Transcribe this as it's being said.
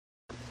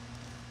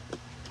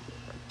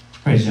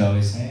Praise Yahweh,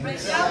 saints.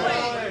 Praise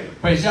Yahweh.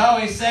 Praise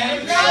Yahweh,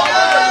 saints. Praise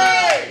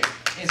Yahweh.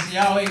 Is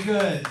Yahweh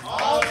good?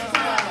 All the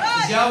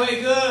time. Is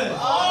Yahweh good?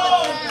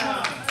 All the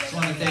time. I just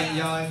want to thank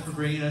Yahweh for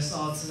bringing us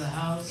all to the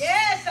house.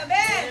 Yes,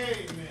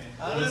 amen.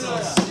 Let's all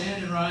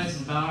stand and rise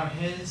and bow our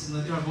heads and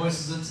lift our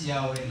voices unto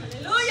Yahweh.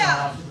 Hallelujah. Start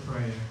off with a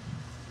prayer.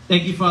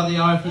 Thank you, Father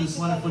Yahweh, for this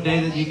wonderful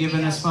day that you've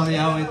given us, Father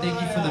Yahweh. Thank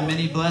you for the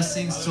many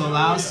blessings to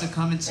allow us to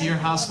come into your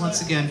house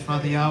once again,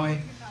 Father Yahweh.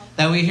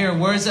 That we hear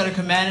words that are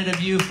commanded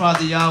of you,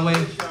 Father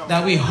Yahweh.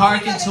 That we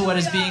hearken to what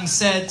is being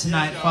said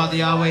tonight, Father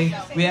Yahweh.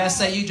 We ask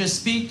that you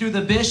just speak through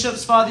the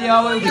bishops, Father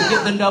Yahweh. We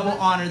give them double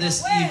honor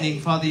this evening,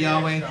 Father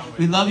Yahweh.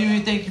 We love you and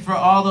we thank you for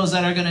all those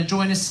that are going to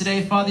join us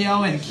today, Father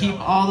Yahweh. And keep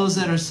all those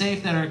that are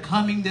safe, that are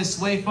coming this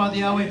way, Father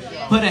Yahweh.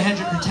 Put a hedge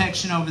of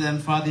protection over them,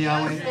 Father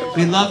Yahweh.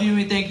 We love you and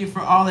we thank you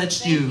for all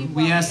that you do.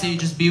 We ask that you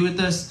just be with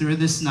us through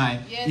this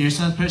night. In your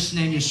son's precious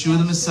name, Yeshua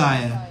the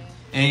Messiah.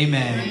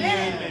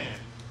 Amen.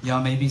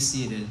 Y'all may be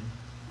seated.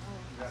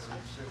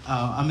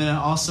 I'm going to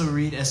also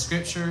read a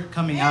scripture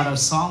coming out of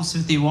Psalms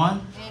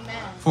 51. Amen.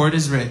 For it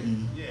is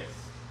written,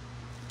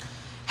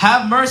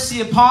 have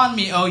mercy upon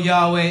me, O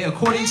Yahweh,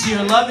 according to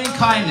your loving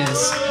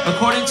kindness,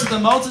 according to the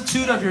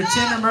multitude of your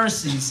tender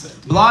mercies.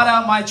 Blot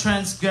out my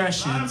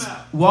transgressions.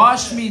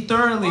 Wash me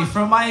thoroughly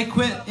from my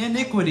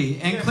iniquity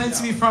and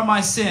cleanse me from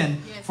my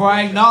sin. For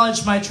I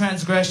acknowledge my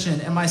transgression,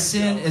 and my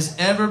sin is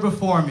ever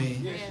before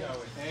me.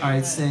 All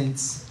right,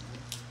 saints.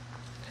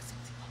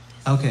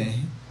 Okay.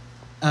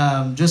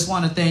 Just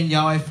want to thank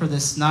Yahweh for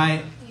this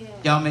night.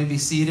 Y'all may be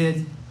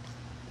seated.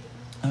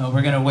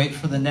 We're going to wait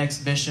for the next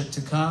bishop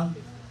to come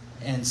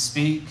and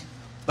speak.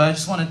 But I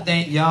just want to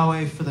thank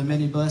Yahweh for the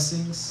many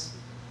blessings.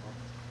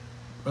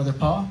 Brother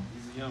Paul?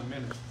 He's a young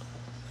minister.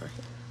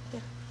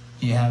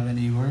 Do you have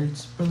any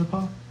words, Brother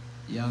Paul?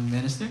 Young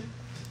minister?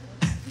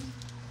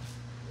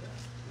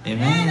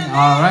 Amen.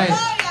 All right.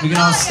 We can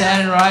all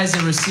stand and rise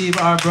and receive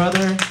our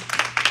brother,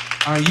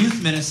 our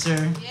youth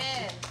minister.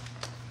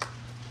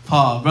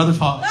 Paul, Brother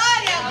Paul.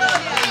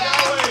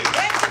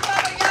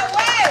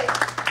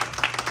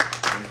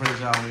 Praise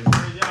Yahweh.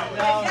 Praise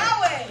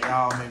Yahweh.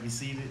 Y'all may be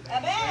seated.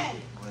 Amen.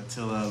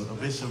 Until a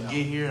bishop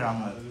get here,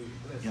 I'm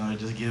gonna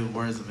just give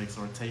words of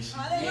exhortation.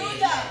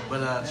 Hallelujah.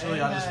 But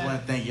truly, I just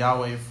want to thank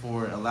Yahweh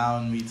for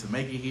allowing me to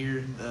make it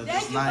here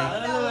this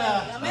night.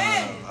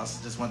 Amen. I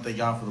just want to thank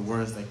y'all for the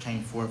words that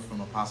came forth from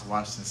Apostle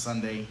Washington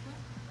Sunday.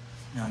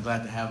 I'm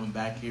glad to have him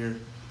back here.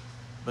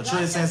 But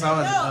truly, since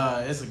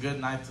it's a good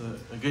night,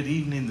 a good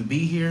evening to be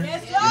here.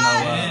 Yes,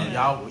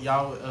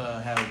 y'all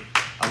have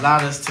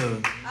allowed us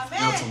to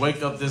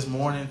wake up this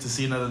morning to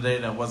see another day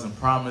that wasn't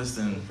promised,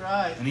 and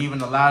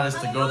even allowed us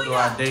to go through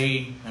our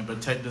day and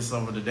protect us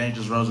over the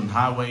dangerous roads and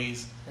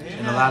highways,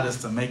 and allowed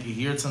us to make it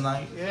here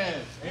tonight.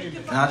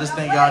 And I just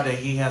thank God that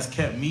He has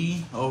kept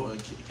me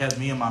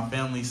and my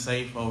family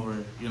safe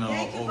over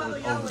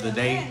the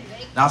day.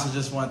 And I also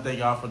just want to thank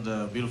God for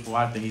the beautiful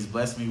wife that He's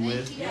blessed me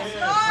with. She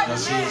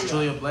is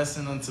truly a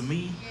blessing unto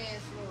me.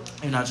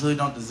 And I truly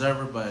don't deserve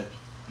her, but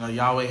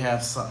Yahweh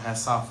has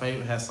saw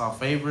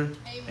favor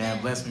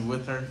and blessed me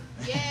with her.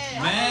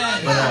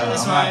 Man, but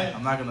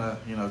I'm not gonna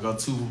go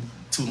too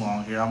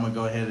long here. I'm gonna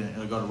go ahead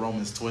and go to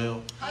Romans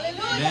 12.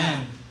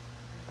 Amen.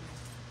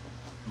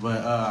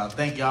 But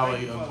thank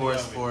Yahweh, of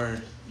course, for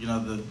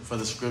for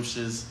the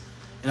scriptures.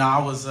 I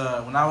was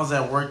when I was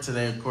at work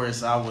today, of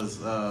course, I was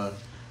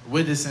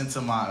witnessing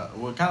to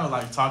we're kind of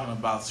like talking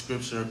about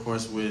scripture, of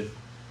course, with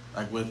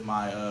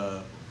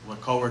my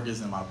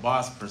coworkers and my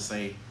boss per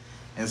se.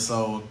 And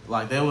so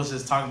like they was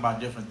just talking about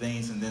different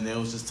things, and then they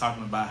was just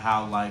talking about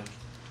how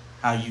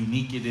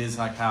unique it is,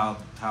 like how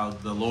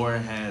the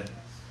Lord had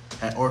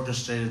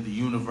orchestrated the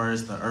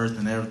universe, the earth,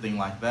 and everything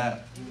like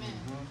that. Amen.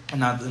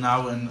 And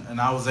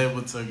I was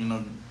able to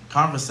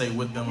conversate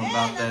with them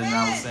about that, and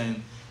I was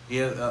saying,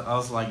 I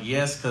was like,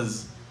 yes,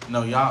 because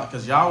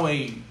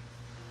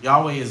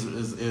Yahweh is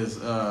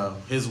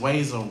His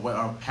ways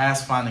are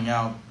past finding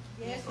out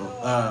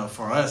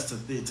for us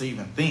to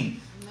even think.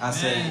 I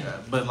said,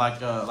 but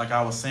like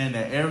I was saying,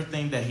 that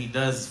everything that He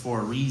does is for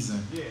a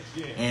reason,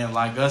 and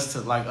like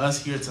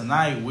us here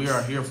tonight, we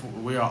are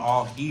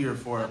all here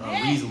for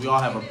a reason. We all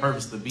have a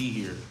purpose to be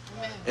here,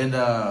 and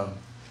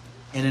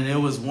then there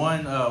was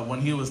one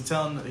when he was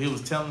telling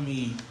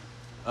me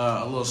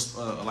a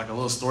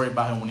little story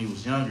about him when he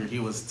was younger. He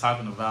was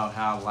talking about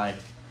how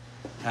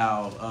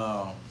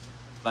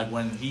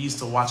when he used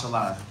to watch a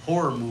lot of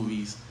horror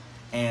movies.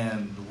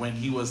 And when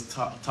he was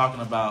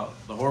talking about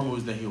the horror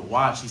movies that he would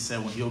watch, he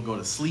said when he'll go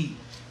to sleep,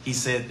 he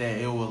said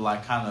that it would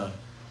kind of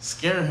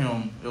scare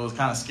him. It was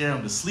kind of scare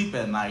him to sleep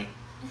at night.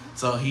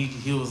 So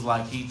he was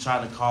like, he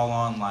tried to call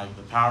on like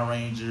the Power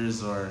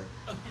Rangers or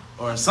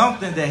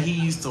something that he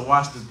used to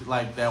watch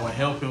that would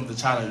help him to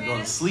try to go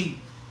to sleep.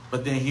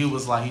 But then he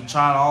was like, he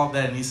tried all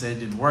that and he said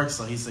it didn't work.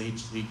 So he said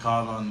he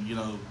called on, he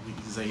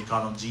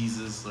called on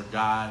Jesus or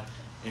God.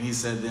 And he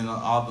said then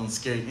all them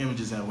scary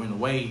images that went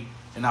away.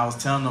 And I was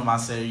telling them, I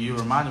said, you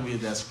reminded me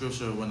of that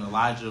scripture when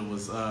Elijah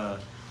was,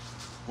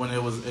 when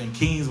it was in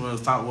Kings, when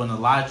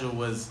Elijah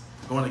was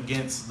going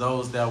against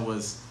those that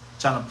was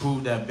trying to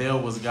prove that Baal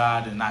was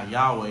God and not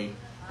Yahweh.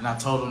 And I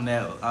told him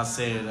that, I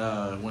said,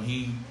 when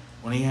he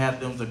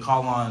had them to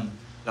call on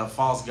the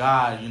false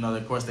God, you know,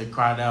 of course they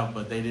cried out,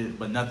 but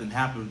nothing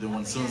happened. Then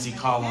as soon as he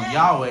called on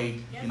Yahweh,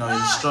 you know,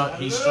 he struck,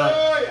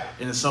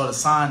 and it showed a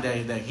sign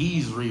that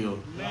he's real.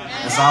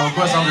 And so of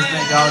course I'm just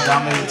thanking God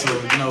that I'm able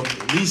to, you know,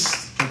 at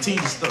least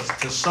continue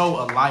to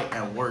show a light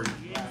at work.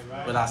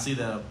 But I see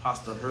that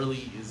Apostle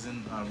Hurley is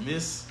in our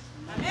midst.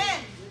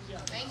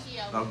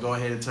 I'll go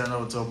ahead and turn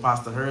over to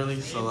Apostle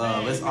Hurley. So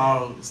let's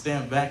all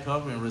stand back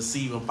up and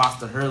receive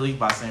Apostle Hurley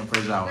by saying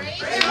praise Yahweh.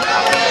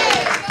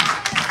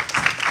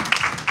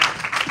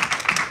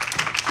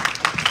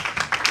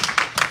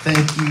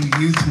 Thank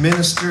you, youth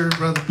minister,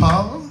 Brother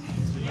Paul.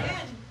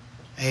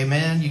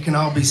 Amen. You can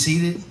all be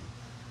seated.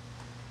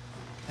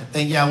 I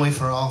thank Yahweh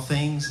for all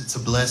things. It's a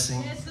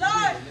blessing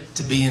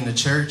to be in the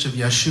church of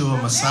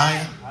Yeshua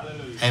Messiah.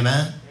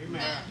 Amen.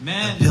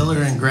 Amen. The pillar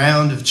and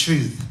ground of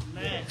truth.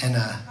 And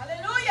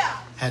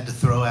had to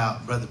throw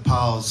out Brother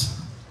Paul's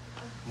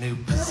new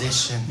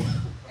position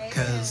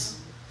because,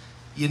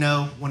 you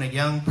know, when a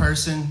young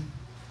person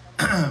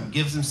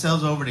gives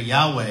themselves over to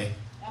Yahweh,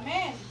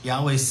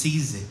 Yahweh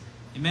sees it.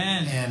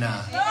 Amen.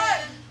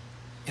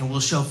 And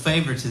will show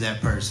favor to that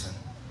person.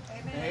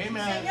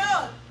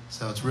 Amen.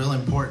 So it's real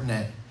important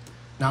that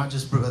not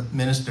just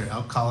minister,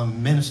 I'll call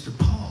him Minister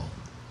Paul.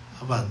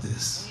 How about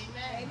this?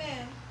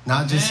 Amen.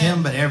 Not just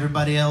him, but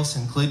everybody else,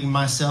 including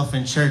myself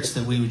in church,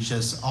 that we would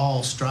just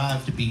all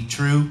strive to be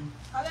true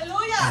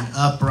and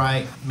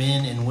upright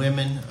men and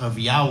women of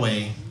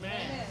Yahweh,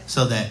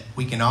 so that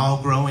we can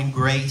all grow in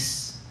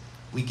grace,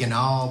 we can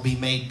all be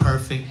made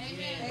perfect,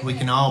 we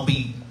can all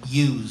be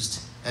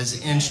used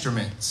as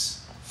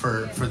instruments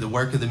for the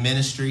work of the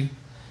ministry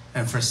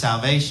and for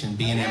salvation,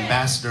 being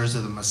ambassadors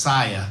of the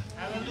Messiah,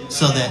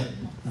 so that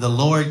the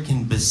Lord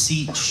can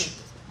beseech,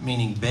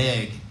 meaning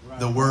beg,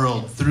 the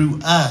world through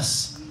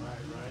us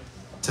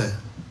to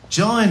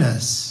join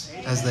us,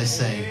 as they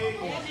say.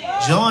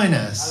 Join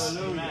us.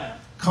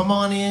 Come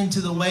on into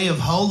the way of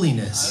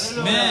holiness.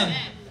 Amen.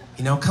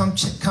 You know, come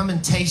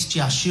and taste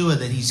Yeshua,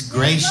 that he's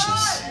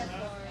gracious.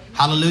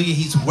 Hallelujah.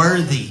 He's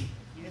worthy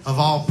of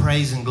all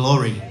praise and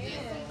glory.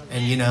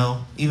 And, you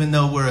know, even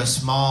though we're a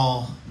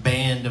small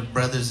band of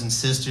brothers and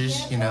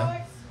sisters, you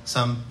know,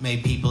 some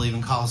people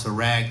even call us a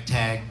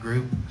ragtag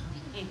group.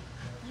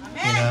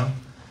 You know,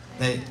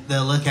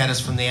 they'll look at us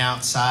from the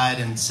outside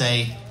and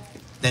say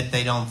that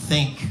they don't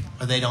think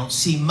or they don't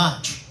see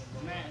much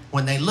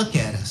when they look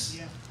at us.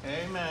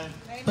 Amen.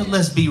 But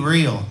let's be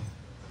real.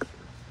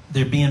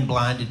 They're being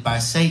blinded by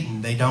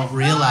Satan. They don't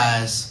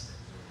realize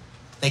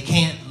they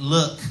can't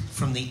look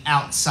from the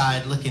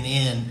outside looking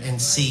in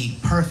and see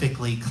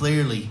perfectly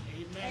clearly.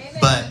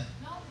 But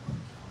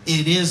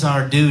it is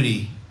our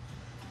duty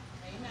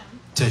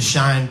to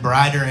shine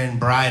brighter and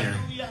brighter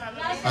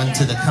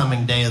unto the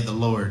coming day of the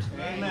Lord.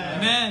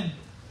 Amen.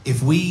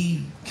 If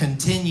we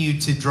continue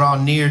to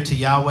draw near to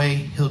Yahweh,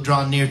 he'll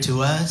draw near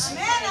to us,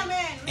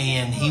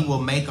 and he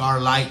will make our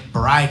light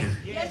brighter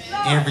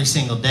every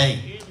single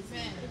day.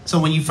 So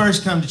when you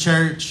first come to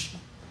church,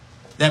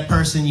 that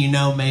person you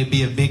know may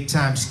be a big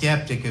time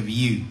skeptic of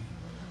you.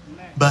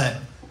 But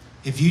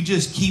if you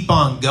just keep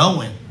on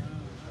going,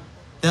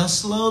 they'll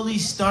slowly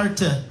start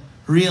to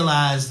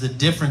realize the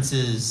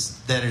differences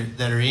that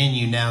are in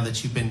you now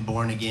that you've been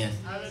born again.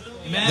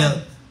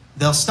 Amen.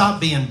 They'll stop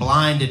being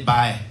blinded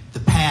by the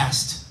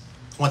past,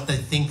 what they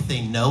think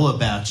they know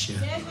about you.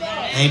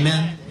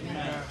 Amen.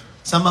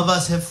 Some of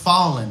us have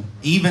fallen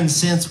even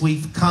since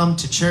we've come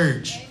to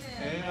church.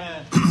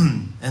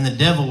 And the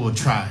devil will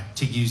try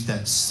to use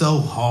that so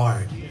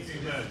hard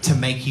to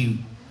make you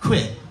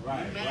quit,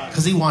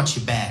 because he wants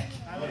you back.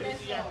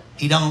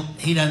 He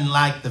doesn't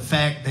like the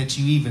fact that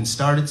you even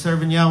started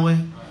serving Yahweh,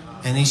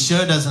 and he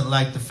sure doesn't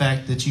like the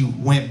fact that you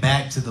went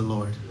back to the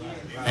Lord.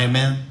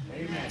 Amen.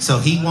 So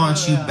he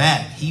wants you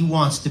back. He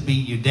wants to be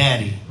your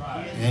daddy.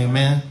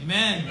 Amen.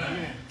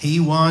 Amen. He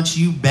wants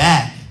you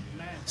back.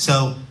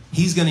 So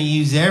he's going to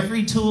use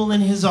every tool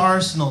in his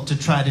arsenal to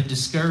try to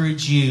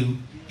discourage you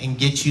and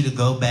get you to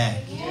go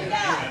back.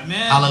 Amen.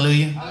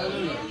 Hallelujah.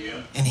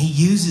 Hallelujah. And he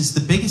uses,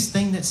 the biggest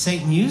thing that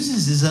Satan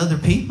uses is other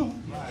people.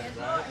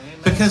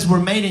 Because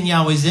we're made in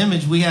Yahweh's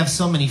image, we have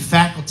so many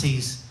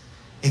faculties.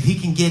 If he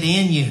can get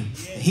in you,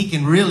 he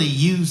can really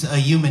use a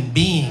human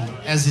being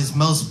as his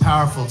most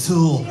powerful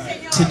tool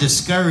to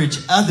discourage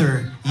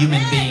other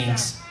human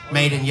beings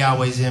made in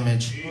Yahweh's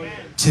image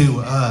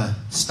to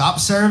stop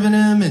serving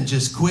him and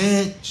just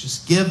quit,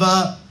 just give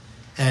up.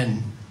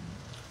 And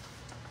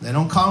they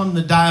don't call him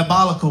the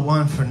diabolical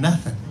one for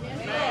nothing.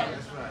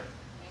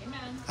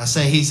 I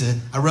say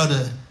I wrote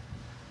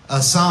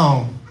a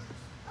song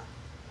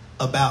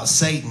about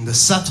Satan, the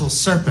subtle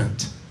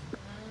serpent.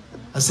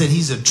 I said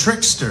he's a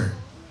trickster,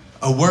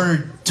 a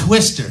word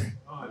twister,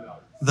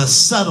 the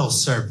subtle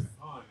serpent.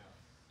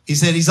 He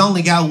said he's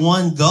only got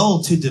one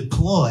goal to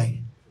deploy: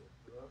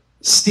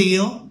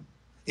 steal,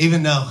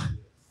 even though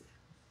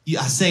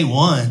I say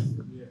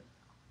one,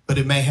 but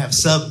it may have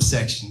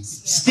subsections.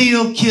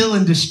 Steal, kill,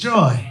 and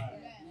destroy.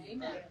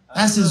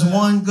 That's his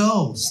one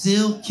goal.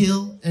 Steal,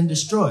 kill, and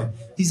destroy.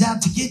 He's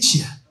out to get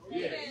you.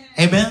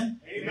 Amen?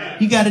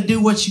 You got to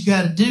do what you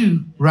got to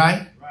do,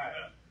 right?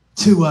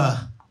 To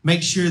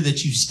make sure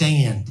that you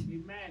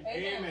stand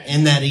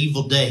in that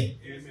evil day.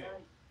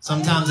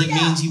 Sometimes it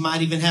means you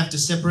might even have to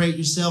separate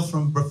yourself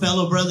from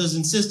fellow brothers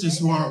and sisters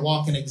who aren't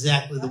walking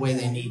exactly the way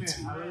they need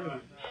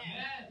to.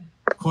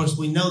 Of course,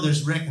 we know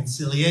there's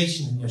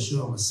reconciliation in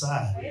Yeshua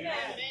Messiah.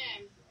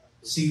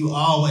 So you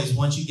always,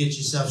 once you get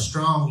yourself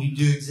strong, you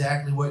do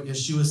exactly what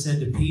Yeshua said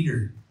to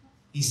Peter.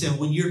 He said,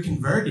 when you're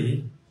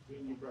converted,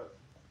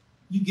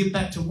 you get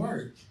back to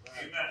work.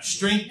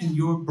 Strengthen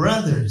your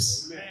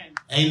brothers.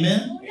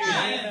 Amen?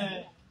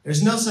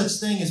 There's no such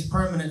thing as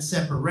permanent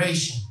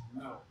separation,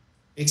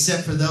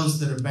 except for those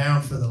that are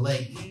bound for the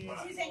lake.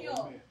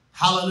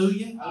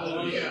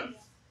 Hallelujah.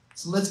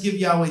 So let's give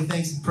Yahweh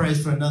thanks and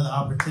praise for another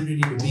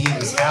opportunity to be in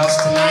his house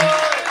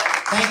tonight.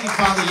 Thank you,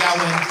 Father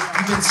Yahweh.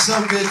 You've been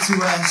so good to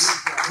us.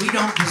 We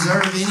don't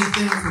deserve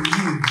anything from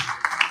you.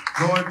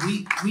 Lord,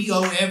 we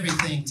owe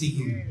everything to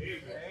you.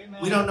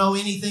 We don't know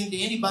anything to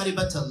anybody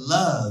but to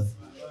love,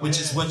 which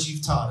is what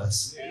you've taught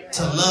us.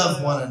 To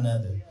love one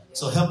another.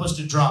 So help us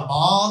to drop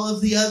all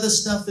of the other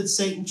stuff that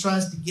Satan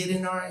tries to get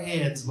in our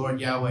heads, Lord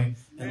Yahweh,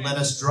 and let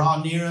us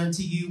draw near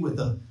unto you with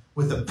a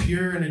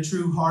pure and a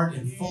true heart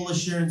and full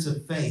assurance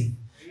of faith.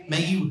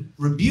 May you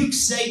rebuke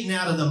Satan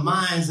out of the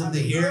minds of the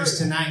hearers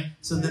tonight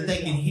so that they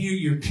can hear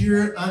your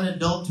pure,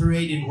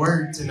 unadulterated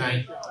word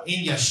tonight.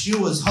 In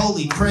Yeshua's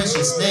holy,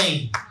 precious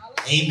name.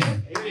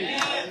 Amen.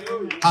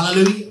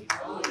 Hallelujah.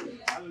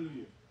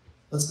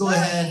 Let's go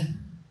ahead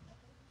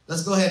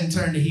and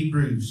turn to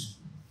Hebrews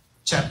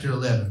chapter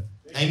 11.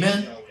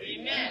 Amen.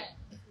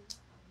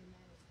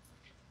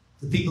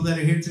 The people that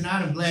are here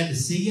tonight, I'm glad to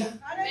see you.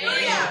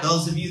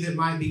 Those of you that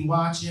might be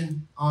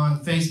watching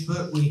on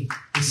Facebook, we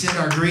send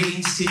our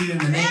greetings to you in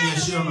the name of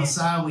Yeshua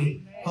Messiah.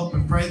 We hope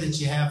and pray that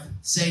you have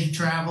safe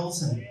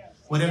travels and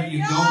whatever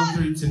you're going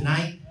through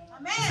tonight.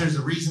 If there's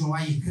a reason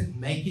why you couldn't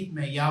make it,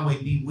 may Yahweh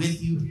be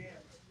with you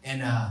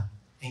and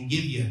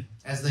give you,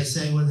 as they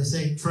say, what do they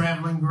say,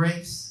 traveling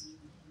grace.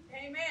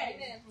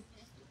 Amen.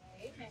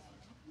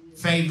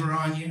 Favor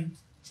on you.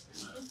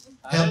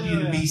 Help you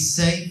to be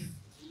safe.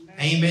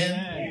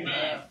 Amen.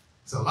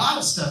 It's a lot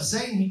of stuff.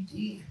 Satan,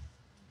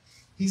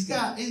 he's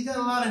got a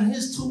lot in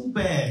his tool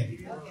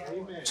bag.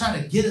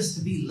 Trying to get us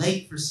to be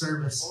late for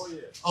service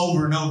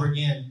over and over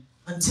again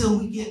until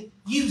we get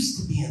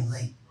used to being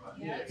late.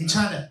 He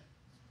try to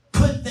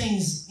put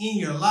things in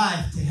your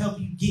life to help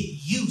you get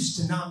used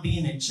to not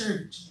being in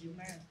church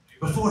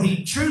before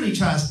he truly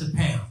tries to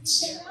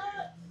pounce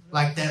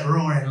like that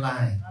roaring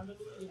lion.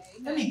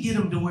 Let me get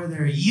them to where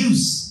they're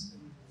used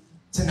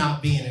to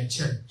not being in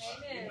church.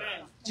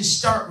 Just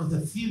start with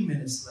a few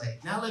minutes late.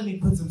 Now let me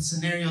put some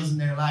scenarios in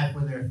their life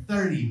where they're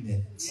 30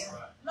 minutes.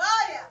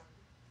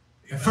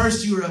 At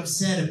first you were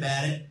upset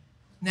about it.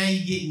 Now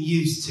you're getting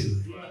used to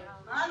it.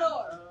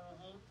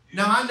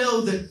 Now I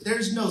know that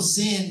there's no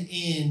sin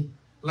in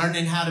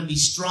learning how to be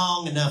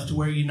strong enough to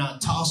where you're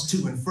not tossed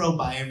to and fro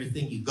by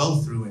everything you go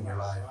through in your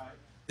life.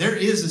 There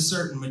is a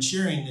certain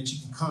maturing that you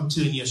can come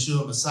to in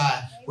Yeshua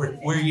Messiah where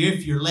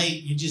if you're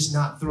late, you're just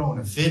not throwing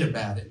a fit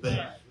about it,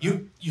 but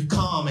you're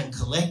calm and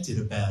collected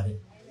about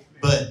it.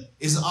 But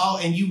it's all,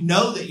 and you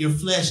know that your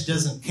flesh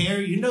doesn't care.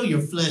 You know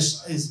your flesh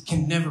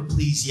can never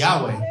please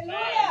Yahweh.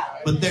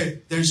 But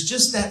there's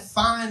just that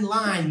fine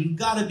line. You've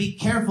got to be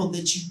careful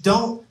that you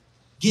don't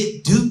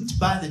get duped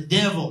by the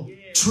devil,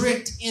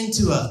 tricked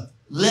into a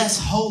less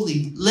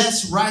holy,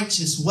 less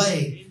righteous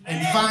way,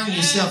 and find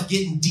yourself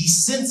getting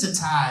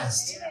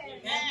desensitized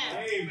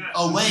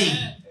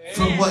away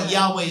from what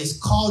Yahweh has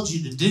called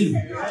you to do.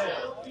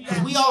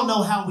 Because we all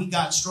know how we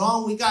got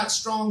strong. We got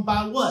strong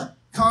by what?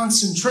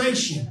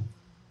 Concentration.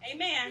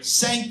 Amen.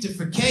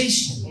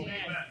 Sanctification. Amen.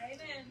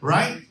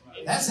 Right?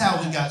 That's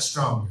how we got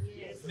stronger.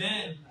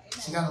 Amen.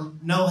 So we got to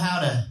know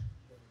how to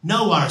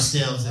know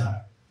ourselves and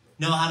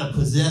know how to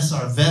possess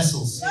our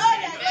vessels.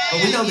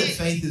 But we know that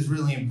faith is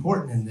really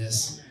important in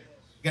this.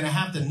 You're going to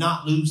have to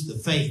not lose the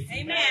faith.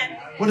 Amen.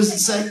 What does it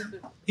say?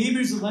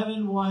 Hebrews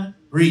 11:1.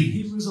 Read.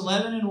 Hebrews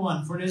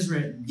 11:1, for it is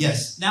written.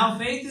 Yes. Now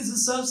faith is the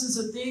substance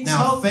of things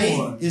hoped for.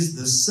 Now faith is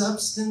the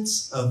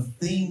substance of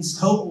things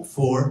hoped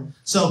for.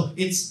 So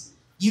it's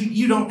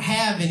you don't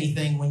have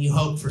anything when you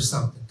hope for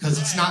something because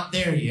it's not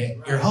there yet.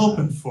 You're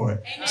hoping for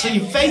it. So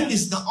your faith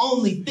is the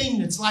only thing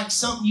that's like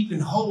something you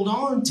can hold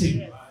on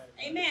to.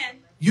 Amen.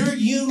 Your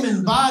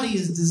human body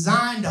is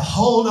designed to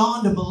hold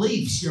on to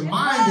beliefs. Your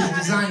mind is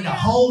designed to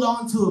hold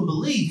on to a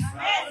belief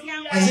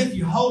as if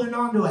you're holding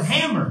on to a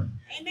hammer.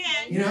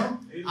 You know,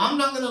 I'm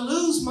not going to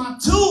lose my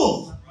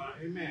tool.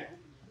 Amen.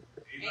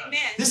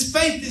 This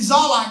faith is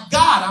all I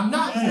got. I'm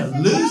not going to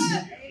lose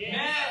it.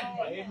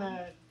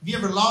 Amen. Have you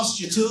ever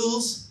lost your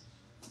tools?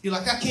 You're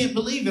like, I can't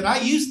believe it. I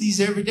use these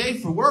every day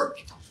for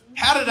work.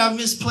 How did I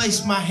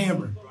misplace my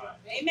hammer?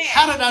 Amen.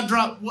 How did I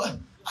drop what?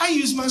 I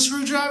use my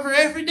screwdriver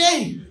every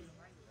day.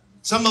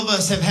 Some of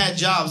us have had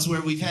jobs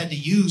where we've had to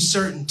use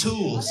certain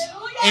tools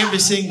every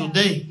single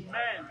day.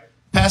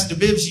 Pastor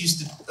Bibbs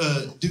used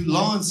to do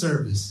lawn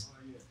service.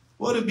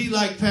 What would it be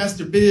like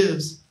Pastor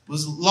Bibbs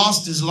was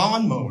lost his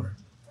lawnmower?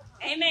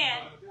 Amen.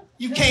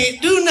 You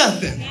can't do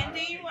nothing. Can't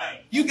do your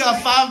way. You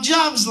got 5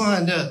 jobs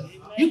lined up.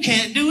 You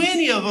can't do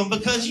any of them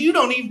because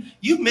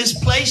you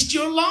misplaced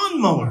your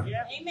lawnmower.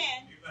 Amen.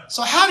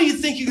 So how do you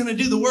think you're going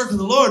to do the work of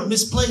the Lord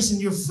misplacing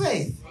your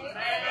faith?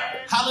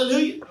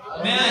 Hallelujah.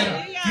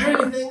 Amen. If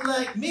you're anything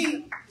like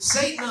me,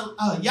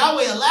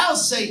 Yahweh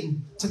allows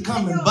Satan to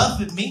come and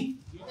buffet me.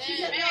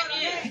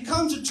 He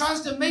comes and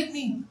tries to make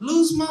me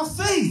lose my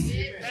faith.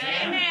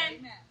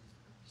 Amen.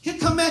 He'll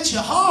come at you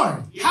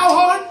hard. How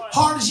hard?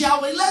 Hard as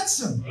Yahweh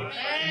lets him.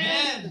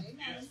 Amen.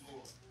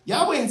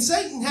 Yahweh and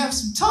Satan have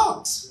some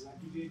talks.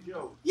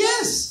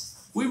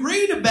 Yes, we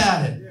read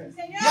about it.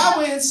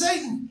 Yahweh and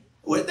Satan,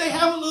 they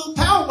have a little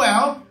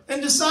powwow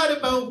and decide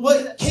about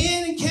what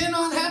can and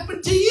cannot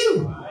happen to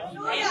you.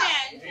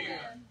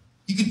 Amen.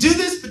 You can do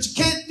this, but you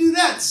can't do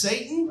that,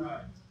 Satan.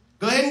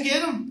 Go ahead and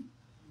get him.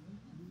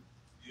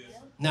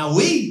 Now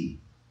we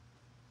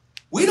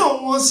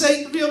don't want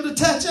Satan to be able to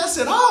touch us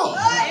at all.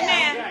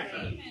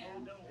 Amen.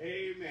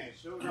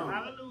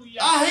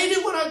 I hate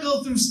it when I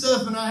go through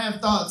stuff and I have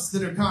thoughts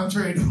that are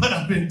contrary to what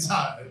I've been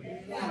taught.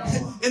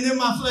 And then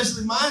my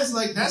fleshly mind's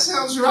like, that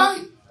sounds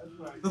right.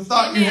 The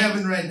thought you're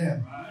having right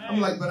now. I'm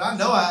like, but I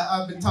know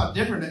I've been taught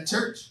different at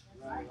church.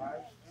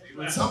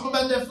 But something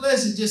about that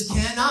flesh, it just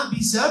cannot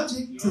be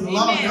subject to the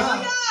law of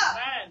God.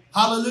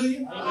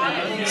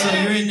 Hallelujah. So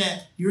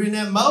you're in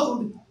that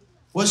mode.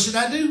 What should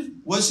I do?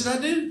 What should I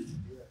do?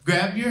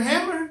 Grab your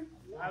hammer.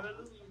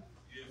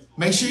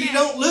 Make sure you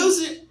don't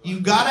lose it. You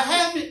got to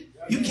have it.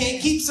 You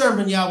can't keep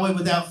serving Yahweh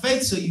without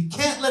faith, so you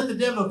can't let the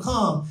devil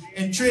come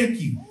and trick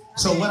you.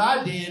 So what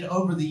I did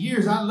over the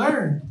years, I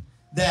learned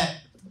that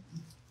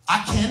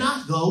I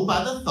cannot go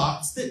by the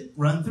thoughts that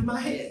run through my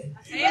head.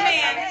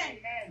 Amen.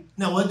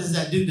 Now, what does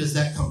that do? Does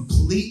that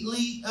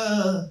completely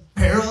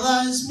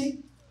paralyze me?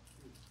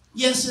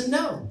 Yes and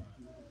no.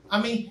 I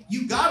mean,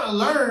 you got to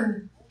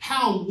learn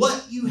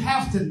what you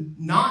have to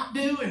not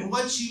do and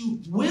what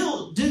you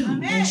will do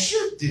and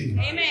should do.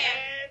 Amen.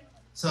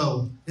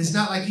 So it's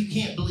not like you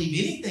can't believe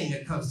anything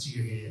that comes to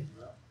your head.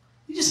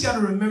 You just got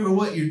to remember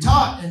what you're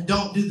taught and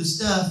don't do the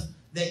stuff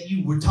that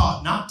you were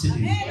taught not to do.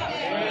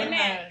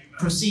 Amen.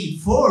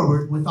 Proceed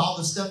forward with all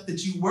the stuff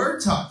that you were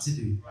taught to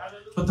do.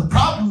 But the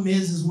problem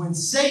is when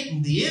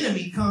Satan, the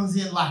enemy, comes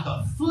in like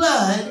a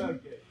flood,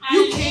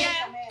 you can't,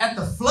 at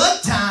the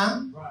flood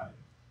time,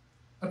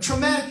 a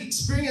traumatic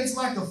experience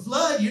like a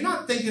flood, you're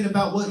not thinking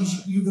about what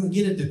you're going to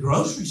get at the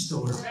grocery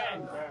store.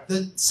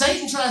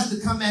 Satan tries to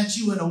come at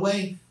you in a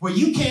way where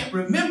you can't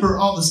remember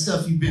all the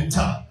stuff you've been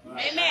taught.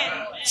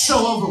 Amen.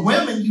 So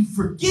overwhelming, you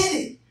forget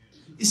it.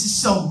 This is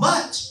so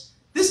much.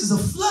 This is a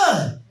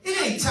flood.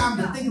 It ain't time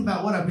to think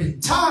about what I've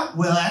been taught.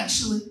 Well,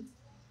 actually,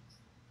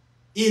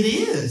 it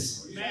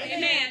is.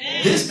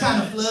 Amen. This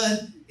kind of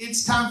flood,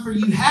 it's time for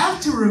you have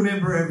to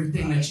remember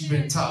everything that you've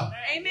been taught.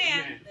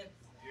 Amen.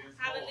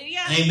 Hallelujah.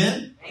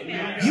 Amen?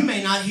 Amen. You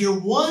may not hear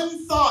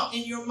one thought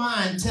in your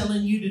mind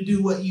telling you to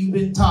do what you've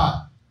been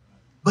taught,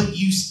 but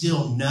you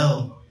still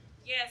know.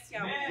 Yes,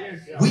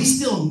 Yahweh. We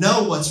still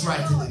know what's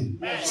right to do.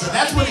 So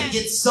that's when it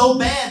gets so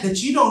bad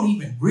that you don't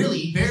even barely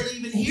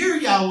even hear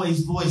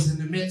Yahweh's voice in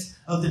the midst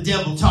of the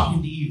devil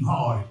talking to you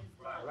hard.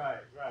 Right.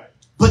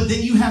 But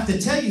then you have to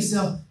tell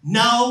yourself,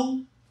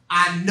 no,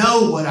 I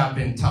know what I've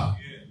been taught.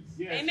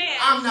 Amen.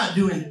 I'm not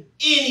doing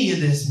any of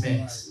this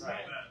mess.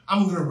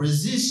 I'm going to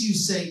resist you,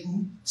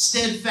 Satan,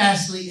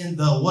 steadfastly in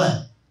the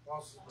what?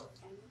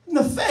 In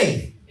the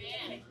faith.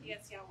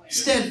 Yes, Yahweh.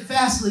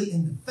 Steadfastly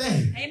in the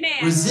faith.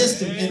 Amen.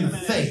 Resist him in the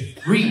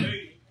faith.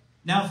 Read.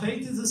 Now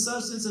faith is the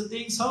substance of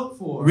things hoped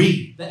for.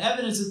 Read. The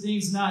evidence of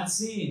things not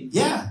seen.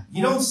 Yeah,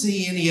 you don't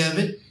see any of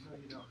it.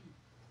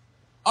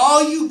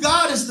 All you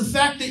got is the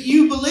fact that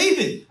you believe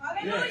it.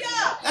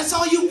 Hallelujah. That's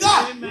all you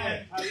got.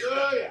 Amen.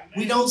 Hallelujah.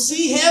 We don't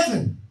see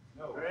heaven.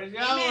 Praise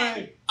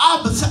Yahweh.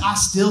 But I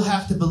still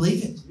have to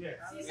believe it.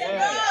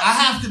 I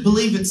have to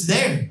believe it's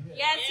there.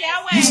 Yes,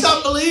 Yahweh. You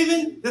stop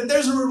believing that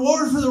there's a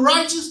reward for the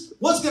righteous,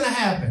 what's going to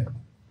happen?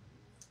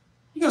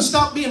 You're going to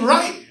stop being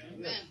right.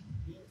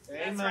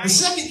 Amen. The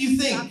second you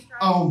think,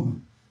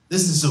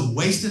 this is a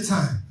waste of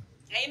time.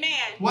 Amen.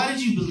 Why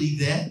did you believe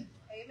that?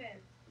 Amen.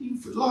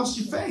 You've lost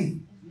your faith.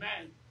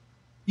 Amen.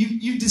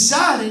 You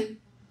decided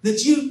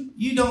that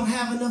you don't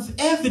have enough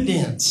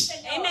evidence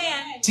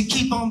Amen. to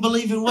keep on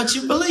believing what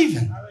you believe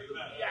in.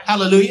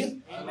 Hallelujah.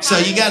 So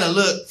you got to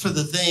look for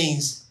the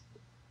things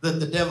that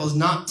the devil's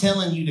not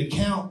telling you to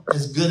count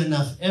as good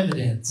enough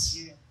evidence.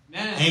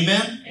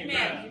 Amen?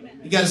 Amen.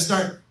 You got to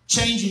start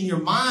changing your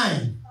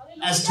mind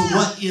as to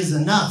what is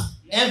enough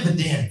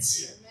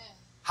evidence.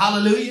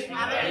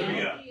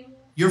 Hallelujah.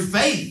 Your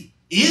faith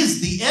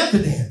is the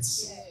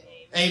evidence.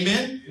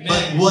 Amen.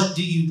 But what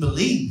do you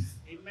believe?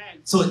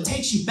 So it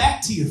takes you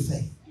back to your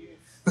faith.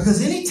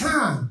 Because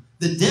anytime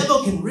the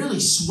devil can really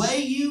sway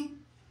you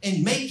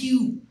and make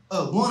you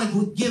want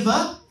to give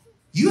up,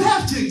 you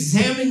have to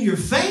examine your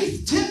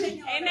faith too.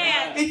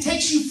 Amen. It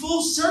takes you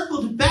full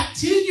circle back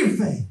to your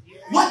faith.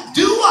 What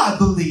do I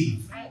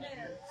believe?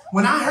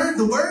 When I heard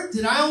the word,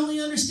 did I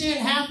only understand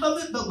half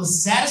of it, but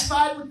was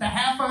satisfied with the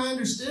half I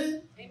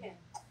understood? Amen.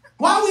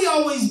 Why are we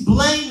always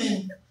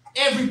blaming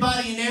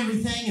everybody and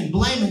everything and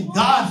blaming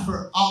God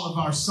for all of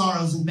our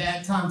sorrows and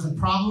bad times and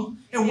problems?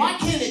 And why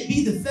can't it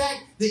be the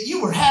fact that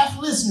you were half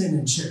listening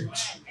in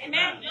church?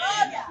 Amen.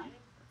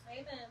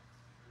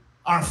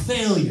 Our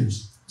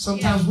failures.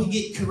 Sometimes we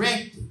get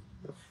corrected.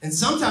 And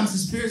sometimes the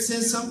Spirit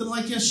says something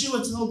like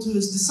Yeshua told to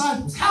his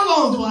disciples, how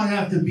long do I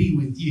have to be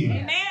with you?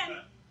 Amen.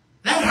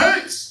 That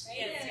hurts.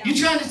 Yes. You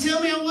trying to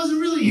tell me I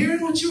wasn't really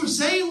hearing what you were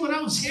saying when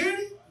I was hearing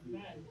it?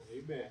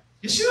 Amen.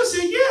 Yeshua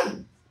said, yeah.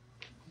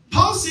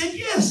 Paul said,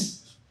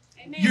 yes.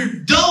 Amen. You're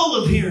dull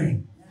of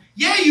hearing.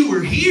 Yeah, you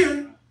were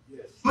here,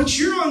 Yes. but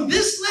you're on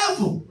this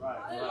level. Right.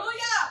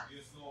 Hallelujah.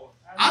 Yes, Lord.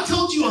 I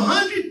told you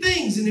 100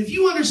 things, and if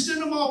you understood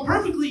them all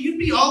perfectly, you'd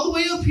be all the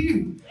way up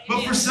here.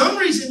 But for some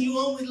reason, you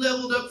only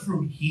leveled up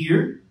from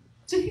here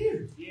to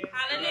here.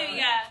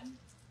 Hallelujah.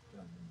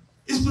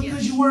 It's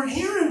because you weren't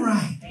hearing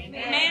right.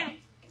 Amen.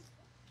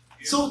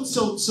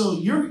 So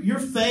your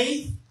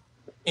faith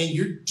and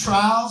your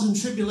trials and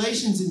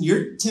tribulations and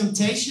your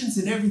temptations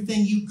and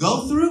everything you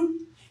go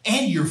through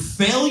and your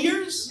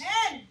failures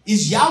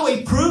is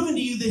Yahweh proving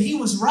to you that he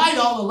was right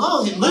all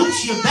along. It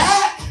loops you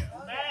back.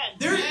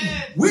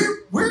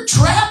 We're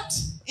trapped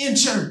in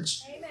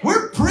church.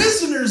 We're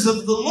prisoners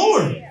of the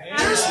Lord.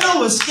 There's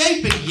no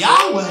escaping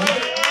Yahweh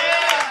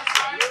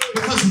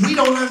because we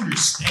don't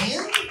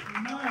understand.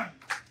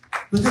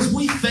 Because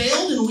we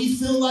failed and we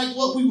feel like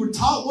what we were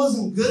taught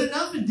wasn't good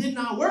enough and did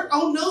not work.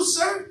 Oh, no,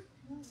 sir.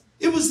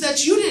 It was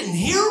that you didn't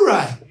hear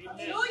right.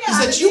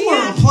 It's that you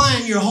weren't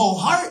applying your whole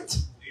heart.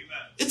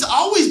 It's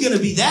always going to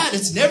be that.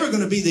 It's never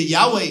going to be that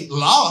Yahweh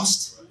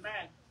lost.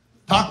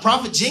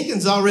 Prophet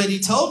Jenkins already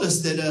told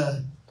us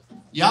that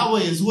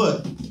Yahweh is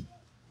what?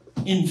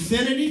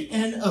 Infinity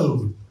and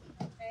owed.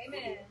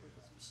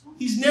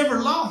 He's never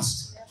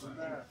lost.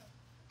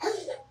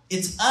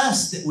 It's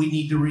us that we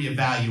need to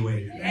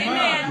reevaluate,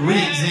 Amen.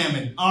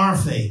 re-examine our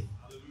faith.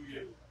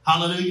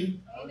 Hallelujah.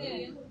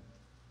 Amen.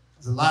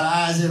 There's a lot of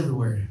eyes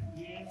everywhere.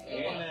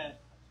 Amen.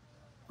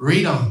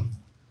 Read on.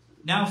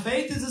 Now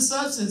faith is the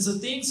substance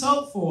of things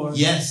hoped for.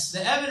 Yes.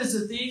 The evidence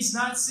of things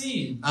not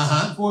seen.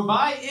 Uh-huh. For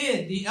by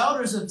it the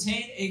elders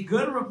obtained a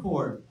good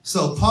report.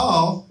 So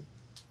Paul,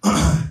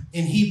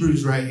 in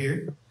Hebrews right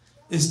here,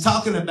 is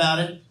talking about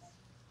it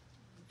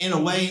in a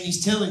way, and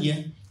he's telling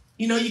you,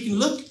 you know, you can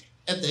look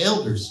at the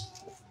elders,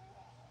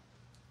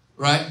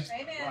 right?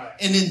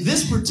 And in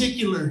this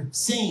particular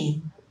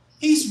scene,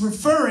 he's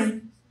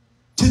referring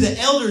to the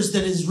elders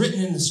that is written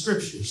in the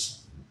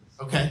scriptures,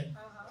 okay?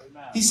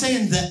 He's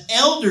saying the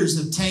elders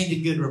obtained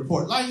a good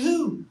report. Like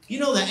who? You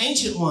know, the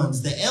ancient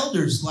ones, the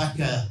elders like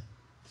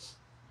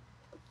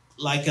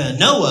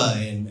Noah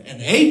and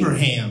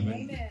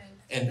Abraham.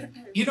 And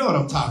you know what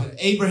I'm talking about.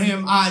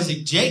 Abraham,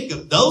 Isaac,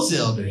 Jacob, those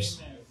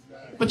elders.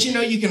 But you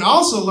know, you can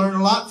also learn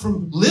a lot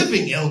from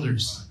living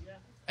elders.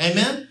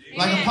 Amen?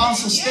 Like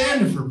Apostle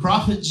Standifer,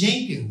 Prophet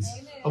Jenkins,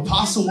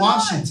 Apostle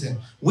Washington.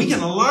 We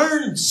can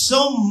learn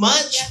so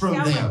much from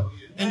them.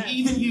 And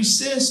even you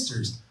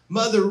sisters,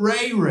 Mother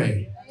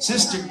Ray,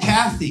 Sister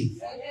Kathy,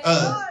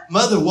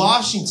 Mother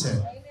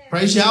Washington.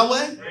 Praise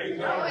Yahweh.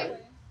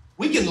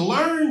 We can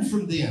learn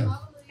from them.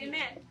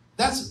 Amen.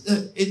 That's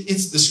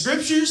it's the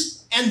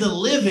scriptures and the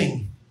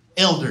living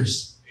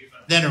elders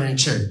that are in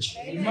church.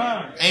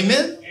 Amen.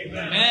 Amen.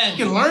 Amen.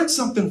 You can learn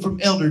something from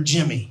Elder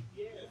Jimmy.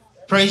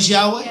 Praise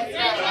Yahweh.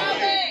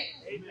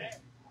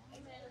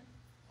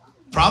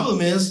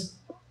 Problem is,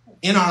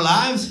 in our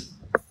lives,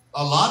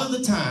 a lot of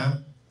the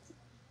time,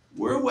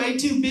 we're way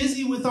too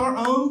busy with our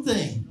own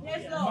thing.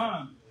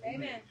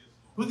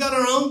 We got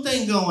our own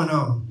thing going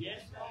on.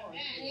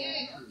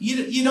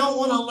 You don't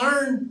want to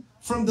learn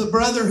from the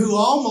brother who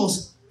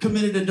almost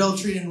committed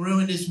adultery and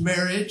ruined his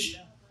marriage,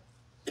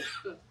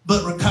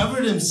 but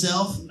recovered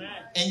himself,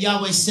 and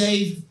Yahweh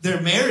saved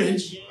their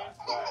marriage.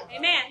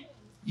 Amen.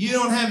 You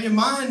don't have your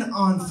mind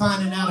on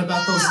finding out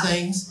about those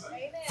things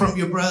from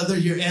your brother,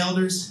 your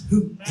elders,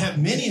 who have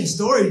many a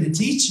story to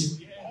teach you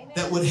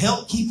that would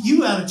help keep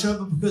you out of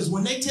trouble, because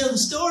when they tell the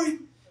story,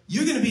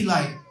 you're going to be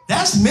like,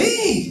 that's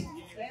me.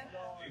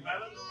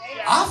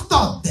 I've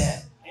thought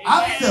that.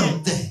 I've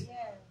felt that.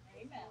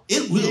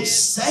 It will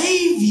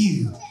save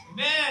you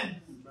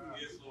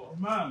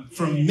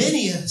from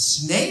many a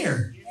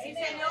snare.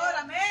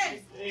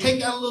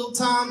 Take out a little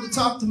time to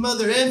talk to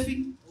Mother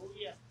Effie.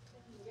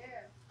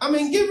 I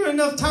mean, give her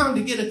enough time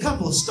to get a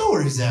couple of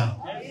stories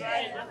out.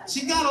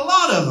 She got a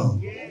lot of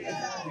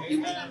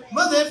them.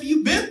 Mother Effie,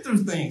 you've been through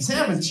things,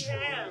 haven't you?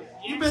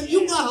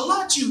 You got a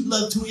lot you'd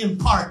love to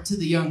impart to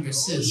the younger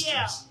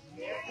sisters.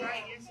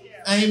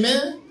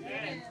 Amen.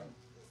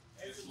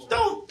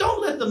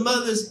 Don't let the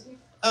mothers,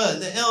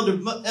 the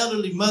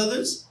elderly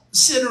mothers,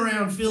 sit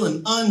around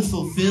feeling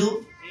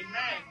unfulfilled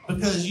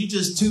because you're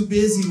just too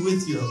busy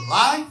with your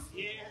life,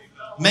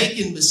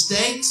 making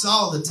mistakes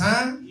all the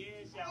time,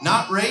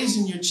 not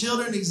raising your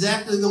children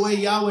exactly the way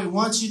Yahweh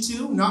wants you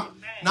to, not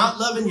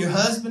loving your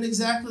husband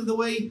exactly the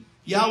way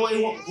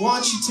Yahweh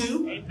wants you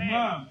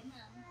to.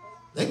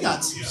 They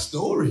got some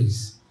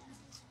stories.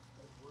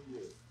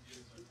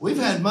 We've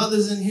had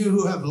mothers in here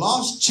who have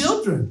lost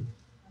children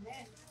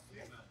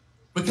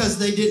because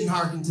they didn't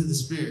hearken to the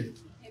Spirit.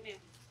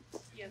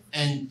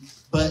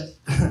 But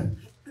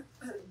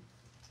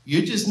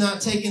you're just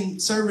not taking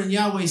serving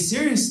Yahweh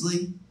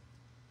seriously,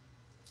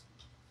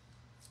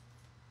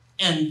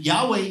 and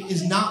Yahweh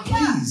is not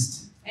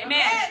pleased. Amen.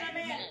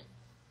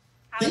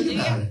 Think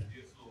about it.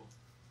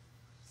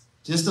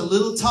 Just a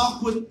little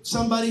talk with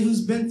somebody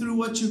who's been through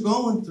what you're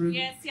going through.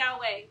 Yes,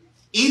 Yahweh.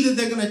 Either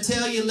they're going to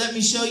tell you, let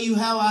me show you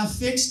how I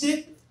fixed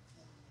it,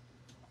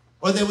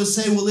 or they would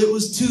say, well, it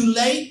was too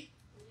late.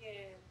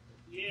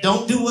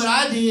 Don't do what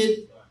I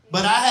did,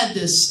 but I had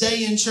to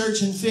stay in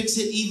church and fix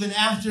it even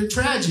after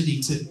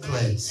tragedy took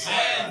place.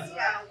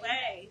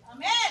 Yahweh.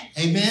 Amen.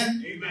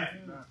 Amen?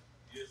 Amen.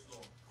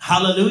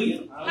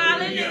 Hallelujah.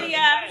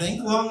 Hallelujah.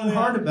 Think long and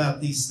hard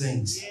about these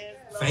things.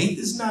 Faith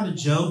is not a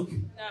joke.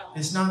 No.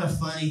 It's not a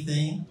funny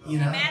thing, you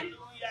know. Amen.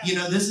 You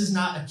know, this is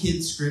not a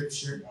kid's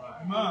scripture.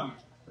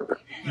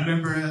 You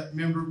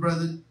remember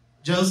Brother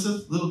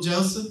Joseph, little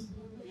Joseph?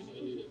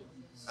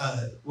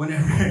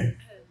 Whenever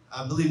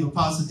I believe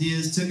Apostle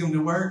Diaz took him to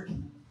work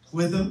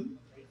with him,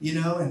 you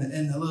know, and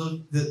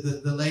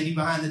the lady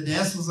behind the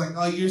desk was like,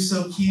 "Oh, you're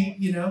so cute,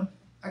 you know.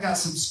 I got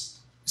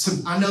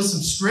I know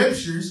some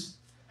scriptures."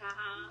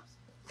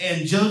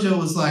 And JoJo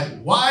was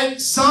like, "Why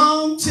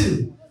Psalm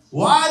 2?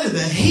 Why do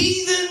the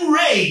heathen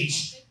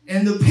rage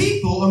and the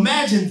people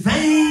imagine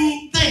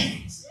vain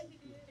things?"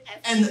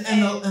 And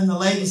the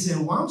lady said,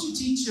 "Why don't you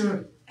teach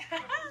your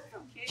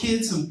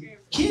kids some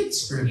kid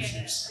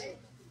scriptures?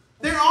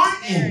 There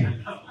aren't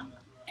any.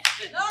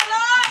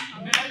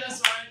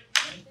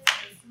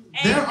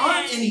 There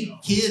aren't any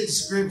kid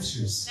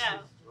scriptures." No.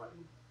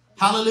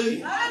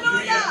 Hallelujah.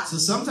 Hallelujah. So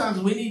sometimes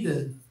we need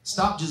to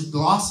stop just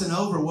glossing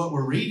over what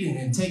we're reading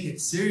and take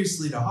it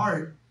seriously to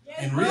heart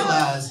and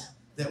realize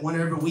that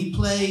whenever we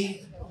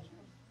play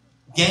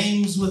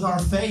games with our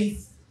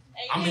faith,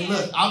 I mean,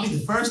 look, I'll be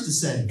the first to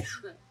say,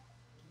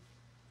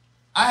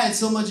 I had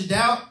so much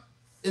doubt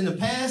in the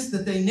past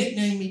that they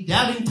nicknamed me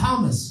Doubting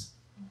Thomas.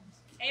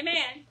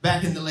 Amen.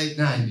 Back in the late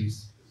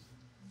 90s.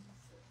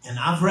 And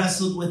I've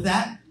wrestled with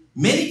that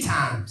many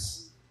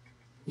times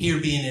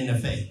here being in the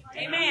faith.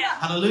 Amen.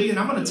 Hallelujah. And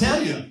I'm going to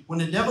tell you, when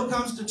the devil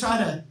comes to try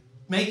to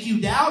make you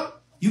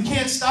doubt, you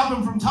can't stop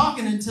him from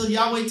talking until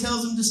Yahweh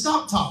tells him to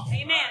stop talking.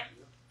 Amen.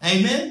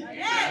 Amen?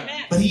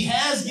 Amen. But he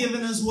has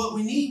given us what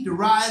we need to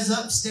rise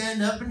up,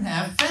 stand up, and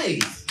have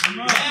faith.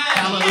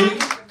 Hallelujah.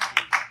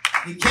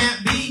 It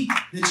can't be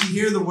that you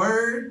hear the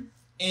word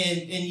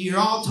and you're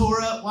all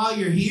tore up while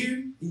you're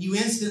here and you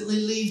instantly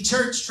leave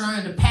church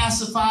trying to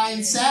pacify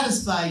and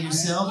satisfy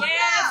yourself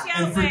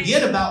and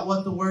forget about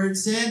what the word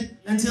said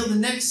until the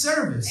next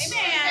service.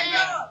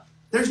 Amen.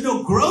 There's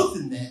no growth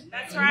in that.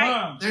 That's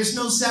right. There's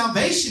no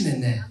salvation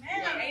in that.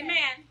 Amen.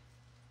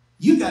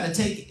 You got to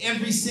take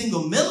every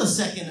single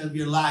millisecond of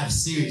your life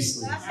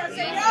seriously.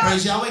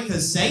 Praise Yahweh,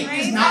 because Satan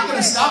is not going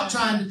to stop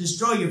trying to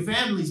destroy your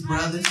families,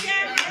 brothers.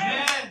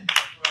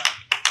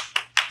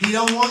 He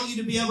don't want you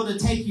to be able to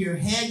take your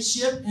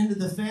headship into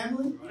the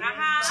family.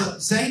 So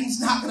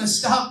Satan's not going to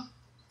stop,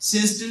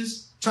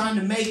 sisters, trying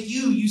to make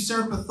you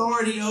usurp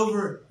authority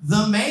over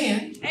the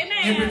man,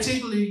 and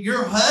particularly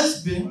your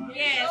husband.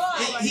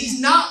 Yes. He's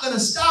not going to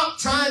stop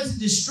trying to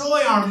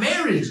destroy our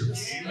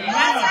marriages. That's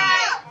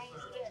right.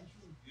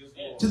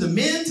 To the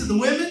men, to the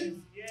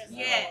women,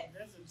 Yes.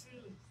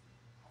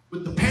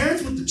 with the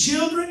parents, with the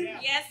children.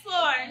 Yes,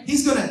 Lord.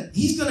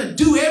 He's gonna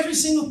do every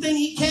single thing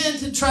he can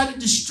to try to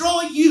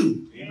destroy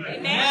you.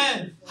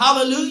 Amen.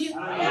 Hallelujah.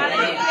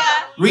 Hallelujah.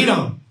 Read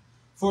on.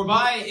 For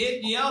by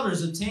it the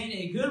elders obtain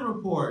a good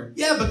report.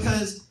 Yeah,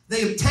 because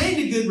they obtained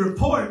a good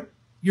report.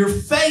 Your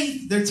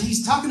faith,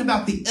 he's talking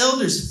about the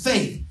elders'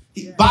 faith.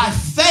 By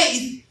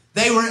faith,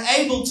 they were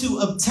able to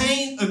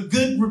obtain a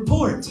good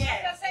report.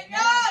 Yes.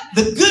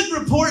 The good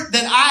report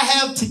that I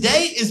have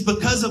today is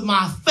because of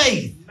my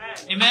faith.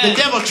 Amen. The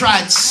devil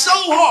tried so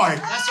hard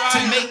That's right.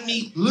 to make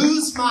me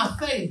lose my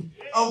faith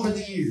over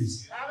the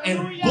years.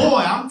 And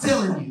boy, I'm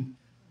telling you,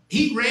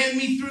 he ran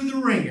me through the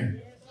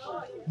ringer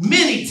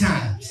many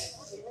times.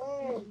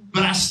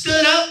 But I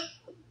stood up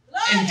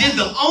and did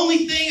the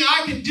only thing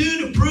I could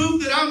do to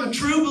prove that I'm a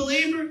true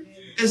believer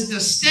is to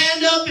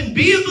stand up and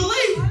be a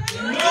believer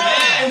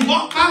and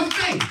walk by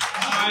faith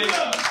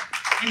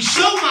and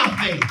show my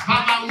faith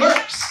by my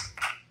works.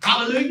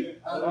 Hallelujah.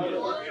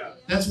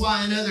 That's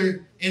why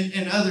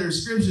in other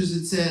scriptures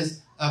it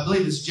says, I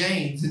believe it's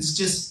James, it's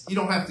just, you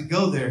don't have to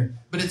go there,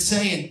 but it's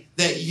saying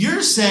that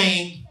you're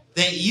saying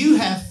that you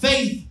have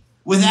faith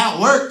without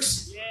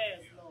works.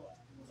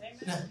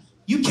 Now,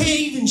 you can't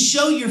even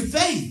show your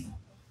faith.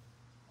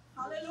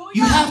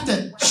 You have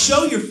to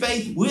show your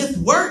faith with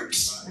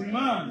works.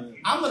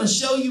 I'm going to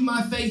show you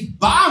my faith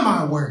by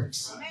my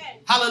works.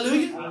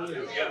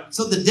 Hallelujah.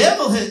 So the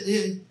devil,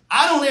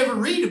 I don't ever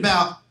read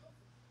about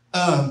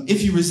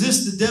if you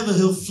resist the devil,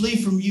 he'll flee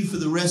from you for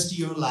the rest of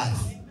your life.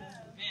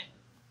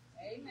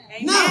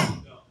 No.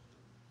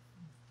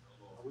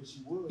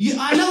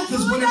 I know,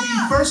 because whenever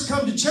you first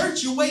come to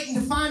church, you're waiting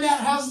to find out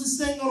how's this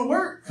thing going to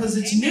work, because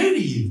it's new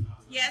to you.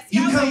 Yes,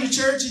 You come to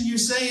church and you're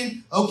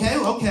saying, okay,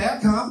 I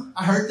come.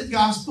 I heard the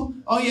gospel.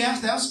 Oh, yeah,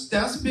 that's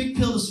a big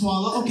pill to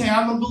swallow. Okay,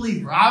 I'm a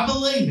believer. I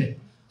believe it.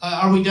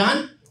 Are we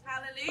done?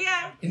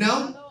 Hallelujah. You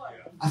know,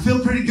 I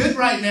feel pretty good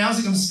right now. Is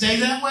it going to stay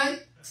that way?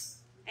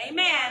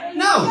 Amen.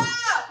 No.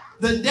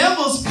 The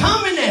devil's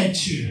coming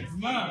at you.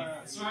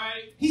 That's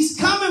right. He's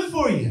coming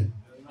for you.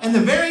 And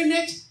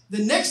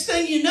the next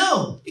thing you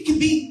know, it can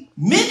be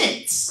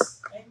minutes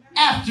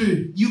after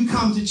you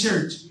come to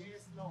church.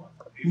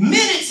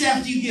 Minutes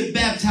after you get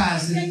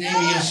baptized in the name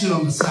of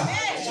Yeshua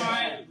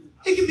Messiah.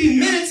 It can be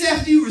minutes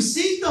after you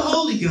receive the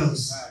Holy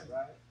Ghost.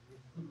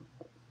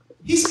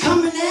 He's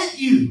coming at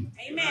you.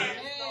 Amen.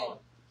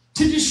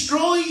 To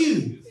destroy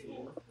you.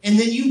 And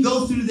then you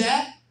go through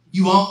that.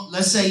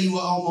 Let's say you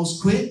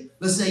almost quit.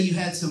 Let's say you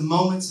had some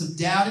moments of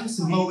doubting,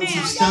 some moments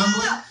of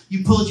stumbling.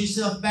 You pulled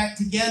yourself back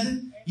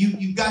together.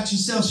 You got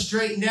yourself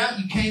straightened out.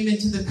 You came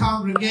into the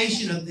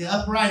congregation of the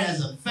upright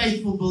as a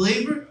faithful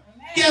believer.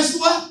 Guess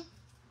what?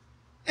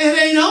 It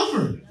ain't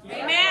over.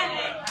 Amen.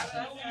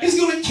 He's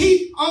going to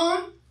keep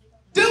on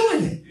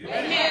doing it.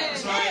 Amen.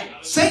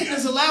 Satan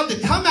is allowed to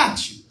come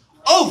at you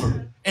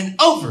over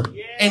and over.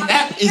 And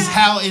that is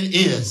how it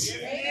is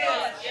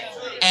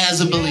as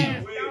a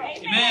believer.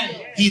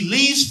 Amen. He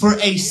leaves for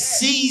a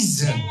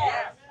season.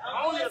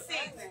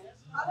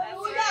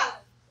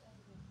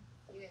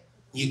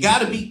 You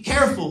got to be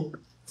careful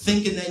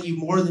thinking that you're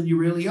more than you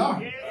really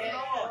are.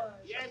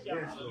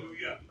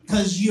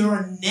 Because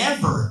you're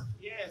never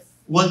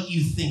what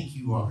you think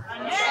you are.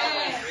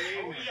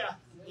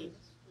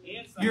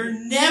 You're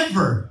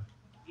never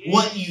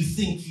what you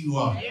think you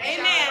are.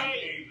 Amen.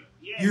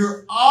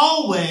 You're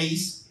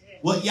always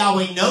what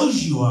Yahweh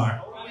knows you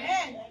are.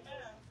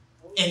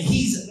 And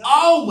He's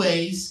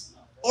always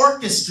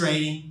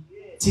orchestrating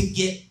to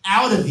get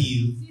out of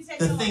you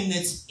the thing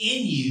that's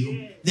in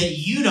you that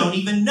you don't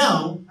even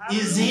know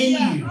is in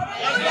you.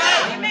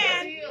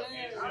 Amen.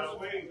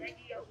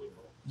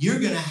 You're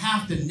going to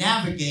have to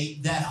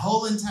navigate that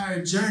whole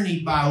entire journey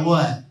by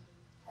what?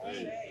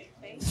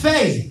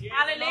 Faith.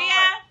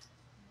 Hallelujah.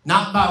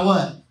 Not by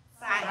what?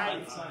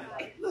 Silence.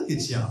 Look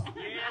at y'all.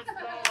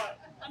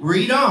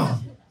 Read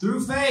on.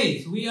 Through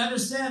faith, we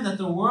understand that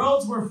the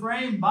worlds were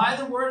framed by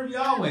the word of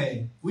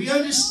Yahweh. We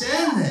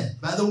understand that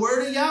by the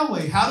word of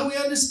Yahweh. How do we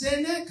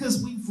understand that?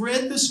 Because we've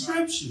read the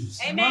scriptures.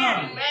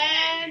 Amen.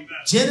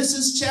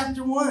 Genesis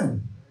chapter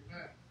 1.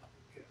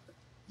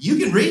 You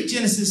can read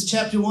Genesis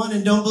chapter 1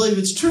 and don't believe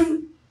it's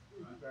true.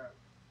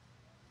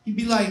 You'd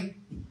be like,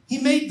 He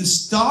made the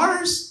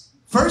stars?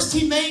 First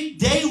He made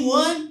day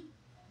 1,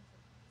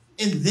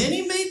 and then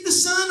He made the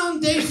sun on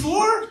day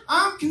 4?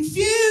 I'm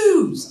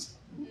confused.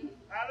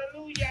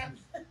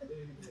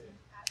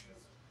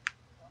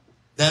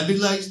 That'd be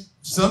like,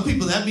 some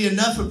people, that'd be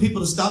enough for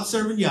people to stop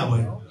serving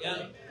Yahweh.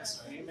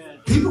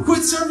 People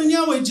quit serving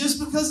Yahweh just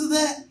because of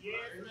that.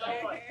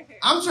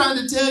 I'm trying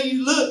to tell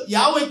you, look,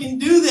 Yahweh can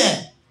do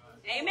that.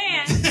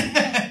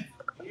 Amen.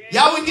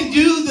 Yahweh can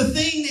do the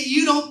thing that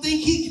you don't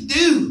think He can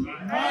do.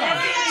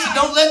 So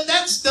don't let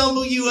that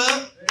stumble you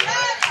up.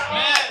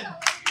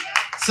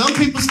 Some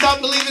people stop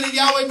believing in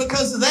Yahweh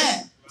because of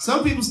that.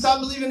 Some people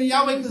stop believing in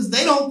Yahweh because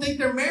they don't think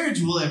their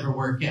marriage will ever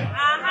work out.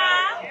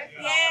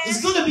 Yes.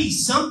 It's going to be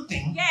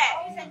something. Yes.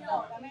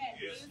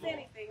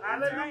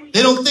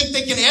 They don't think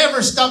they can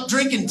ever stop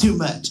drinking too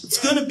much. It's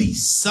going to be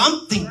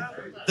something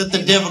that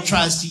the devil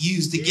tries to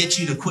use to get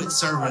you to quit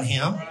serving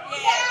him.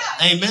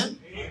 Amen.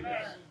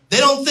 They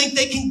don't think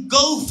they can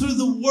go through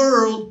the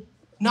world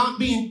not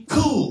being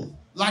cool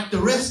like the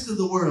rest of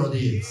the world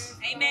is.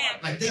 Amen.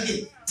 Like they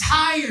get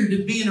tired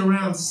of being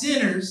around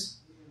sinners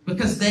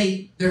because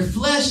their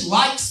flesh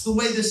likes the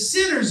way the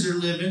sinners are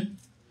living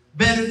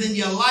better than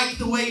you like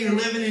the way you're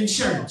living in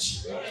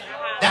church.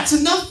 That's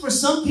enough for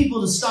some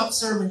people to stop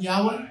serving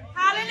Yahweh.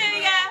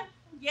 Hallelujah.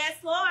 Yes,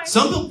 Lord.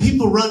 Some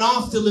people run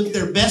off to live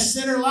their best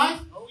sinner life,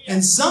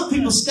 and some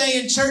people stay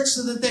in church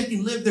so that they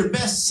can live their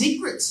best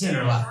secret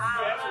sinner life.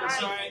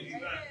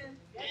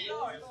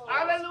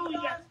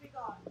 Hallelujah.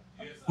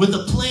 With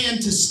a plan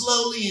to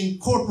slowly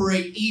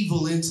incorporate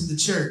evil into the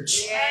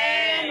church.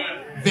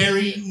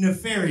 Very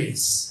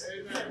nefarious.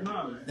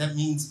 That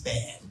means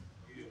bad.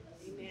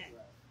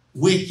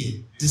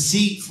 Wicked,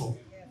 deceitful.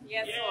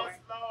 Yes, Lord.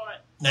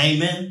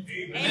 Amen.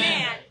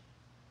 Amen.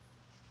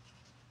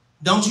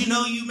 Don't you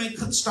know you may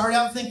start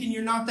out thinking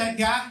you're not that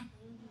guy?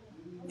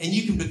 And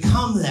you can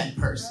become that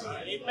person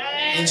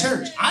in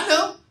church. I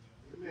know.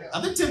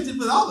 I've been tempted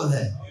with all of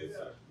that.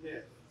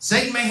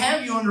 Satan may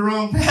have you on the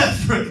wrong path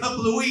for a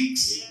couple of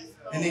weeks.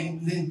 And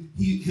then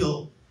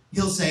he'll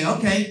say,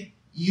 okay,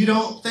 you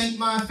don't think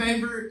my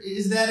favor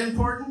is that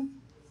important?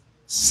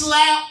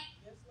 Slap.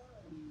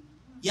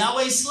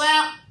 Yahweh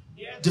slap.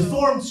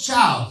 Deformed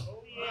child.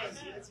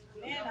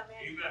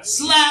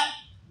 Slap.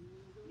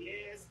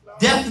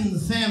 Death in the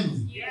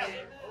family.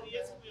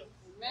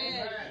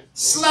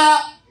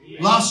 Slap.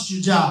 Lost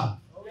your job.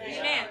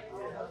 Amen.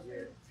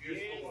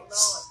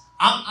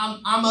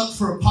 I'm up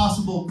for a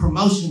possible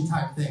promotion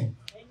type thing.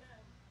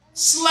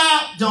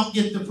 slap, don't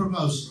get the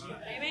promotion.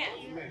 Amen.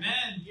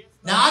 Amen.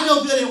 Now, I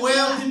know good and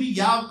well to be,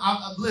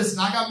 listen,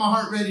 I got my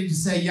heart ready to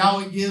say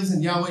Yahweh gives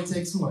and Yahweh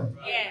takes away.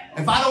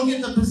 Yeah. If I don't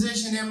get the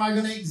position, am I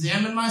going to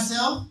examine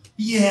myself?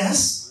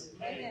 Yes.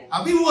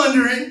 I'll be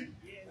wondering.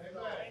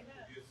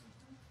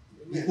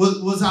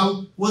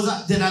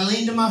 Did I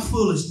lean to my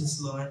foolishness,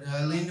 Lord? Did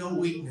I lean to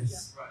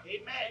weakness?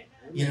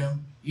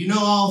 You know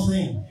all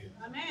things.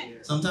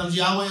 Sometimes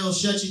Yahweh will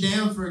shut you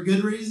down for a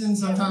good reason.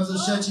 Sometimes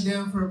he'll shut you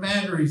down for a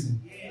bad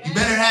reason. You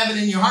better have it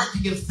in your heart to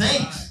give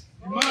thanks.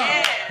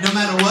 No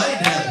matter what he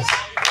does.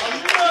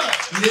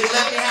 You didn't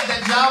let me have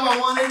that job I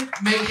wanted.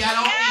 Maybe I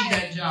don't need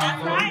that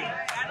job, Lord.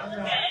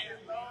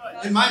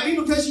 It might be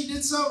because you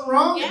did something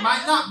wrong. It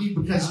might not be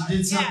because you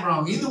did something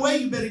wrong. Either way,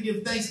 you better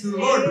give thanks to the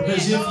Lord,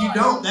 because if you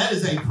don't, that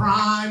is a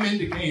prime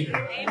indicator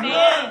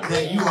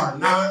that you are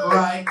not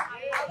right,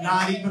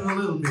 not even a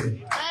little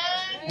bit.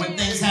 When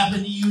things happen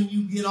to you and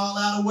you get all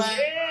out of whack,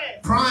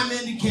 prime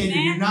indicator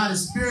you're not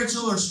as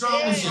spiritual or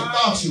strong as you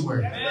thought you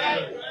were.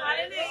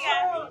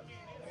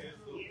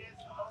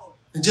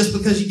 And just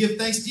because you give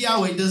thanks to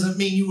Yahweh doesn't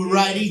mean you were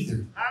right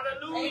either.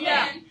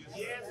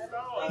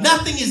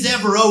 Nothing is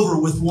ever over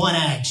with one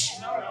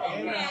action,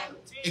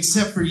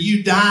 except for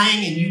you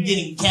dying and you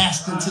getting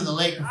cast into the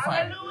lake of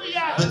fire.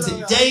 But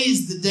today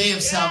is the day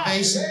of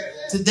salvation.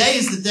 Today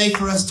is the day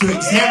for us to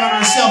examine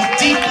ourselves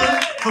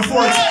deeper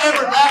before it's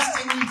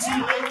everlastingly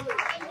too late.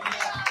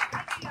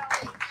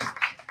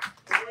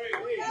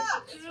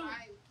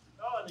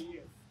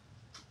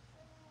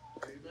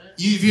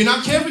 If you're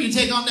not careful, you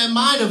take on that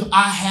mind of,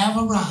 I have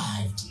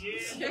arrived.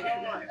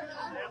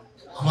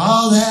 I'm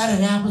all that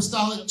and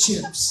apostolic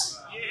chips.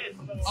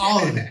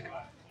 All of it.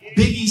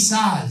 Biggie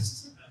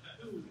sized.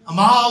 I'm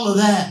all of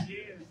that.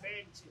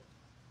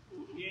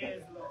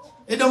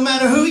 It don't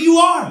matter who you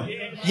are.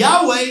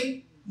 Yahweh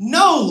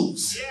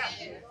knows.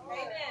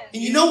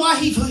 And you know why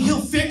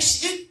he'll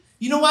fix it?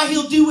 You know why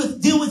he'll deal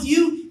with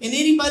you and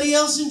anybody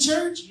else in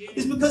church?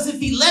 Is because if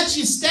he lets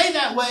you stay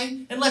that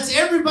way and lets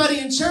everybody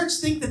in church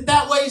think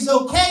that way is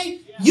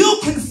okay,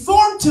 you'll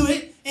conform to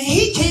it and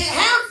he can't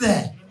have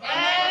that.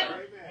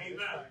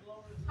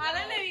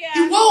 Hallelujah.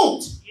 He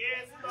won't.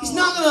 He's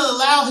not going to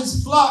allow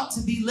his flock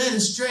to be led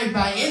astray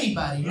by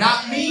anybody.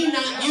 Not me,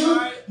 not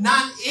you,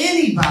 not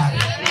anybody.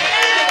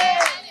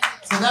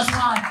 So that's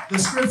why the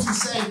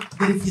scriptures say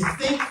that if you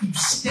think you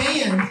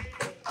stand,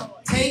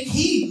 take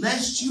heed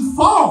lest you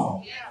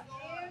fall.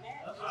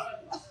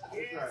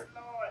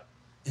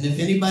 And if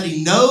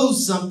anybody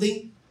knows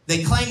something,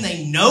 they claim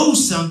they know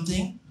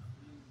something,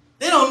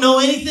 they don't know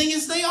anything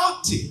as they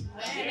ought to.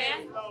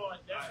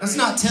 That's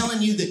not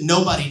telling you that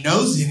nobody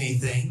knows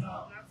anything.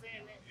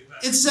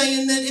 It's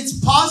saying that it's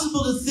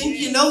possible to think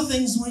you know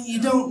things when you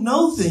don't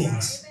know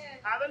things.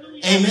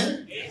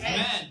 Amen?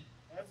 Amen.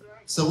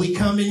 So we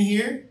come in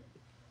here.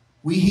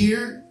 We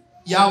hear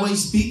Yahweh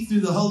speak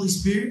through the Holy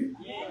Spirit.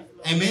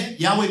 Amen.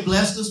 Yahweh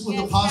blessed us with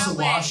Apostle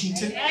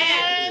Washington.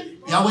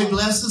 Yahweh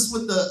blessed us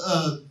with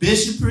the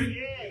bishopric.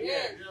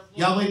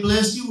 Yahweh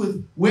blessed you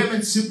with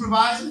women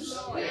supervisors.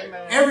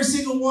 Every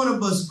single one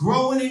of us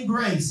growing in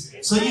grace.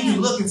 So you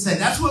can look and say,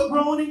 that's what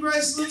growing in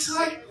grace looks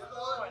like.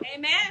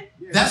 Amen.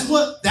 That's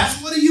what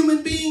a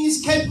human being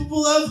is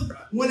capable of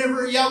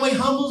whenever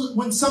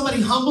when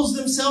somebody humbles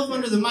themselves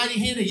under the mighty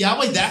hand of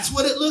Yahweh. That's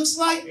what it looks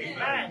like.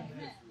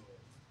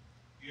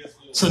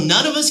 So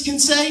none of us can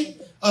say,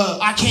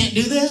 I can't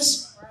do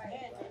this.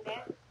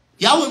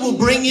 Yahweh will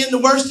bring in the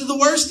worst of the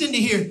worst into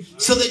here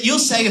so that you'll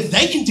say, if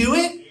they can do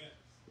it,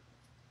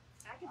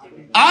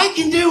 I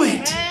can do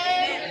it.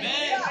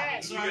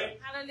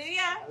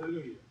 Hallelujah.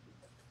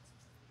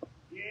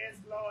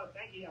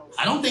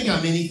 I don't think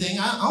I'm anything.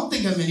 I don't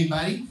think I'm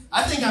anybody.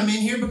 I think I'm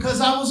in here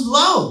because I was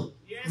low.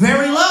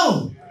 Very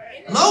low.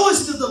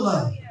 Lowest of the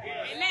low.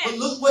 But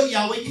look what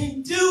Yahweh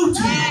can do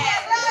to you.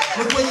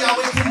 Look what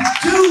Yahweh can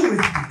do with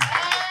you.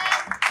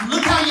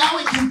 Look how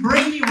Yahweh can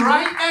bring me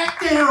right back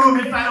down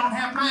if I don't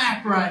have my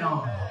act right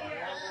on.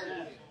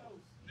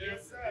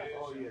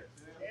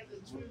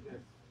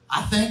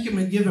 I thank him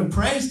and give him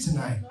praise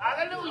tonight.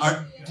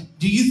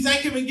 Do you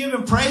thank him and give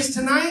him praise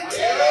tonight?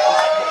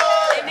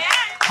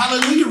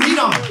 Hallelujah. Read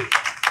on.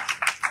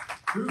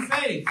 Through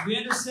faith, we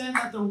understand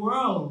that the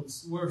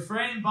worlds were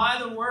framed by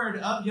the word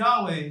of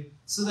Yahweh,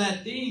 so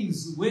that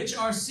things which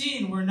are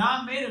seen were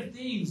not made of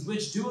things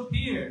which do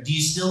appear. Do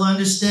you still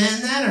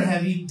understand that, or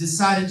have you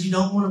decided you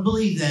don't want to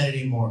believe that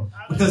anymore?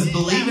 Because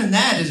believing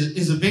that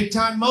is a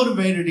big-time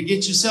motivator to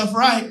get yourself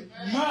right.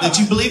 That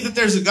you believe that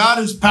there's a God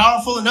who's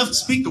powerful enough to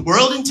speak the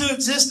world into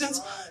existence.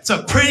 It's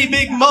a pretty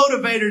big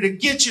motivator to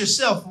get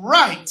yourself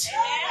right.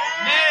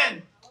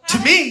 Amen. To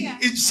me,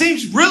 it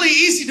seems really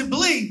easy to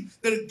believe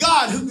that a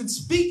God who can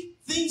speak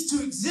things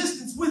to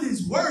existence with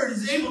his word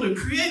is able to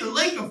create a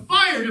lake of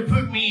fire to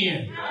put me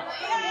in.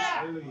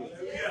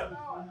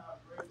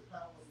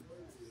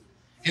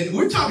 And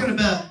we're talking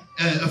about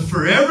a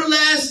forever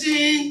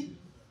lasting,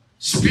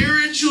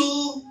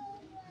 spiritual,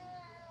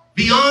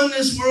 beyond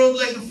this world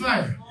lake of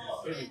fire.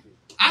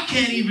 I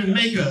can't even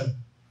make a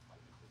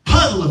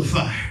puddle of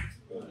fire.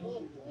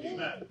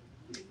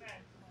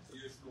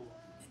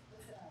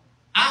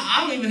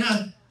 I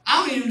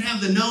don't even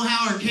have the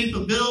know-how or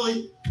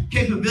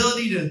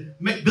capability to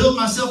build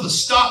myself a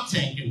stock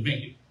tank and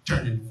make it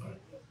turn into fun.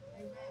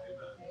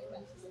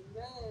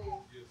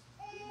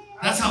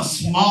 That's how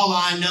small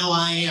I know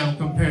I am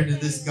compared to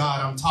this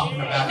God I'm talking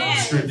about in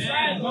the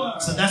scripture.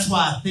 So that's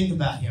why I think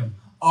about him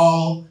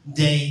all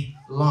day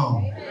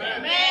long.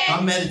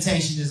 My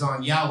meditation is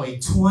on Yahweh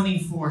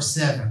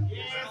 24/7.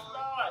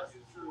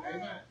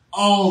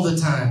 All the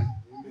time.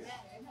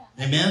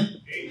 Amen?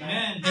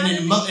 Amen.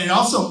 And it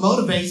also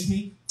motivates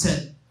me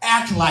to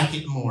act like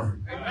it more.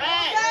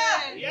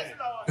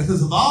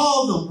 Because of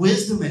all the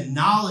wisdom and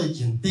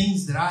knowledge and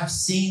things that I've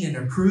seen and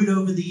accrued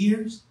over the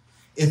years,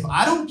 if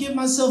I don't give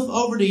myself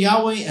over to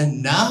Yahweh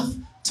enough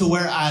to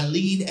where I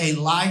lead a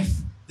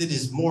life that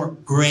is more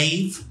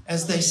grave,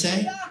 as they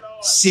say,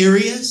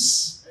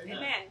 serious,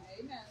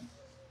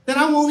 then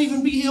I won't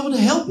even be able to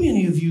help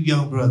any of you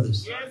young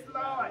brothers.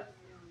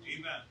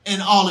 And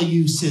all of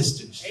you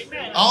sisters.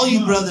 All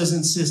you brothers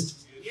and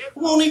sisters. I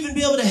won't even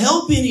be able to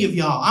help any of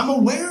y'all. I'm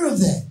aware of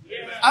that.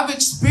 I've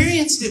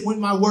experienced it when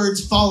my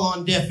words fall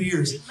on deaf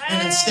ears.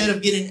 And instead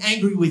of getting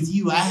angry with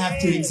you, I have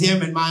to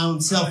examine my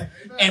own self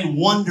and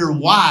wonder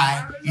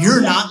why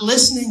you're not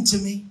listening to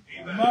me.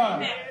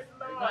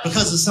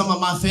 Because of some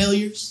of my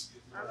failures.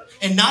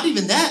 And not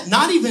even that.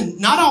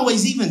 Not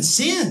always even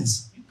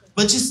sins.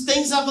 But just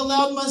things I've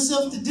allowed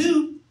myself to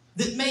do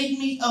that made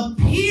me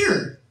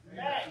appear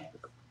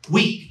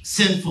weak,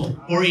 sinful,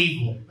 or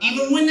evil,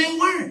 even when they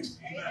weren't.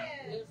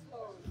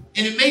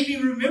 And it made me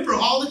remember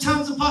all the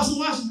times Apostle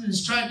Washington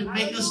has tried to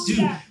make us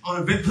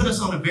put us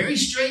on a very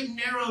straight and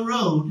narrow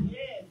road.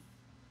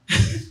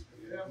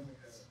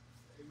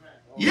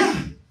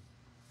 Yeah.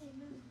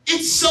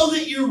 It's so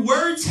that your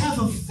words have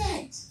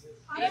effect.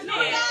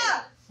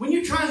 When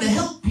you're trying to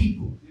help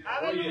people.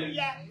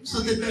 So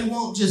that they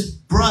won't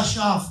just brush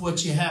off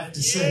what you have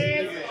to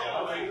say.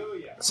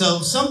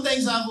 So some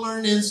things I've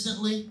learned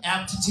instantly,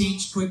 apt to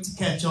teach, quick to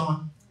catch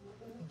on.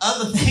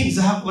 Other things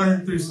I've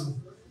learned through some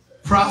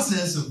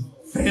process of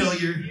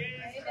failure.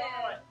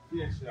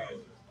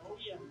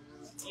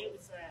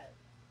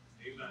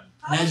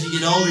 And as you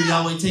get older,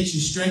 Yahweh takes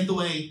your strength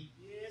away.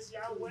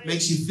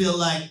 Makes you feel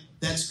like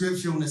that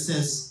scripture when it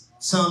says,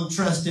 some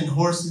trust in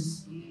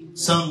horses,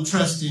 some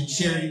trust in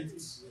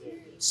chariots,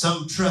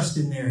 some trust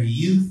in their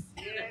youth.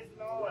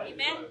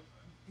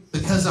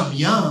 Because I'm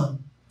young,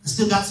 I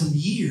still got some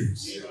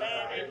years.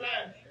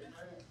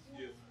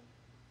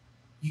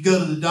 You go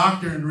to the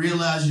doctor and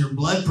realize your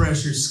blood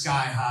pressure's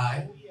sky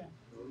high.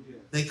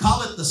 They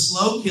call it the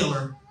slow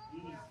killer.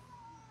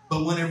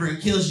 But whenever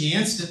it kills you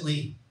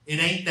instantly, it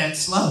ain't that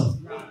slow.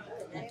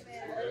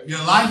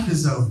 Your life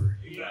is over.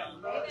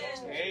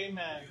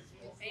 Amen.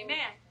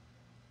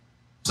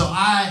 So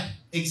I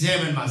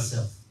examine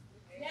myself.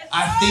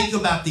 I think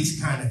about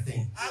these kind of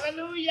things.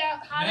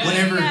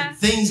 Whenever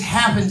things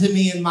happen to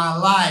me in my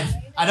life,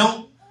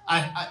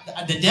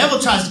 the devil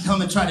tries to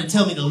come and try to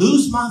tell me to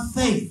lose my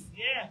faith.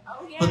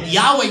 But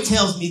Yahweh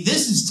tells me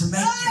this is to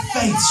make your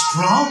faith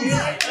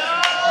stronger.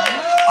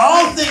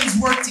 All things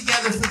work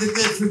together for the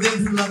good for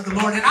them who love the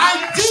Lord. And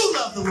I do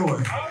love the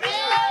Lord.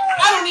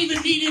 I don't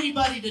even need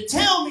anybody to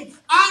tell me.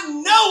 I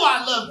know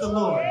I love the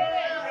Lord.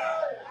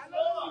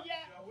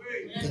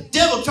 The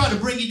devil tried to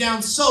bring you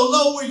down so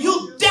low where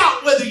you'll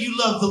doubt whether you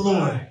love the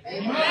Lord.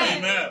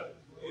 Amen.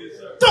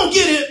 Don't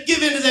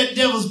give in to that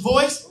devil's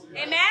voice.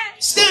 Amen.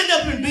 Stand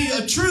up and be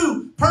a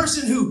true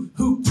person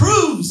who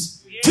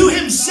proves to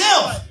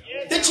himself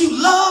that you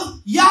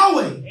love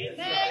Yahweh.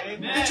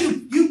 That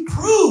you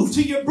prove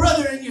to your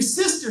brother and your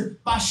sister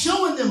by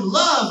showing them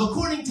love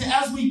according to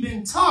as we've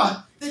been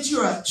taught that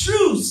you're a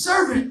true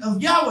servant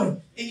of Yahweh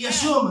in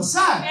Yeshua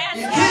Messiah.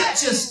 You can't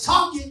just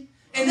talk it.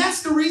 And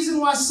that's the reason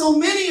why so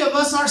many of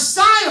us are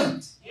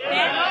silent.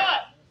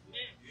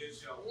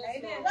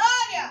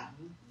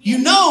 You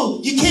know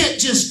you can't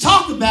just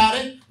talk about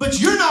it, but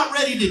you're not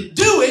ready to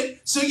do it,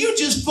 so you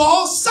just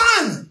fall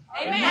silent.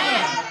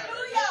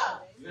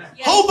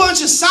 Whole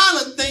bunch of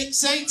silent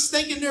saints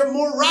thinking they're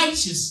more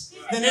righteous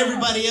than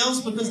everybody else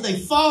because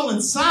they've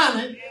fallen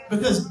silent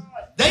because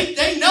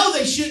they know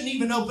they shouldn't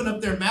even open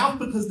up their mouth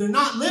because they're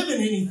not living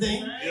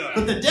anything.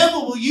 But the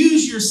devil will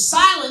use your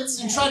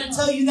silence and try to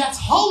tell you that's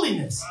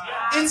holiness.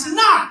 It's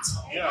not.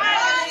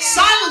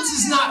 Silence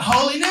is not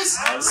holiness.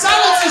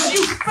 Silence is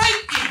you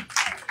faking.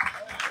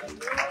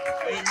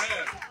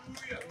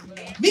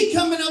 Me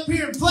coming up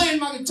here and playing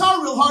my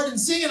guitar real hard and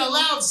singing a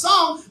loud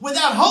song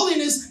without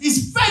holiness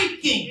is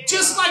faking,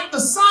 just like the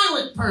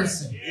silent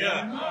person.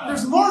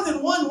 There's more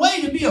than one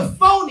way to be a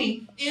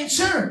phony in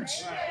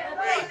church.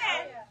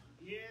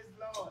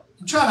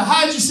 You try to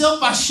hide yourself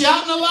by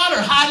shouting a lot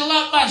or hide a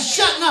lot by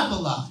shutting up a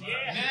lot.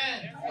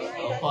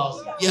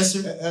 Apostle. Yes,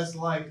 sir. That's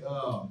like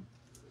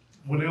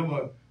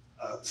whenever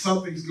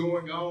something's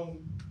going on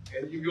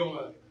and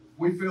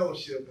we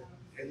fellowship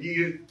and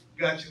you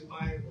got your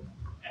Bible,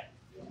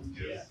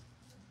 just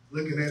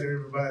looking at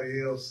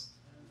everybody else,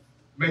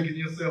 making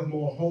yourself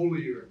more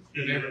holier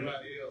than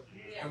everybody else,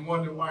 and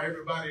wondering why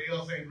everybody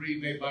else ain't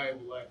reading their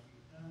Bible like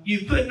you.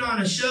 You're putting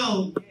on a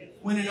show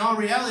When in all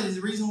reality,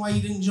 the reason why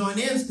you didn't join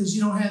in is because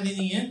you don't have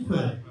any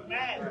input.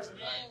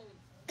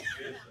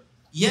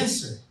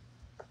 Yes, sir.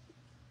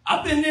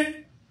 I've been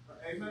there.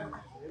 Amen.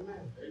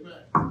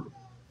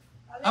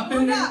 I've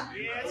been there.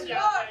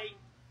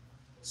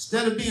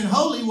 Instead of being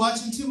holy,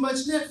 watching too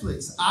much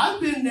Netflix. I've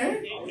been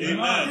there. Didn't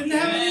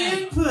have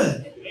any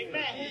input.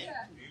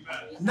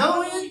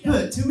 No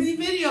input. Too many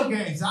video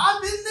games.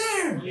 I've been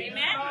there.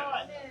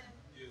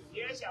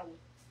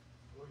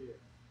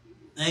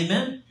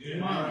 Amen.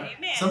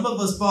 Some of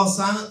us fall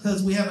silent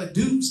because we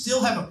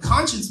still have a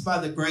conscience by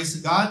the grace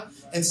of God,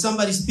 and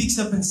somebody speaks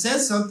up and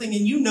says something,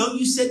 and you know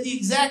you said the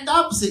exact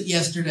opposite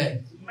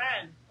yesterday.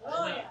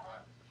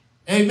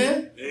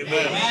 Amen.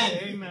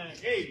 Amen.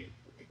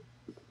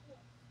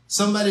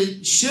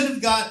 Somebody should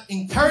have got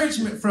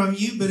encouragement from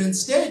you, but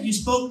instead you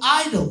spoke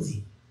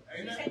idly.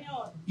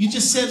 You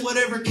just said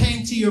whatever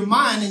came to your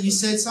mind, and you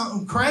said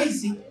something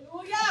crazy.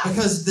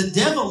 Because the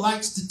devil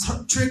likes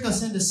to trick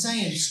us into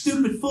saying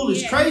stupid,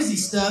 foolish, crazy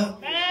stuff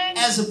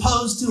as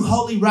opposed to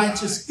holy,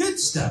 righteous, good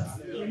stuff.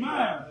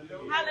 Hallelujah.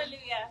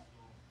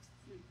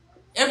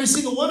 Every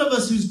single one of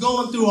us who's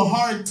going through a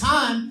hard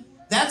time,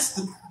 that's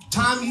the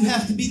time you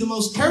have to be the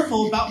most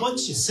careful about what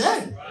you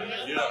say.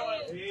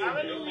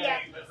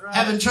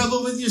 Having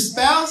trouble with your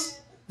spouse?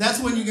 That's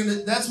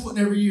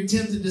whenever you're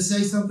tempted to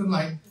say something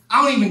like,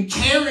 I don't even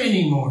care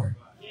anymore.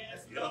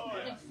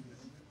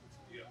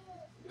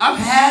 I've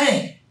had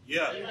it.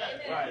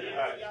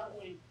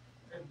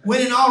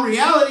 When in all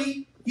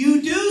reality,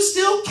 you do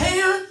still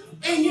care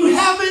and you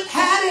haven't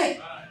had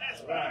it.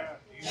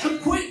 So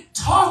quit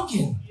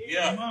talking.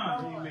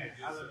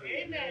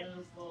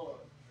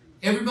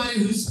 Everybody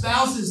whose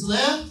spouse is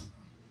left,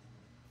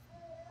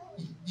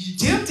 you're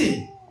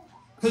tempted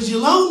because you're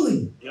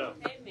lonely.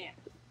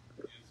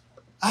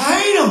 I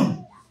hate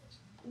them.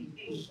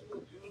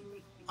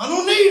 I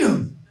don't need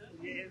them.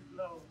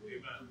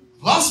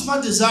 Lost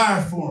my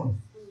desire for them.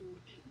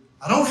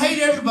 I don't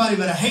hate everybody,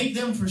 but I hate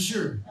them for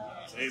sure.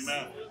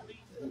 Amen.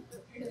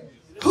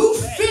 Who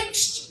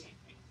fixed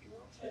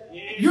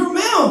your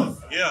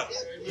mouth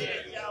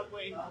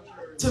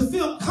to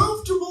feel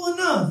comfortable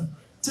enough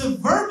to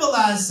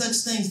verbalize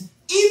such things,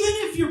 even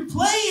if you're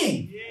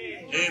playing?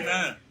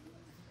 Amen.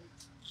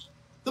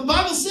 The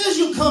Bible says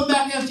you'll come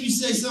back after you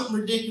say something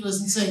ridiculous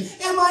and say,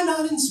 am I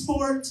not in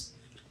sports?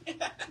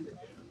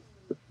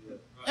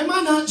 Am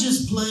I not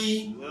just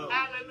playing?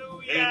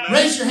 Amen.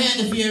 Raise your hand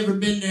if you ever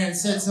been there and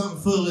said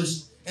something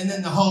foolish, and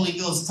then the Holy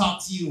Ghost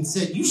talked to you and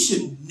said, you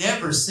should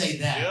never say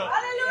that.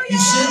 You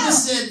shouldn't have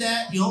said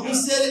that. You only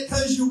said it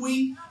because you're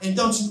weak, and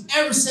don't you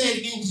ever say it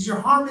again because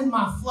you're harming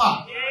my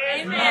flock.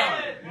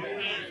 Amen.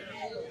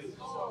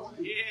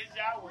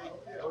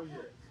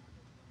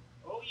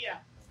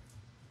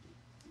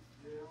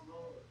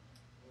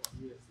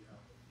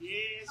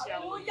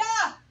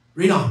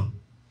 Read on.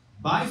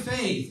 By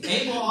faith,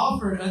 Abel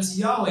offered unto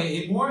Yahweh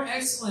a more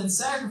excellent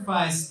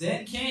sacrifice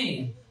than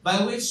Cain,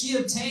 by which he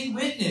obtained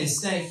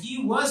witness that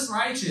he was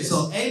righteous.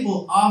 So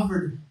Abel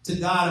offered to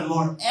God a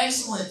more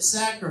excellent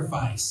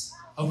sacrifice.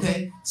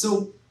 Okay?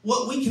 So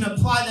what we can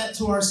apply that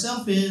to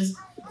ourselves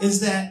is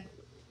that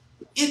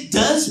it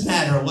does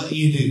matter what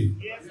you do.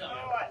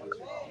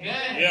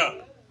 Yeah.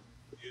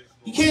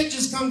 You can't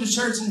just come to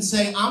church and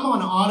say, I'm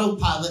on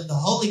autopilot. The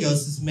Holy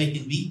Ghost is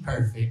making me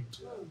perfect.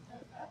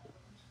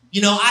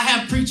 You know, I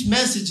have preached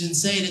message and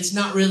said it's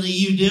not really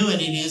you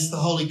doing it, it's the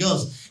Holy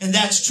Ghost. And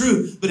that's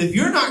true. But if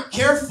you're not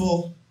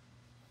careful,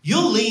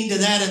 you'll lean to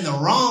that in the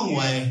wrong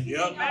way.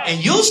 Yep.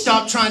 And you'll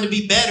stop trying to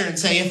be better and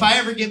say, if I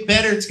ever get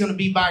better, it's going to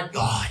be by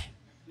God.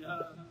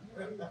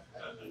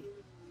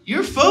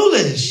 You're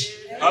foolish.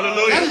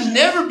 Hallelujah. That has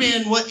never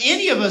been what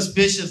any of us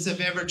bishops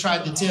have ever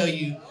tried to tell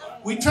you.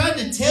 We tried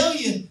to tell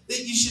you that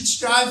you should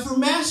strive for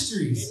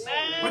masteries.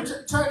 We're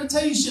trying to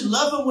tell you should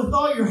love Him with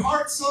all your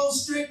heart, soul,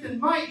 strength, and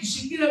might. You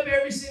should get up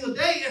every single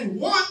day and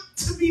want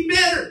to be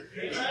better.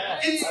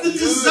 It's the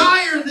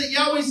desire that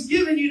Yahweh's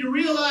given you to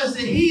realize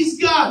that He's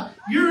God.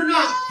 You're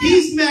not.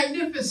 He's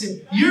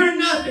magnificent. You're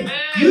nothing.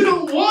 You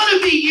don't want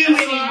to be you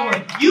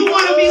anymore. You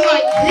want to be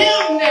like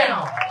Him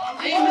now.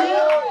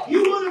 Amen.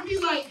 You want to be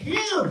like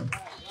Him.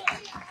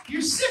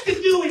 You're sick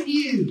of doing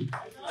you.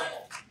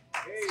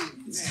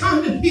 It's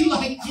time to be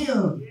like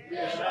Him.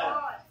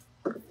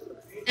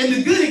 And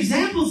the good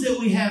examples that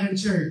we have in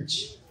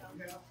church,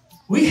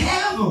 we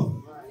have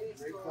them.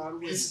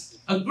 It's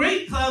a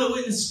great cloud of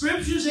witness,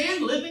 scriptures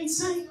and living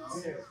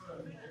saints.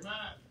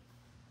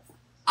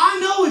 I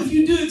know if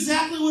you do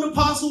exactly what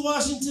Apostle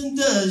Washington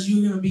does,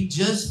 you're going to be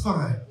just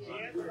fine.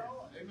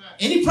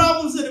 Any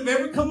problems that have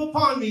ever come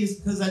upon me is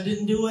because I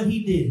didn't do what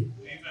he did.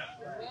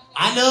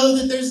 I know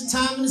that there's a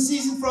time and a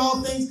season for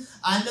all things.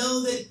 I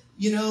know that,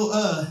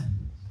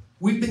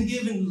 we've been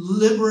given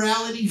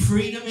liberality,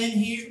 freedom in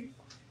here.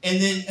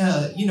 And then,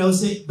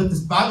 but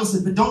the Bible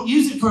said, but don't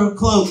use it for a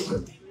cloak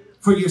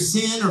for your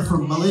sin or for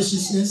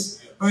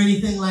maliciousness or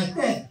anything like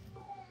that.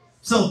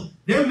 So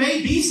there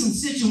may be some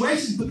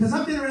situations, because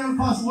I've been around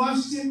Apostle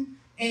Washington,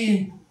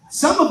 and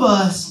some of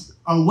us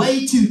are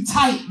way too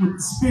tight with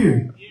the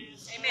Spirit.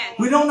 Amen.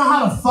 We don't know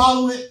how to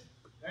follow it.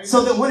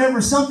 So that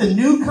whenever something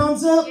new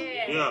comes up,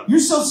 Yeah. you're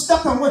so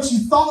stuck on what you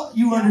thought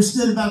you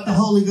understood about the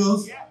Holy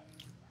Ghost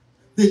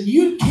that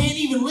you can't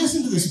even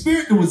listen to the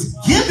Spirit that was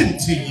given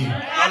to you.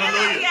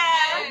 Hallelujah.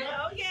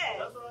 Oh,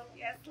 yes.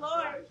 Yes,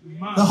 Lord.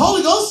 The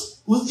Holy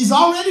Ghost is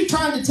already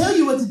trying to tell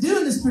you what to do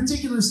in this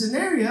particular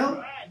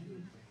scenario.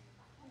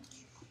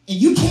 And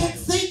you can't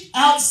think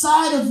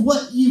outside of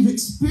what you've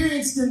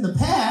experienced in the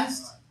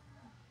past.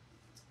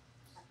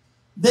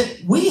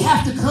 That we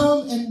have to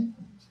come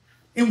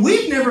and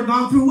we've never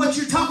gone through what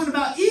you're talking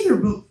about either,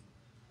 but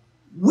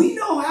we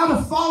know how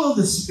to follow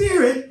the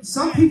Spirit.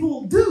 Some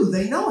people do.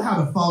 They know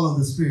how to follow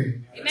the Spirit.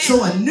 Amen.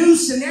 So a new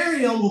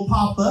scenario will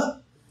pop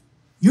up.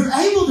 You're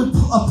able to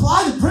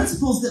apply the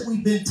principles that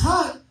we've been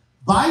taught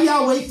by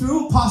Yahweh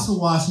through Apostle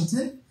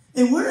Washington,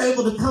 and we're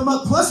able to come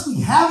up. Plus, we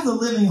have the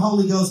living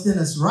Holy Ghost in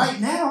us right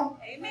now,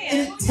 Amen. and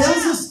it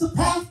tells us the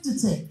path to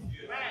take.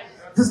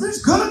 Because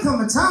there's going to come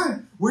a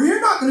time where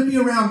you're not going to be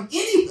around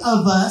any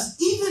of us,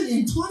 even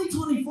in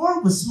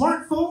 2024 with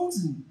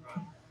smartphones and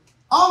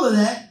all of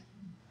that.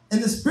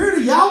 And the Spirit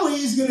of Yahweh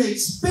is going to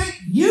expect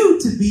you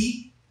to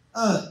be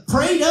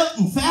prayed up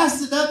and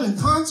fasted up and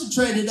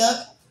concentrated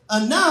up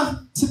enough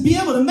to be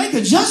able to make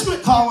a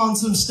judgment call on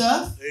some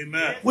stuff.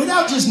 Amen.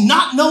 Without just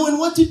not knowing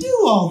what to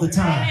do all the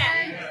time.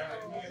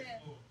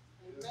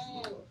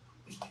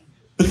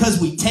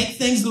 Because we take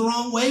things the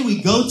wrong way. We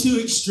go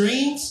to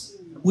extremes.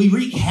 We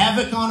wreak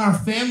havoc on our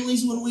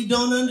families when we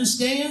don't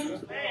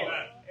understand.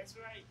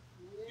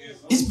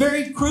 It's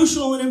very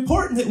crucial and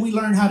important that we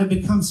learn how to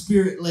become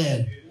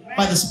Spirit-led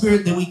by the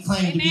Spirit that we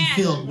claim to be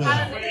filled with.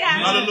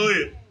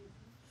 Hallelujah.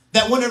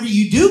 That whenever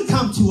you do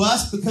come to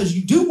us because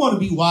you do want to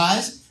be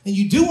wise and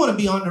you do want to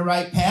be on the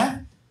right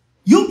path,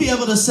 you'll be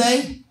able to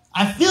say,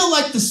 I feel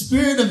like the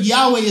Spirit of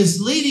Yahweh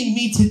is leading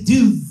me to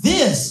do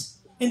this.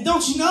 And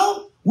don't you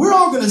know, we're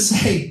all going to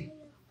say,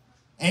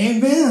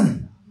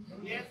 Amen.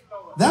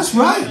 That's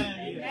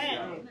right.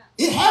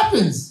 It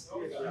happens.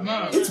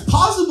 It's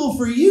possible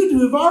for you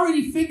to have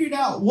already figured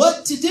out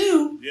what to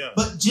do,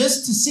 but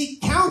just to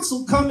seek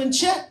counsel, come and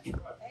check.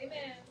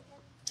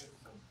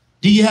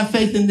 Do you have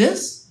faith in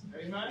this?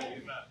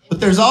 But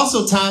there's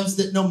also times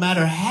that no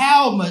matter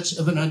how much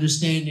of an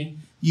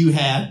understanding you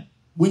have,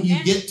 when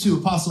you get to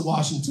Apostle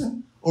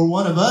Washington or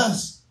one of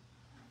us,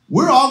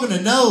 we're all going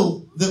to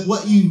know that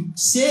what you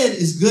said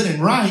is good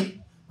and right,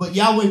 but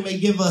Yahweh may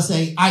give us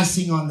a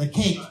icing on the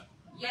cake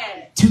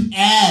to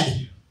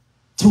add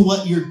to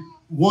what your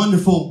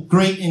wonderful,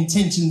 great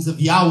intentions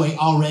of Yahweh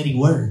already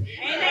were.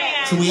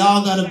 Amen. So we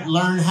all got to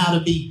learn how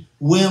to be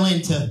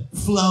willing to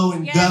flow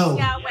and go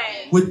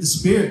with the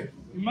Spirit.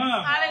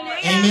 Hallelujah.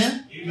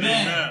 Amen?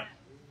 Amen.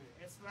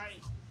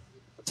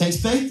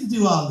 Takes faith to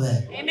do all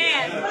that.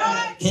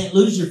 Amen. Can't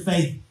lose your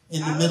faith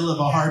in the middle of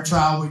a hard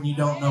trial when you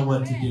don't know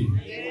what to do.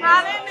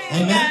 Hallelujah.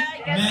 Amen?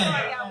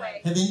 Yes, Lord,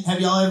 Yahweh. Have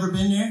y'all ever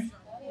been there?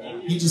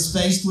 You just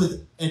faced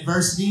with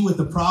adversity, with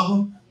a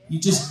problem. You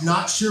just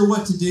not sure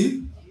what to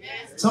do.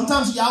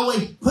 Sometimes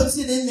Yahweh puts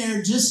it in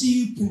there just so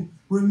you can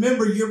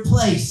remember your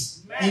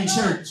place in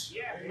church.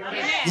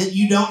 That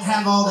you don't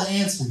have all the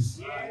answers.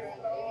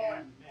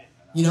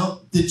 You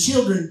know, the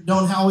children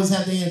don't always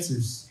have the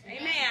answers.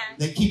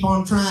 They keep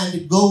on trying to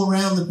go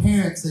around the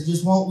parents. They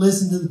just won't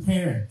listen to the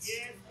parents.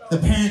 The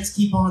parents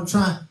keep on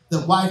trying.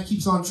 The wife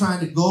keeps on trying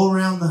to go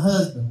around the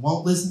husband.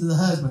 Won't listen to the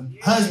husband.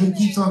 Husband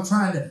keeps on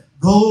trying to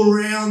go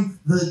around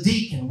the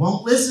deacon.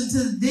 Won't listen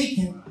to the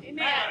deacon.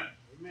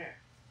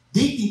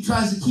 Deacon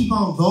tries to keep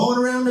on going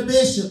around the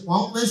bishop.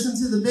 Won't listen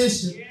to the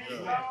bishop.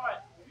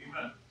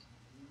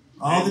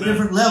 All the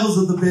different levels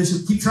of the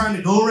bishop keep trying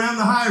to go around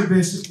the higher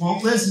bishop.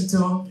 Won't listen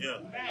to him.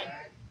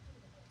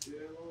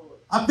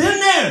 I've been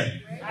there.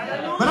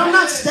 But I'm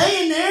not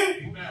staying there.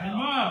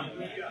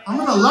 I'm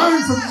going to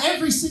learn from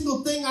every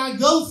single thing I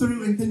go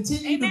through and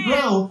continue to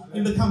grow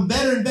and become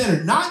better and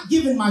better. Not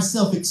giving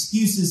myself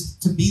excuses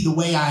to be the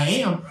way I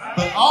am,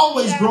 but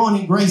always growing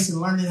in grace and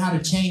learning how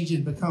to change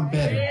and become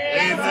better.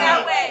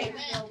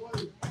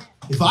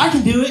 If I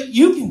can do it,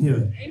 you can do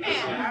it.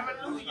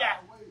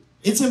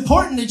 It's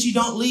important that you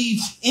don't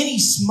leave any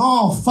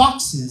small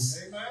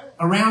foxes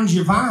around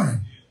your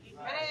vine.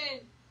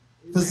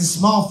 Because the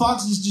small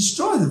foxes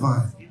destroy the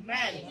vine.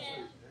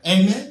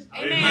 Amen?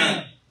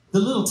 Amen. The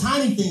little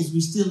tiny things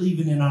we still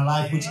leaving in our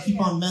life, which keep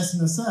on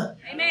messing us up.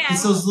 Amen.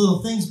 It's those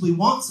little things we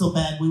want so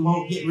bad we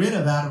won't get rid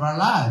of out of our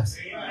lives.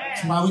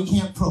 That's why we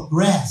can't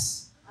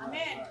progress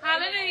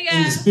Hallelujah.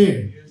 in the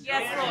Spirit.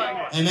 Yes,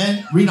 Lord.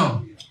 Amen? Read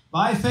on.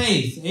 By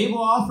faith, Abel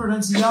offered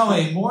unto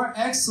Yahweh more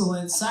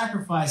excellent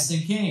sacrifice than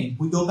Cain.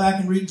 We go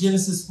back and read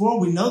Genesis 4.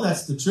 We know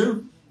that's the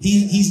truth.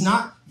 He's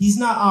not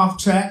off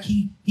track.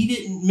 He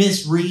didn't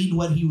misread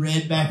what he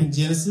read back in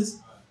Genesis.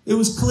 It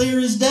was clear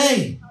as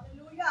day.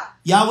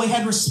 Yahweh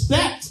had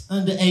respect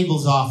unto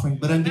Abel's offering,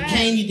 but unto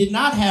Cain he did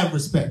not have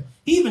respect.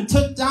 He even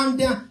took time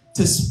down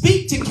to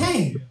speak to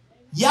Cain.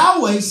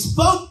 Yahweh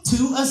spoke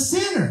to a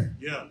sinner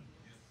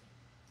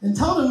and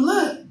told him,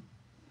 look,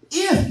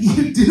 if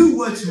you do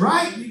what's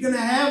right, you're going to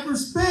have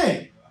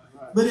respect.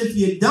 But if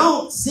you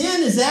don't,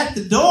 sin is at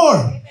the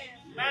door.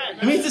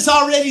 It means it's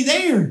already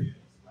there.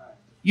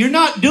 you're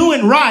not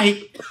doing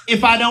right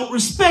if I don't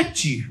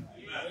respect you.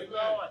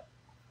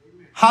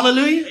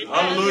 Hallelujah.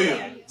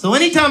 Hallelujah. So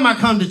anytime I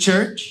come to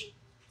church,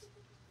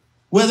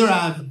 whether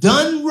I've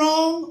done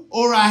wrong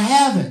or I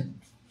haven't,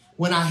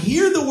 when I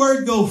hear the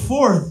word go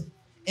forth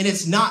and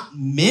it's not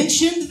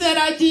mentioned that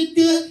I did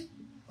good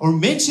or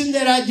mentioned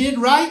that I did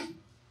right,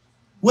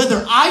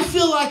 whether I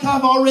feel like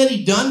I've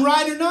already done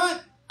right or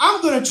not,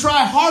 I'm going to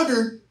try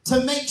harder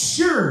to make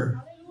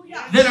sure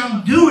that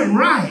I'm doing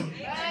right.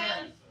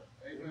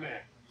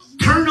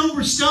 Turn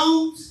over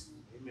stones.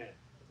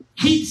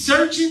 Keep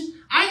searching.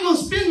 I ain't going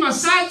to spend my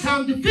side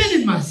time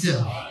defending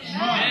myself.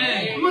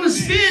 I'm going to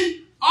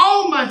spend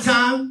all my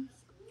time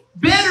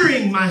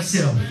bettering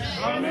myself.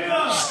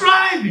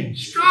 Striving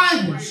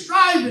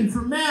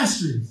for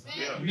mastery.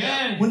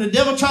 When the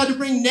devil tried to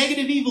bring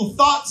negative, evil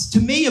thoughts to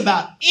me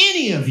about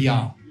any of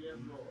y'all,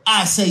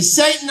 I say,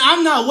 Satan,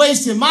 I'm not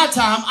wasting my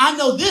time. I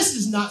know this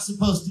is not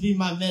supposed to be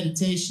my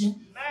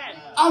meditation.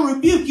 I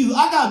rebuke you.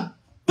 I got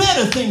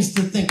better things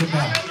to think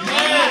about.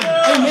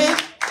 Amen.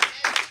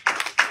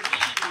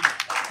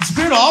 The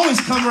Spirit will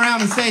always come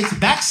around and say it's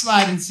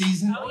backsliding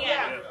season.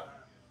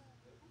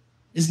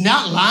 It's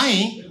not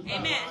lying.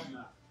 Amen.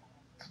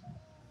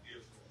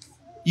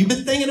 You've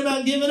been thinking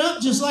about giving up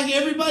just like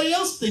everybody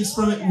else thinks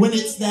from it when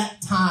it's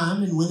that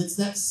time and when it's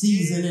that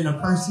season in a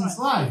person's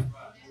life.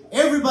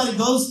 Everybody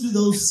goes through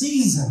those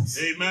seasons.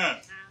 Amen.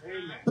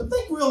 But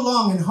think real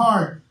long and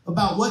hard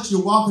about what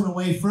you're walking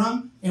away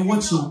from and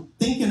what you're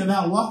thinking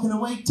about walking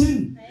away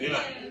to.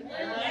 Yeah.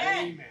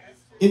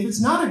 If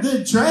it's not a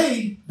good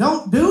trade,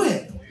 don't do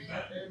it.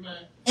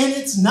 And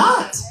it's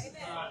not.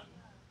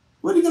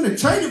 What are you going to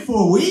trade it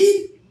for?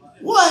 Weed?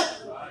 What?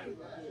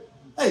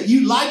 Hey,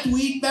 you liked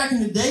weed back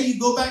in the day. You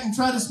go back and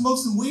try to smoke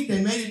some weed.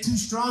 They made it too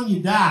strong.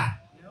 You die.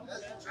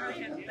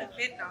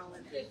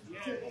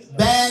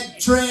 Bad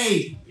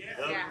trade.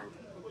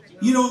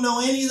 You don't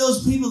know any of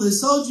those people that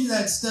sold you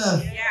that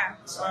stuff.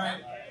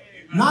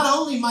 Not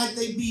only might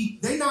they be,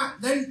 they're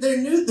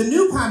the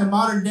new kind of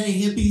modern day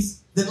hippies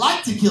that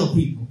like to kill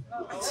people.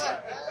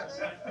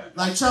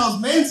 Like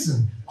Charles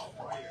Manson.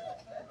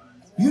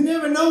 You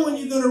never know when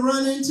you're going to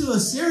run into a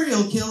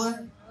serial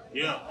killer.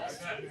 Yeah.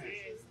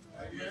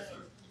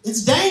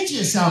 It's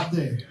dangerous out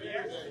there.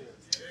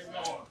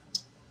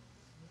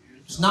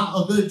 It's not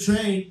a good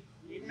trade.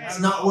 It's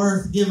not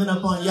worth giving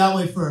up on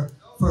Yahweh for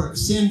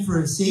sin for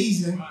a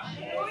season.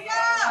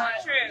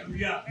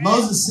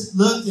 Moses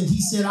looked and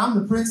he said, I'm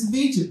the prince of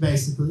Egypt,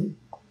 basically.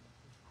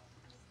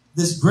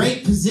 This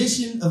great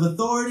position of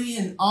authority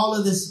and all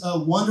of this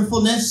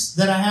wonderfulness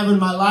that I have in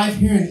my life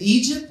here in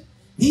Egypt.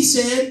 He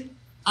said,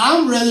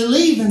 I'd rather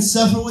leave and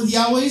suffer with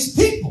Yahweh's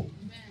people.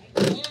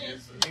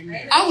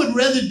 I would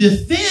rather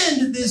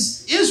defend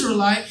this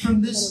Israelite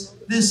from this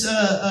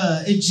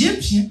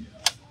Egyptian.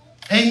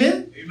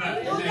 Amen?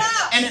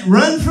 And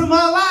run for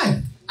my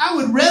life. I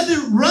would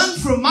rather run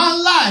for my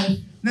life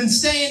than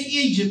stay in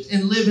Egypt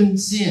and live in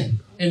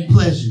sin and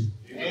pleasure.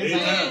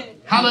 Amen.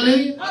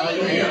 Hallelujah.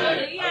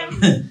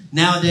 Hallelujah.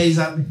 Nowadays,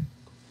 I'm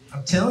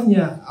telling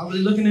you, I'll be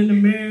looking in the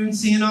mirror and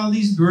seeing all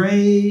these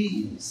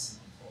grays.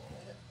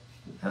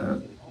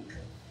 And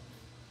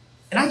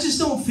I just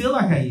don't feel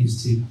like I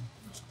used to.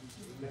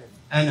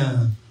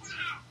 And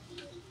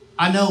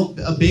I know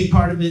a big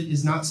part of it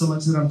is not so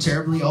much that I'm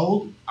terribly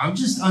old. I'm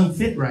just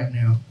unfit right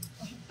now.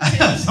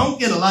 I don't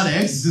get a lot of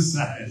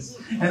exercise.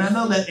 And I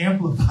know that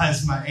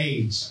amplifies my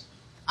age.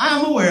 I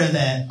am aware of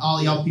that,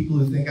 all y'all people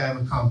who think I have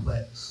a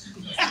complex.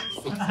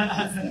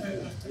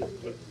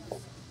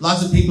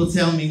 Lots of people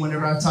tell me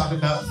whenever I talk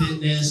about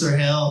fitness or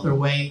health or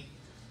weight,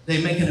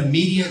 they make an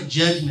immediate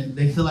judgment.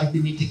 They feel like they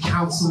need to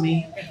counsel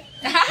me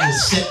and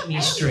set me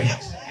straight.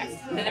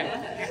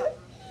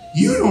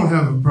 You don't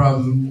have a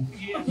problem.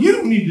 You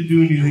don't need to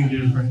do anything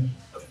different.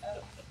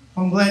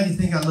 I'm glad you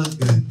think I look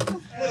good.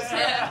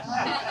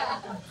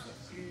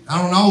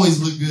 I don't always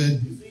look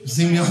good. You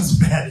see me on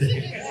some bad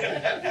days.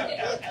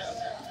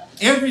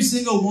 Every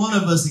single one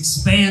of us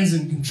expands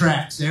and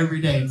contracts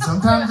every day.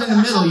 Sometimes in the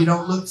middle you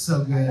don't look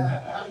so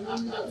good.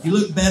 You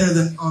look better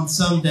than on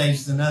some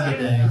days than other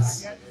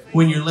days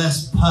when you're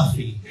less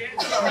puffy.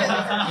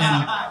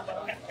 And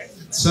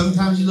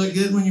sometimes you look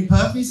good when you're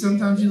puffy,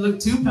 sometimes you look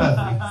too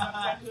puffy.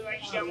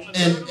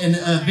 And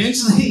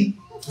eventually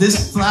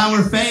this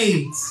flower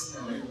fades.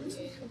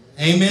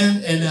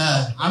 Amen. And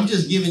I'm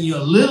just giving you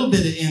a little bit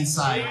of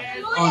insight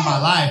on my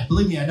life.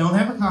 Believe me, I don't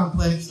have a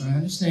complex. I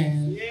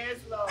understand.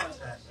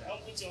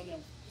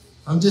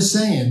 I'm just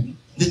saying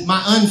that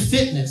my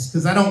unfitness,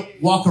 because I don't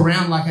walk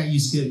around like I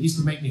used to. It used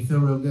to make me feel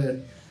real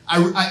good.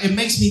 It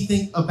makes me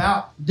think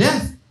about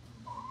death.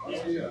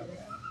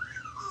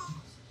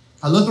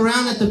 I look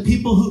around at the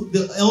people,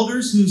 the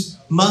elders whose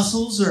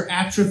muscles are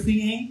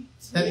atrophying.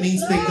 That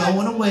means they're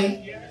going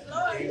away.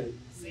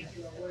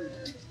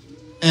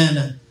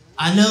 And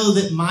I know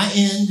that my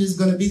end is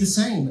going to be the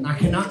same. I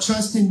cannot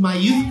trust in my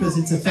youth because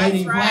it's a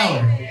fading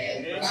flower.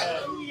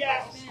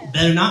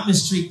 Better not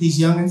mistreat these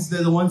youngins.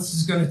 They're the ones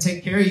who's going to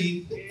take care of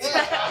you.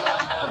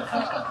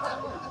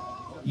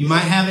 You might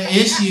have an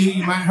issue.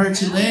 You might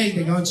hurt your leg.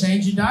 They're going to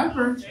change your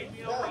diaper.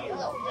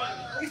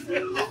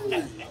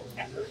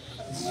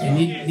 And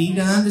you need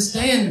to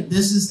understand that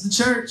this is the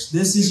church.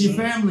 This is your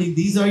family.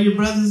 These are your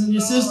brothers and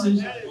your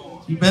sisters.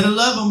 You better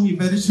love them. You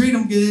better treat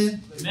them good.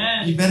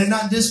 Amen. You better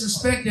not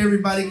disrespect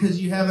everybody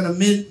because you're having a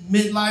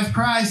midlife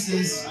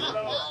crisis.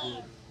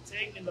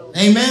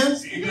 Amen?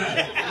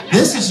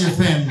 This is your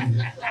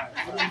family.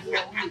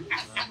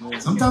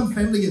 Sometimes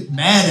family gets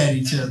mad at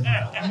each other.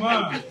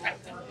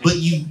 But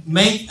you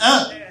make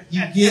up.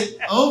 You get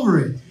over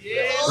it.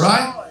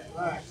 Right?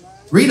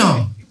 Read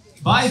on.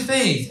 By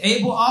faith,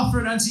 Abel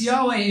offered unto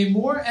Yahweh a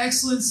more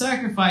excellent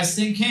sacrifice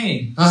than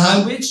Cain,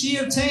 by which he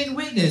obtained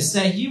witness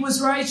that he was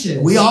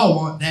righteous. We all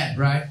want that,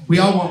 right? We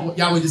all want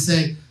Yahweh to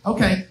say,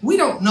 okay, we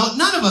don't know.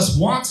 None of us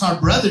wants our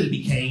brother to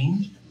be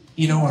Cain,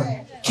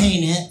 or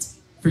Cainette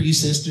for you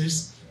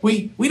sisters.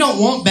 We don't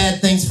want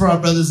bad things for our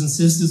brothers and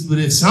sisters, but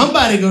if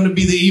somebody's going to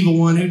be the evil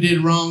one who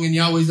did wrong and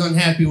Yahweh's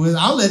unhappy with,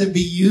 I'll let it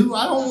be you.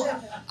 I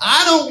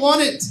don't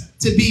want it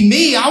to be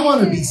me. I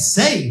want to be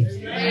saved.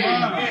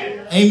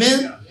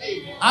 Amen?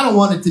 I don't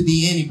want it to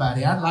be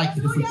anybody. I'd like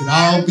it if we could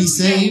all be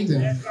saved.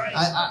 And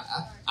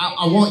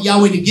I want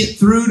Yahweh to get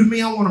through to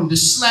me. I want him to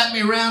slap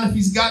me around if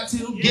he's got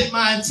to. Get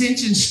my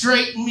attention,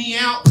 straighten me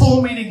out,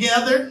 pull me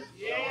together.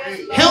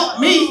 Help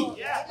me.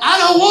 I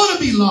don't want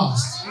to be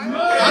lost. I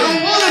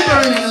don't want to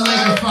burn in the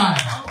lake of fire.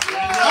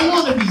 I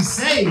want to be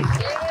saved.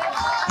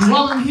 And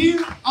while I'm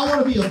here, I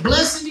want to be a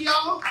blessing to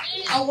y'all.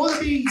 I want to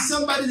be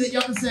somebody that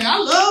y'all can say, I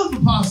love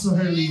Apostle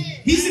Hurley.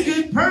 He's a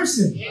good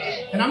person.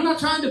 And I'm not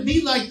trying to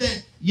be like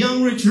that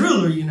young rich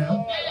ruler,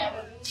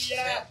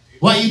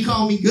 Why you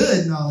call me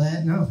good and all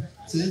that? No.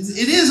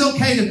 It is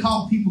okay to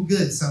call people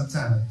good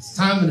sometimes. It's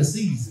time and a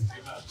season.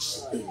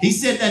 He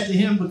said that to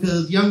him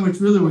because young rich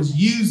ruler was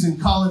using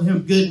calling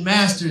him good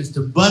masters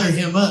to butter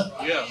him up.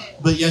 Yeah.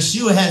 But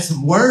Yeshua had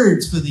some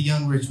words for the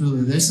young rich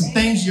ruler. There's some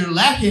things you're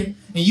lacking,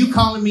 and you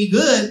calling me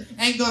good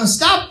ain't going to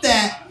stop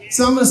that.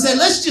 So I'm going to say,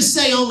 let's just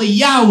say only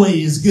Yahweh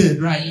is good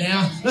right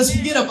now. Let's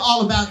forget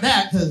all about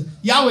that because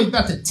Yahweh's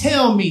about to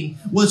tell me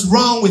what's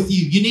wrong with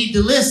you. You need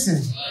to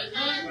listen.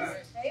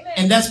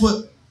 And that's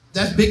a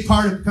big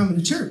part of coming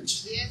to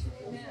church.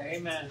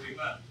 Amen.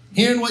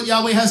 Hearing what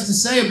Yahweh has to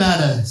say about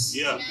us.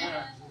 Yeah.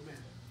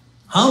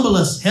 Humble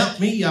us. Help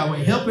me, Yahweh.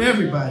 Help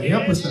everybody.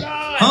 Help us to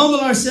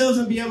humble ourselves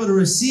and be able to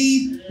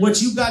receive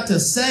what you've got to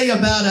say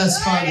about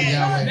us, Father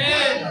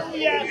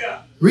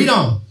Yahweh. Read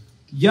on.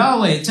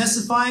 Yahweh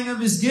testifying of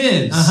his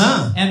gifts,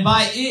 and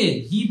by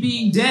it he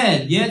being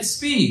dead yet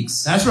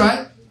speaks. That's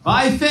right.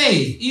 By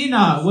faith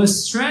Enoch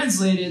was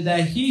translated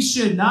that he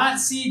should not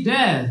see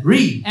death.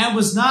 Read. And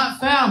was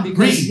not found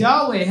because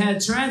Yahweh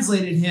had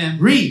translated him.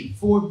 Read.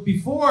 For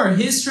before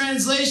his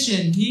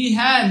translation he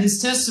had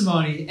his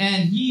testimony,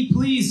 and he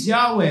pleased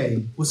Yahweh.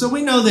 Well, so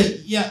we know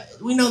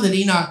that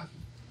Enoch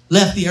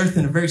left the earth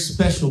in a very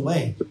special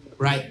way,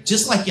 right?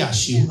 Just like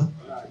Yeshua.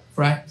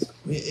 Right?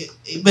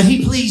 But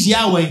he pleased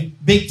Yahweh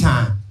big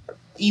time.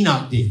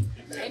 Enoch did.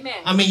 Amen.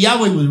 I mean,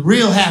 Yahweh was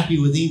real happy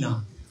with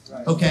Enoch.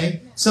 Okay?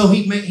 So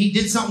he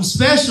did something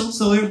special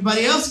so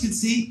everybody else could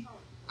see,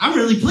 I'm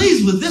really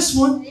pleased with this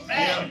one.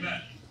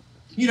 Amen.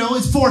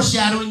 It's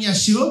foreshadowing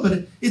Yeshua,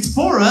 but it's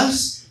for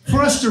us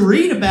to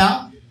read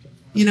about.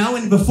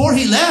 And before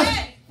he left,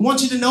 I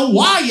want you to know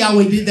why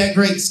Yahweh did that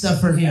great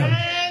stuff for him.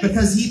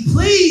 Because he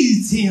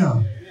pleased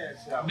him.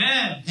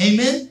 Amen.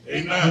 Amen?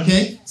 Amen.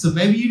 Okay? So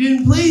maybe you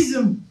didn't please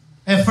him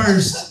at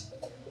first.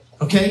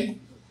 Okay?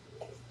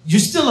 You're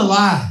still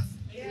alive.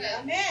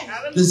 Amen.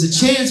 There's a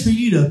chance for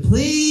you to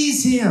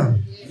please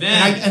him.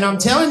 Amen. And I'm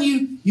telling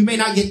you, you may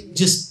not get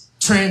just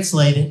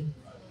translated.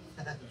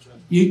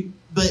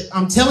 But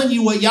I'm telling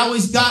you what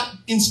Yahweh's got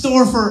in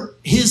store for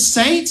his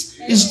saints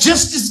is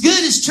just as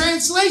good as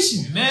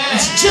translation. Amen.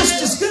 It's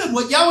just as good.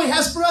 What Yahweh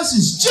has for us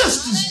is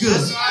just as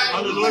good.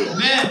 Hallelujah.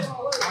 Amen.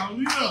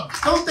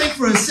 Don't think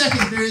for a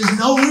second there is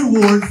no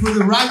reward for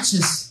the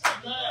righteous.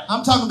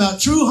 I'm talking about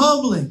true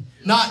humbling.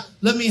 Not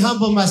let me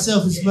humble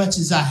myself as much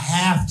as I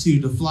have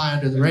to fly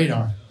under the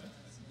radar.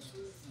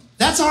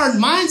 That's our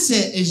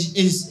mindset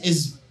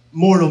as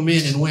mortal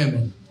men and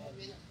women.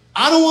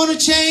 I don't want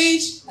to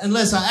change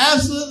unless I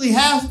absolutely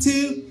have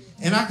to.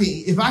 And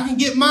if I can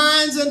get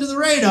mines under the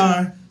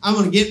radar, I'm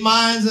going to get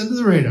mines under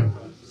the radar.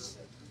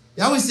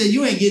 They always say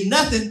you ain't getting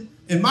nothing,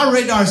 and my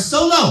radar is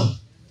so low.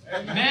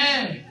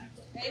 Amen.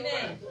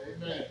 Amen.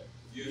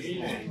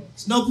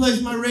 There's no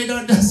place my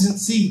radar doesn't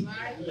see.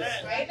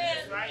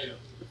 Amen.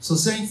 So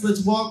saints,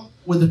 let's walk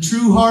with a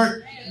true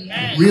heart.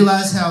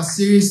 Realize how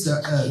serious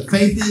the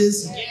faith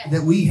is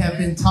that we have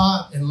been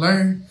taught and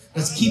learned.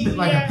 Let's keep it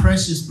like a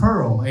precious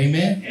pearl.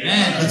 Amen.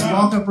 Amen. Let's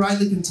walk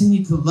uprightly,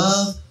 continue to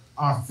love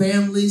our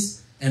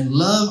families and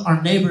love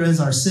our neighbor as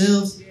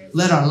ourselves.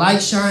 Let our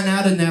light shine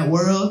out in that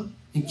world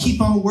and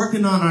keep on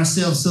working on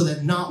ourselves so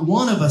that not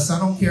one of us, I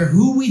don't care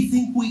who we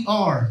think we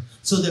are,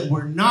 so that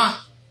we're not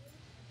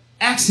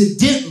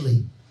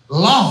accidentally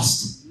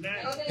lost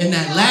in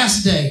that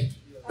last day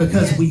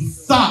because we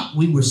thought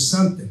we were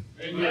something.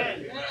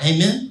 Amen.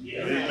 Amen.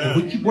 If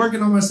we keep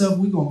working on ourselves,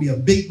 we're going to be a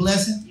big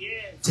blessing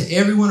to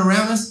everyone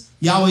around us.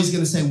 Yahweh's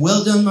going to say,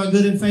 well done, my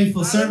good and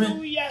faithful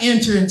servant.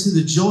 Enter into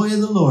the joy of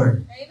the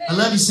Lord. I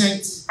love you,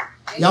 saints.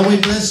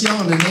 Yahweh bless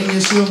y'all in the name of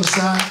Yeshua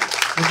Messiah.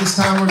 At this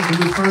time, we're going to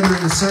be further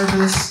in the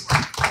service.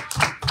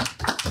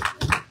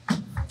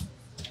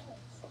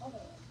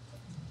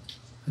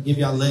 I'll give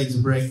y'all legs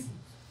a break.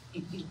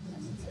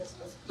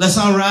 Let's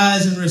all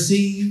rise and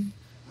receive.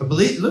 I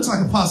believe it looks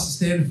like Apostle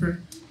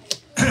Standifer.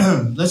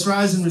 Let's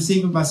rise and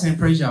receive him by saying,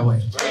 praise Yahweh.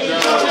 Praise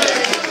Yahweh.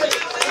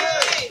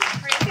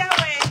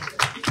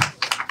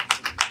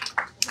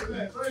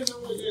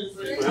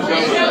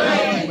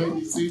 You may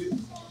be seated.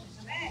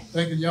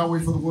 Thanking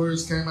Yahweh for the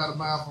words came out of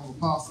the mouth of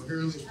Apostle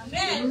Hurley.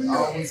 Amen.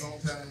 Always on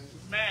time.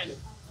 Amen.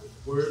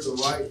 Words are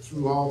right,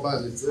 true all by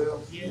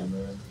themselves. Yeah.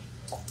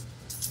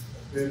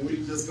 And we're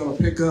just going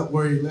to pick up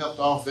where he left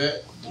off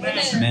at.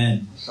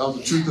 Amen. Because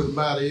the truth of the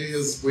matter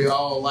is, we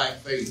all lack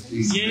faith.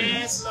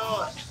 Yes,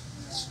 Lord.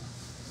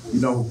 You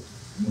know,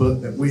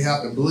 but that we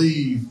have to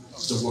believe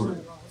the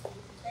word.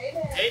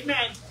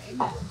 Amen.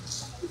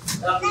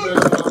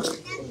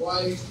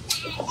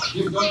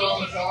 Give God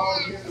honor to all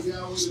here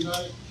together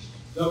tonight.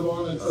 Double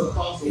honor to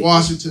Apostle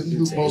Washington,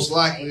 who most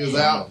likely is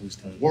out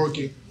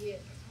working.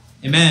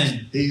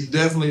 Amen. He's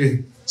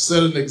definitely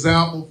set an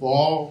example for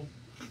all.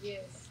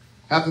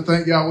 Have to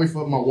thank Yahweh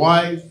for my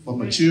wife, for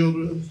my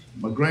children,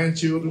 my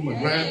grandchildren, my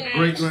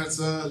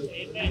great-grandson.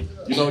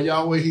 You know,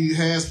 Yahweh, he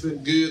has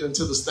been good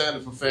unto the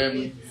Standifer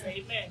family.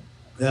 Amen.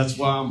 That's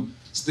why I'm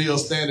still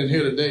standing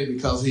here today,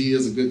 because he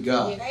is a good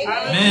God.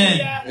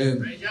 Amen.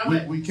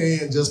 And we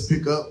can just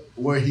pick up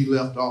where he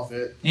left off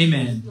at.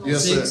 Amen.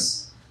 Yes, 6.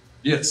 sir.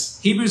 Yes.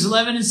 Hebrews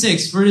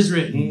 11:6, for it is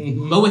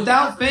written, but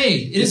without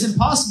faith, it is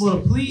impossible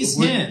to please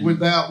him.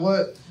 Without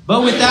what?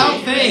 But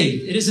without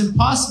faith, it is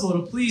impossible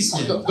to please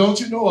him. Don't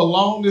you know,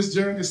 along this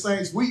journey,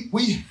 saints, we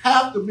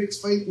have to mix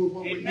faith with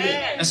what we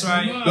get. That's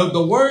right.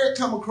 The word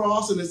come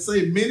across and it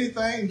say many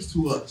things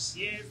to us.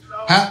 Yes,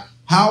 Lord.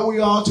 How we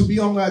are to be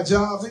on our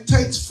jobs. It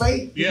takes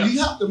faith. Yeah. You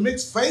have to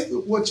mix faith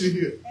with what you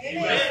hear.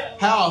 Amen.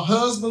 How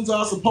husbands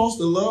are supposed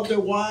to love their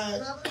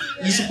wives.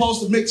 You're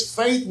supposed to mix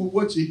faith with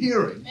what you're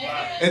hearing.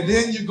 And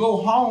then you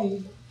go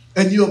home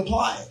and you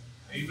apply it.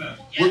 Amen.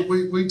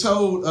 We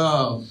told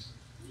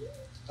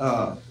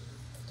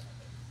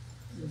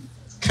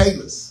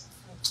Kalis,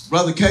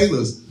 Brother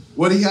Kalis,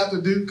 what he had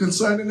to do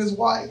concerning his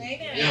wife.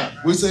 Amen.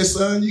 We say,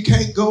 son, you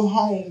can't go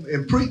home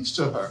and preach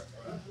to her,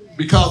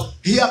 because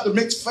he have to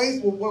mix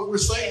faith with what we're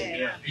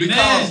saying.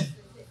 Because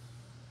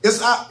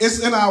it's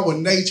in our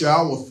nature,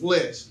 our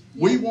flesh.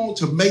 We want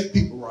to make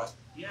people right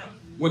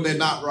when they're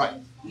not right.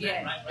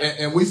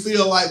 And we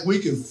feel like we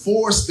can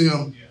force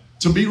them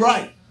to be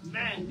right.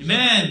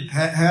 Amen.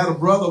 Had a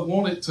brother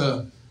wanted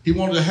to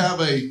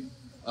have a,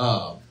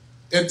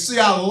 and see,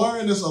 I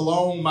learned this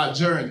along my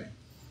journey,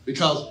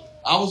 because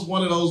I was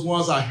one of those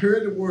ones, I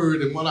heard the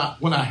word, and when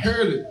I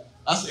heard it,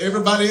 I said,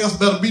 everybody else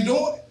better be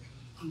doing it.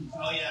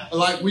 Oh, yeah.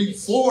 Like we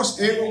force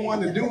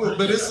everyone to do it,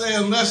 but it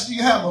says unless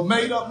you have a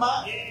made up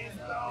mind,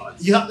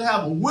 you have to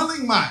have a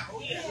willing mind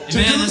to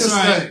Amen, do that's this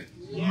right.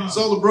 thing.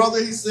 So the brother,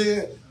 he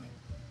said,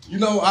 you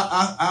know,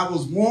 I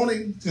was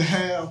wanting to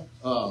have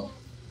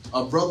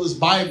a brother's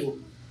Bible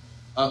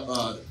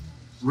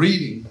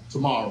reading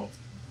tomorrow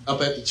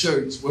up at the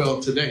church,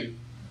 well, today,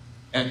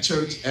 at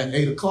church at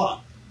 8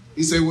 o'clock.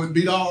 He said, would it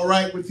be all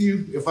right with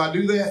you if I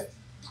do that?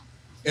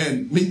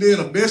 And me being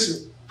a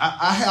bishop,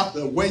 I have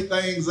to weigh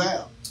things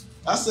out.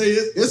 I say,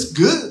 it's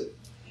good.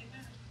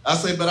 I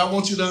say, but I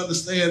want you to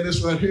understand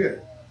this right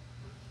here.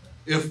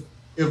 If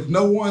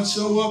no one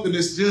show up and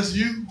it's just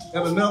you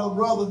and another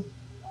brother,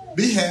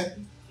 be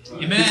happy.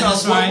 Amen.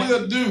 Because That's what right.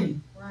 we'll do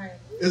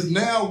is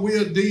now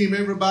we'll deem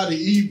everybody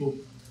evil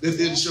that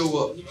didn't show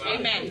up.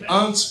 Amen.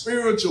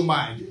 Unspiritual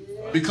minded,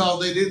 because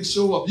they didn't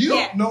show up. You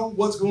don't know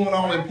what's going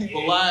on in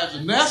people's lives,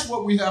 and that's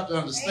what we have to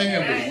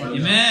understand.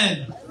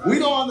 Amen. We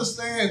don't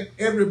understand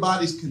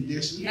everybody's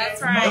condition.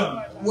 That's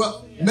right.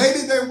 Well,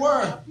 maybe they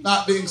were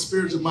not being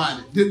spiritual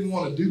minded, didn't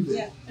want to do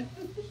that.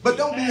 But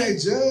don't be a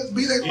judge,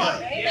 be their light.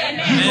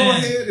 You go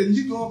ahead and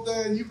you go up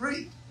there and you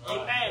read.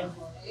 Amen.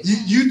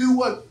 You do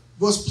what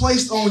was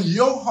placed on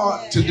your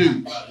heart to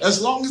do,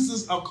 as long as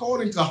it's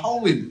according to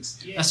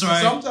holiness. That's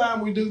right.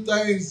 Sometimes we do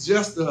things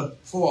just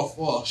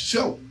for a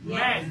show.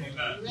 Amen.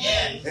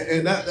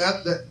 And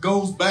that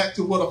goes back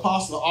to what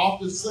Apostle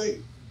often say.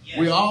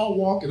 We all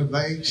walk in a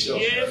vain show.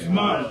 Yes,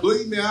 Mom.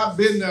 Believe me, I've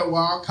been there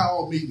where I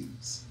call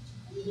meetings.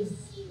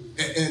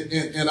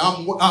 And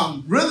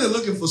I'm really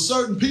looking for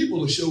certain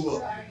people to show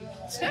up.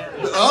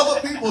 The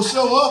other people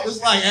show up, it's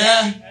like,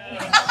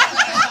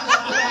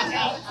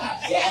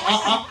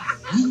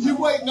 you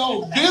waiting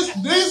on this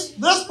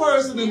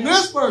person and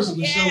this person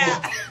to show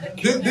up.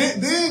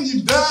 Then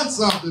you've done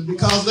something,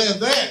 because they're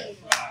there.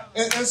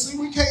 And see,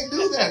 we can't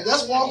do that.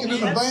 That's walking in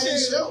a vain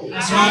show.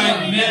 That's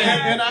right.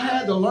 Amen. And I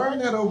had to learn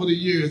that over the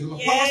years. And the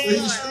pastor,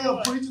 he's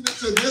still preaching it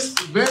to this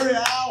very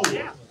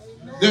hour.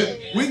 That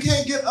we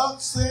can't get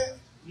upset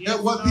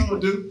at what people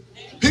do.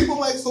 People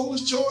make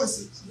foolish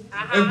choices.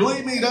 And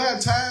believe me, there are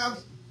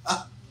times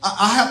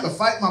I have to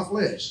fight my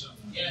flesh.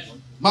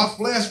 My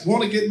flesh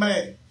want to get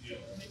mad.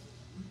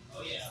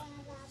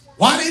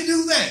 Why did they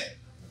do that?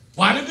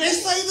 Why did they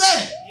say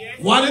that?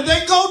 Why did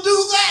they go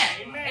do that?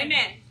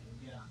 Amen.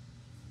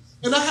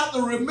 And I have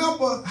to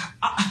remember,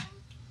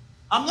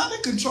 I'm not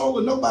in control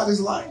of nobody's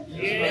life.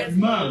 Yes.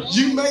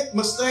 You make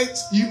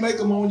mistakes, you make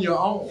them on your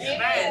own.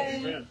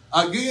 Amen.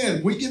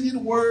 Again, we give you the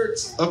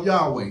words of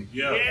Yahweh.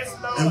 Yeah. Yes,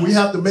 Lord. And we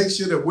have to make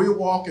sure that we're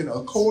walking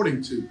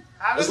according to.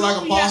 It's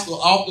like Apostle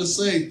often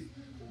say,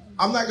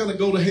 I'm not going to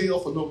go to hell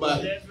for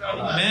nobody. That's right.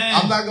 Amen.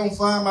 I'm not going to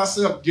find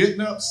myself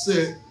getting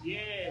upset,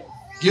 Yes.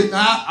 getting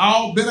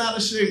all bent out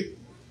of shape,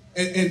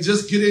 and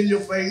just get in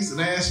your face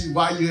and ask you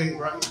why you ain't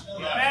right.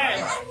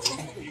 Amen.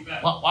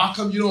 Why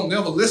come you don't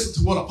never listen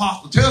to what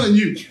Apostle telling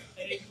you?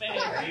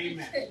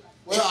 Amen.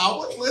 Well, I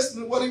wasn't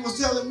listening to what he was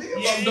telling me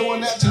if I'm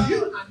doing that to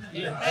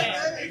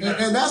you.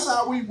 And that's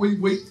how we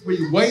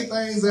weigh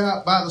things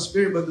out by the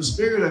Spirit, but the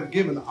Spirit has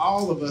given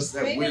all of us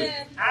that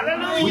wisdom.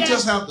 Hallelujah. We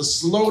just have to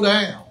slow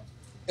down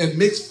and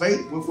mix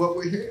faith with what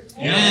we're hearing.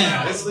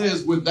 Amen. It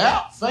says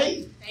without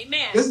faith,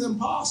 Amen. it's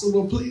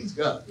impossible to please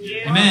God.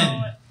 Yes, Amen.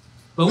 Lord.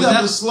 But We have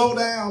to without, slow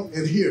down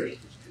and hear it.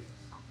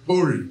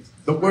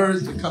 The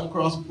words that come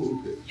across the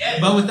pulpit.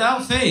 but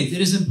without faith, it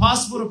is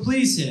impossible to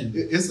please Him.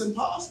 It's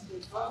impossible.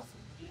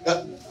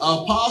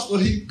 Apostle,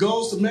 he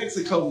goes to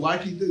Mexico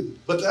like he do,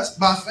 but that's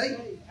by faith.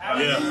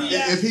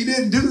 Hallelujah. If he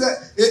didn't do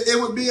that,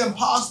 it would be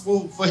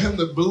impossible for him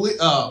to believe,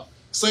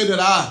 say that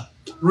I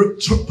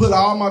put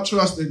all my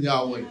trust in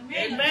Yahweh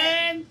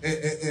Amen.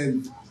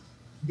 and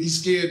be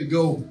scared to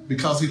go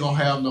because he don't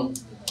have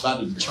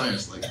nobody to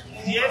translate.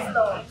 Yes,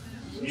 Lord.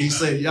 He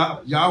said,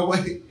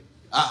 Yahweh,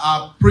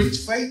 I preach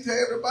faith to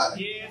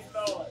everybody. Yes,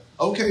 Lord.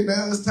 Okay,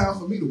 now it's time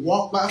for me to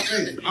walk by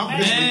faith. I'm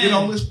just going to get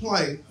on this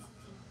plane,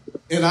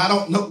 and I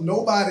don't know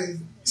nobody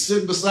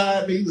sitting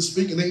beside me that's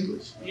speaking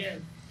English. Yes.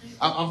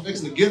 I'm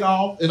fixing to get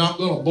off, and I'm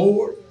going to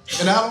board,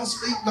 and I don't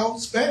speak no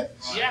Spanish.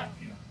 Yeah.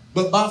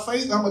 But by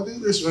faith, I'm going to do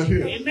this right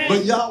here. Amen.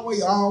 But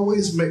Yahweh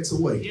always makes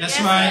a way. That's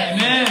right.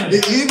 Amen.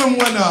 Even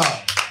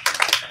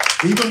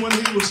when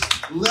he was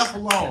left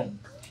alone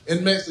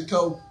in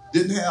Mexico,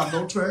 didn't have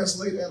no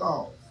translator at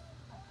all.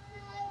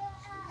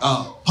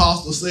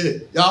 Apostle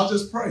said, y'all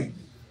just pray.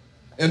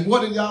 And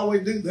what did Yahweh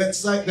do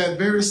that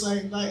very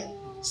same night?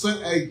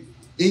 Sent a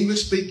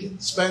English-speaking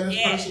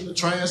Spanish person to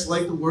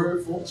translate the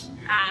word for us.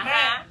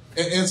 Uh-huh.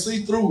 And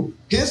see, through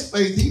his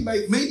faith,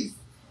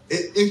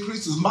 it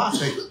increases my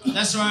faith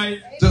That's right.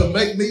 to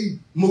make me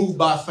move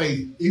by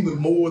faith even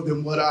more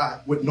than what I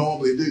would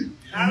normally do.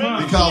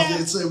 Hallelujah.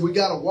 Because it said we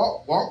got to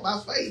walk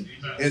by faith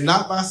and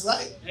not by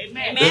sight.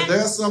 Amen.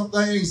 There's some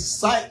things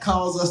sight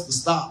calls us to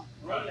stop.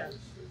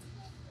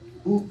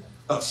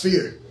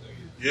 Fear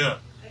Yeah.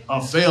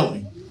 of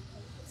failing.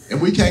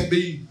 And we can't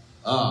be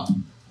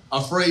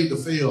afraid to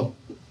fail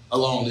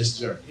along this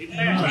journey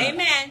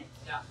Amen.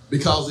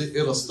 because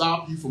it'll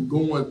stop you from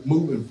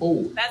moving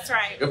forward. That's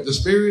right. If the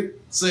Spirit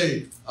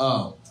said,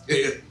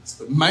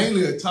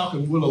 mainly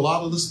talking with a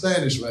lot of the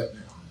Spanish right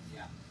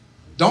now,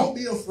 don't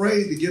be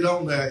afraid to get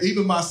on there.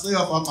 Even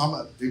myself,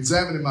 I'm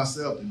examining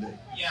myself today.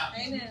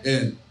 Amen.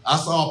 And I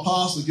saw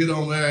Apostle get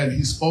on there and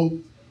he spoke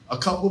a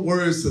couple of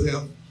words to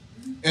them.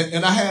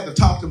 And I had to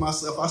talk to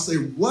myself. I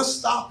said, what's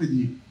stopping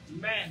you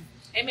Amen.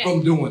 Amen.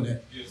 from doing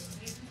that?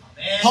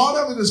 Part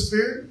of it is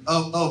fear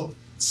of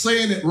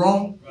saying it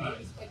wrong.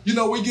 You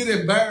know, we get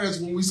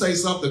embarrassed when we say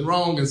something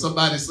wrong and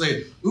somebody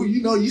say, "Ooh,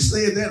 you know, you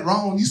said that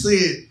wrong. You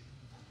said,"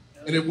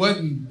 and it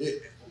wasn't.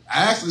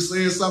 I actually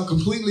said something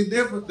completely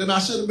different than I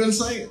should have been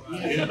saying.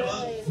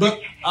 But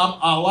I'm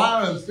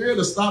allowing fear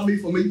to stop me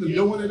from even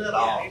doing it at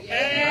all.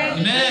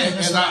 Amen.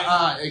 And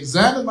I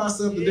examined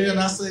myself today and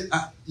I said,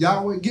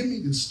 Yahweh, give me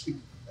this.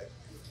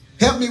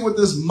 Help me with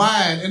this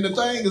mind. And the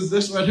thing is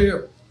this right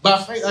here. By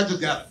faith, I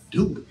just got to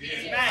do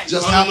it. Amen.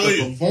 Just have to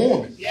Hallelujah.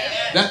 perform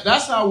it.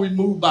 That's how we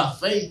move by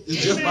faith.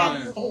 It's just by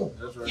performing.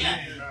 That's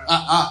right.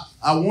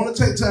 I want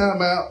to take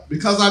time out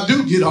because I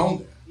do get on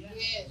there.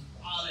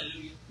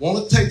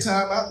 Want to take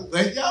time out to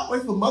thank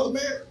Yahweh for Mother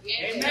Mary.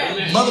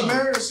 Amen. Mother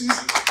Mary, she's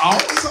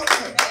always on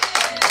there.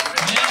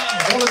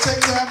 I want to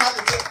take time out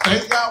to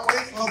thank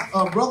Yahweh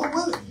for Brother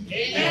Willie.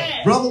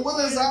 Amen. Brother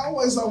Willie is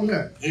always on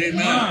there.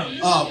 Amen.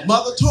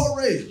 Mother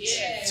Torres,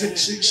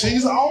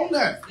 she's on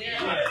there.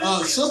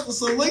 Sister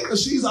Selena,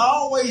 she's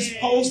always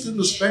posting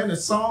the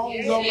Spanish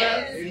songs on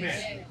there.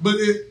 Amen. But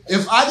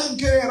if I didn't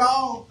care at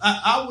all,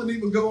 I wouldn't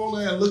even go on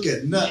there and look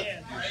at nothing.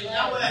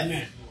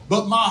 Amen.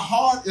 But my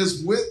heart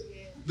is with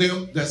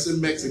them that's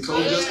in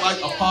Mexico, just like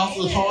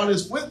Apostle's heart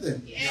is with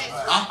them.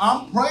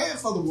 I'm praying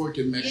for the work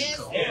in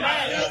Mexico.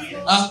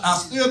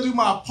 I still do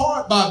my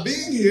part by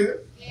being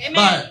here,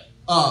 by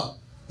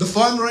the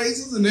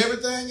fundraisers and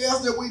everything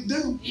else that we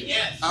do.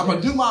 I'm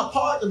going to do my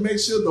part to make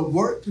sure the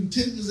work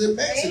continues in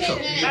Mexico.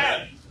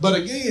 But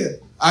again,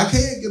 I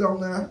can't get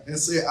on there and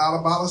say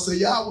Alabama, say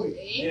Yahweh.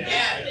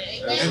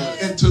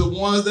 And to the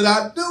ones that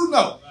I do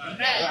know.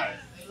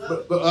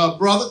 But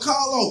Brother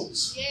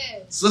Carlos,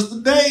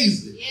 Sister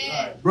Daisy,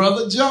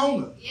 Brother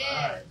Jonah,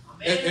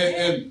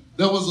 and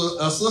there was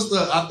a sister,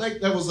 I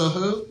think that was her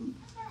husband.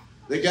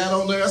 They got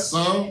on there,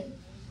 sung,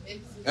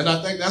 and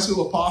I think that's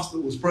who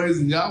Apostle was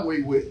praising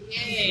Yahweh with.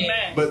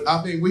 Amen. But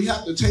I mean, we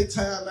have to take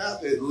time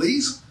out to at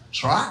least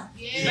try.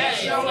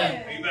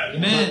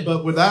 Amen.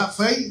 But without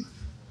faith,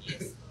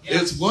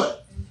 It's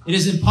what? It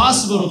is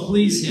impossible to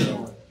please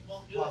him.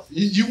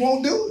 You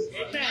won't do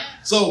it.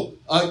 So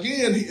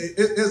again,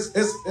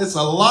 it's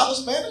a lot of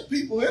Spanish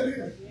people in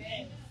here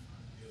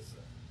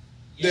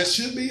that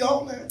should be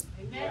on there.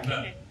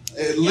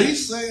 At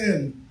least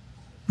saying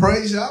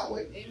praise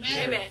Yahweh.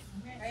 Amen.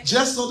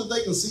 Just so that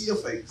they can see your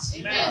face.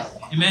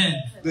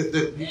 Amen.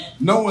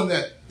 Knowing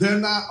that they're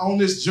not on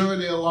this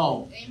journey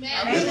alone.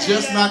 It's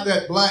just not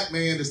that black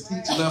man that's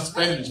teaching us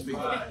Spanish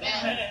people.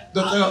 That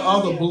there are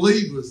other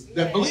believers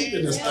that believe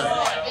in this thing.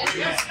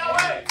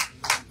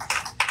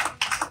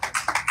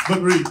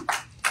 But read.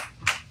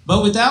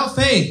 But without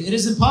faith, it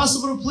is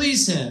impossible to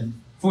please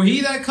him. For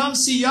he that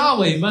comes to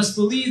Yahweh must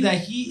believe that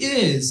he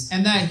is,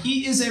 and that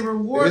he is a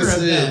rewarder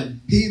of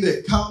them. He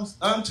that comes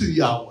unto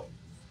Yahweh.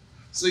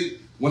 See,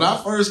 when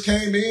I first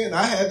came in,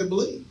 I had to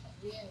believe.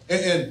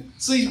 And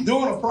see,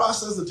 during the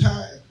process of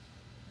time,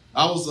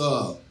 I was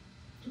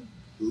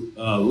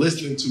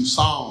listening to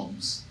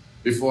Psalms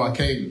before I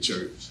came to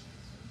church.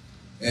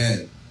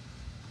 And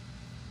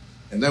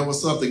there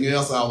was something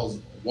else I was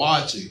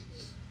watching.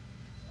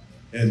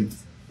 And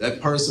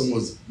that person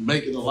was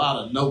making a lot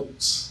of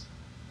notes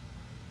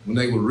when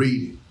they were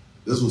reading.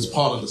 This was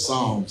part of the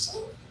Psalms.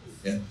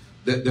 And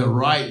that they're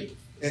writing.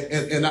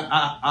 And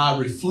I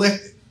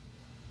reflected.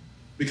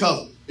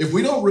 Because if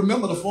we don't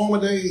remember the former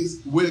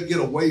days, we'll get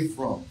away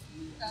from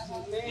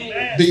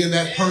being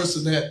that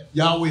person that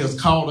Yahweh has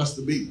called us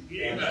to be.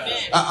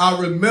 I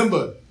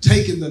remember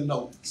taking the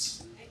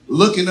notes,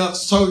 looking up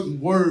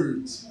certain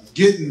words,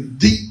 getting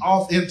deep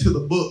off into the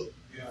book.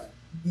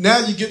 Now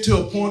you get to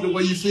a point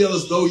where you feel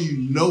as though you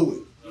know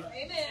it,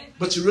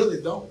 but you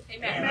really don't.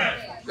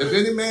 If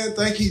any man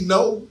think he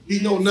know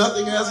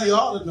nothing as he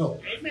ought to know.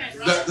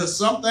 There's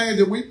something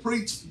that we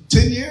preached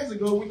 10 years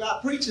ago, we're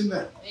not preaching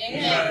that.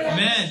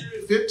 Amen.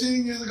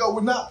 15 years ago,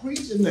 we're not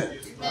preaching that.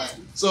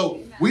 So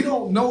we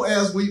don't know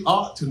as we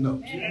ought to know.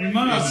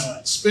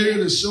 The Spirit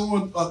is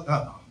showing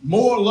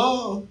more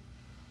love,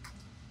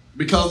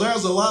 because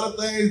there's a lot of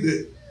things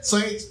that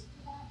saints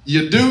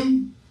you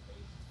do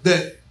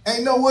that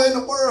ain't nowhere in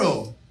the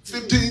world.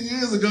 15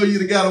 years ago,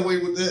 you'd have got away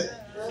with that.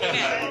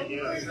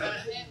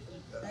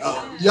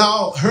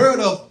 Y'all heard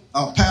of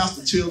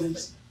Pastor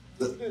Children's,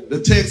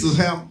 the Texas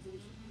Hammer?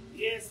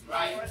 Yes,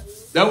 right.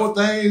 There were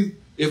things,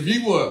 if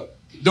you were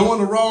doing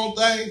the wrong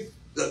thing,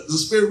 the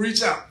Spirit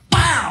reach out.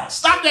 Pow!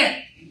 Stop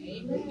that!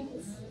 Amen.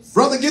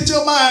 Brother, get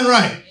your mind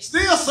right.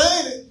 Still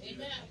saying it,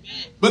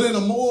 but in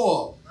a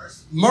more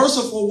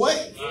merciful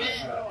way.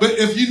 But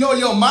if you know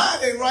your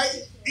mind ain't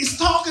right, he's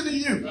talking to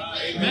you.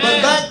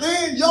 But back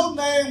then, your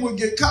name would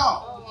get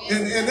called.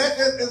 And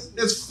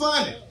it's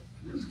funny.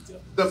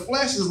 The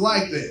flesh is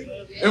like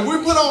that. If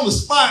we put on the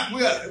spot,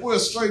 we'll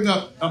straighten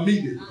up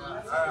immediately.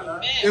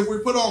 If we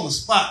put on the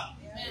spot.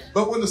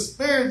 But when the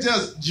Spirit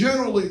just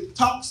generally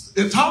talks,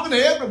 and talking to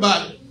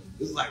everybody,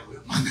 it's like, well,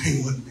 my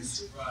name wasn't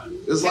mentioned.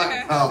 It's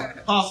like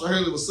Pastor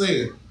Hurley was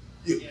saying,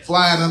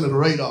 flying under the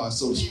radar,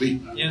 so to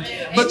speak.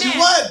 Yeah. But you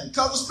wasn't,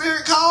 because the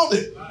Spirit called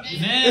it.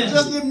 Amen. It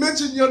just didn't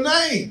mention your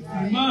name.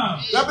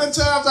 There have been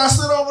times I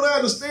sit over there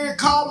and the Spirit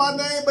called my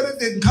name, but it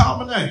didn't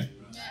call my name.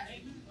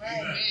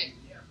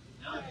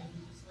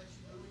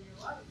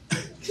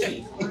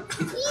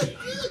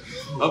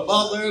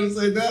 Apostle Hurley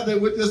said that they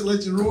would just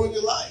let you ruin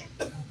your life.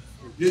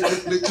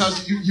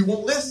 Because you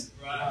won't listen.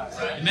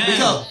 Amen.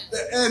 Because,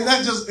 and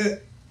that just,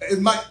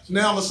 it might,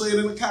 now I'm going to say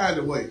it in a kind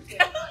of way.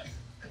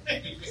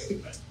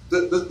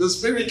 The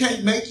Spirit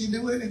can't make you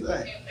do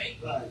anything.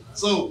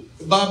 So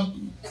by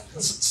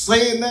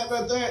saying that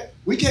right there,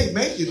 we can't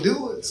make you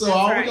do it. So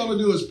all we're going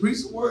to do is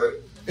preach the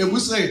word. If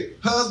we say,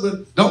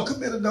 husband, don't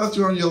commit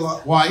adultery on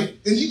your wife,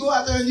 and you go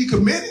out there and you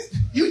commit it,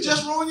 you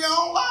just ruin your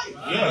own life.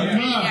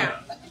 Yeah.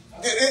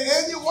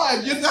 And your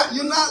wife,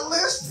 you're not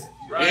listening.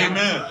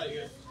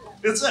 Amen.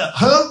 It's a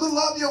husband,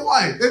 love your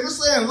wife. If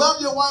it's saying love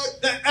your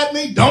wife, that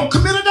means don't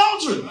commit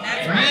adultery.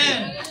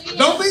 Amen.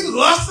 Don't be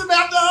lusting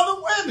after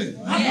other women.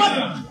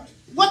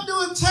 What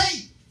do it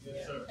take?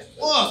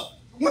 Well,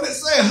 when it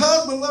says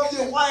husband, love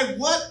your wife,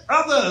 what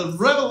other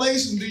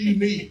revelation do you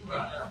need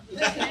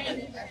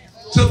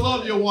to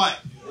love your wife?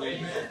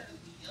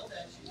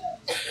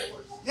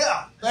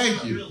 Yeah,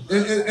 thank you.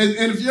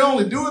 And if you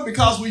only do it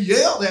because we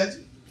yelled at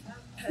you,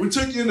 we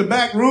took you in the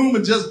back room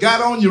and just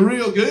got on you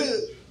real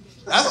good,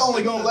 that's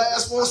only going to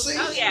last for a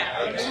season. Oh,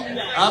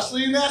 yeah. I've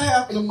seen that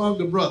happen among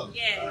the brothers.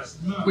 Yes.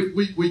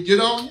 We get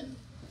on you,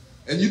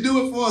 and you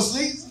do it for a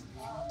season.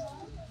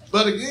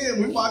 But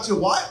again, we watch your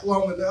wife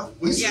long enough,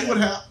 we see what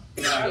happens.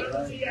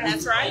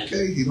 That's right.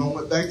 Okay, he don't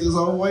went back to his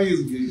own ways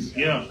again.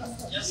 Yeah.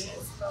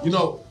 You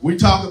know, we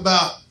talk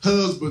about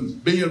husbands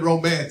being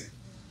romantic.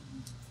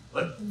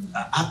 But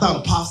I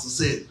thought Apostle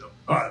said,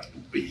 all right,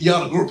 you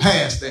ought to grow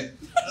past that.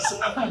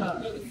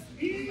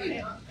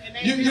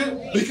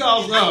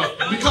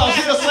 Because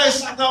he'll say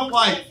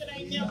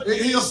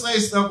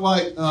stuff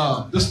like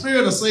the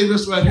Spirit will say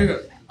this right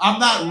here. I'm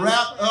not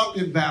wrapped up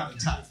in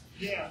Valentine's.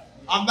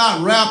 I'm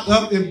not wrapped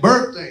up in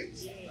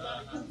birthdays,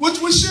 which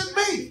we should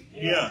be.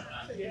 Yeah.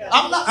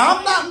 I'm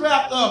not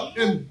wrapped up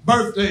in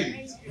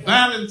birthdays.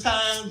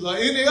 Valentine's or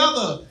any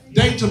other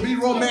day to be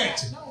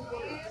romantic.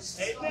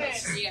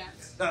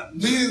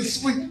 Being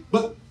sweet.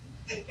 But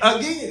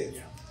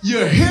again,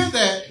 you hear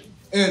that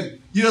and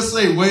you'll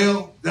say,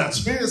 well, the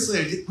Spirit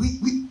said,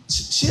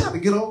 she had to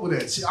get over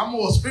that. I'm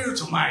more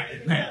spiritual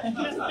minded now.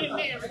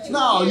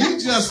 No,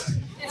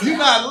 you're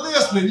not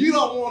listening. You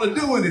don't want to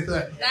do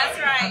anything. That's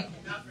right.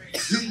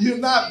 You're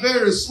not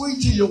very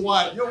sweet to your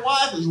wife. Your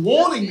wife is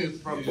wanting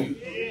this from you.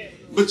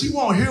 But you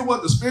won't hear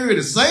what the Spirit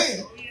is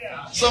saying.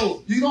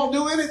 So you don't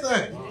do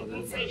anything.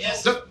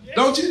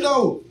 Don't you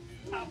know?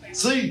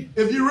 See,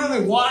 if you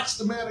really watch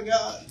the man of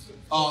God,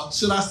 or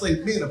should I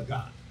say men of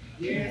God,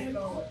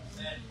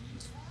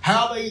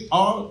 how they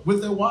are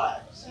with their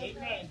wives,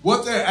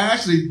 what they're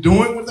actually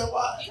doing with their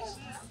wives.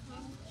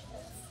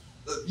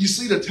 You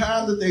see the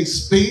time that they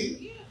spend,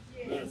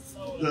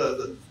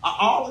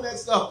 all of that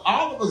stuff.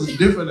 All of us is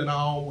different in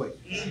our own way.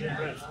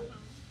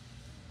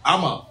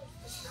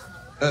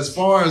 As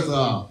far as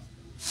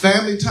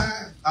family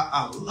time,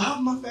 I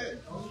love my family.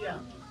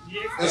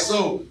 And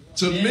so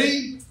to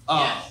me,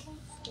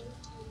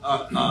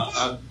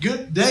 a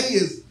good day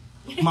is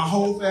my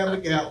whole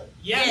family gathering.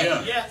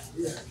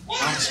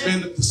 I'm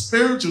spending the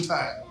spiritual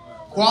time,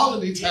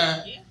 quality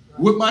time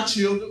with my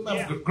children,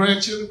 my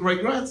grandchildren,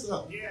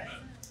 great-grandson.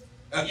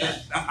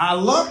 I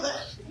love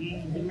that.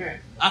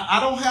 I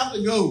don't have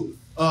to go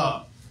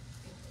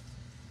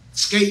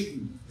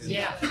skating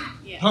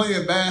and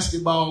playing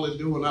basketball and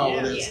doing all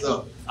of that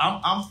stuff.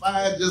 I'm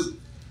fine just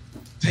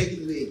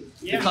taking it in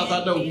because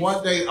I know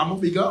one day I'm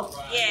going to be gone.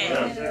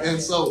 And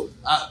so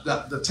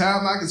the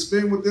time I can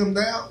spend with them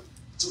now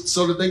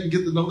so that they can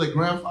get to know their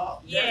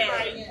grandfather,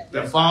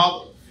 their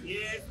father,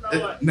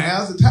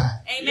 now's the time.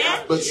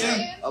 Amen. But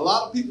see, a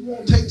lot of people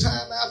won't take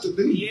time out to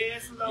do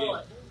it.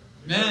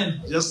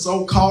 Amen. Just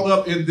so caught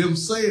up in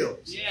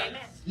themselves.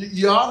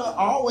 You ought to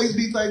always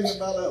be thinking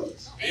about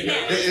others.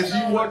 If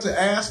you were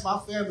to ask my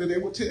family, they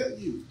would tell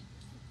you.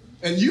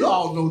 And you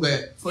all know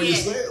that for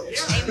yourselves.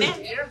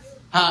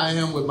 How I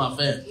am with my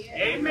family.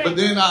 But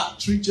then I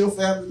treat your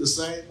family the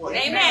same way.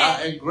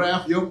 And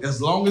grab you as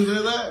long as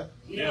they're there.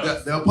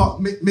 They'll pop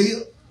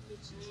meal.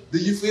 Do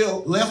you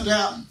feel left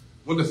out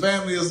when the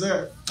family is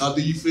there? Or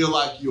do you feel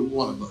like you're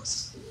one of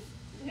us?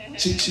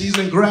 She's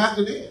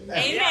engrafted in.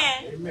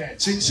 Amen.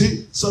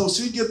 So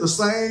she get the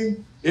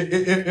same.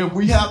 If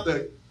we have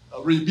to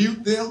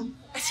rebuke them,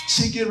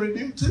 she get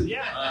rebuked too.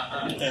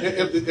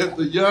 If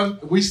the young,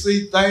 we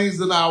see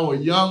things in our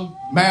young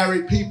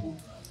married people.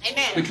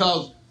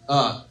 Because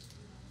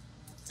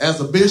as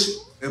a bishop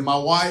and my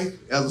wife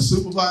as a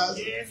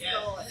supervisor,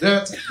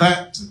 there's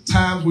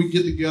times we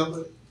get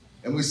together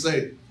and we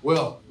say,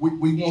 well,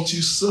 we want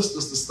you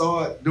sisters to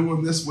start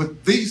doing this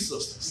with these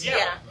sisters.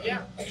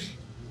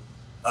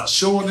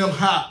 Showing them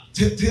how.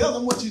 Tell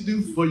them what you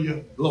do for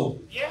your Lord.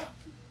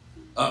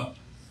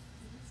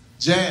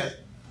 Jazz,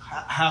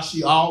 how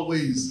she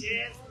always,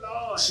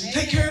 she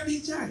take care of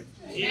these giants.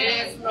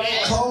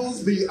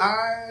 Clothes be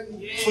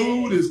ironed,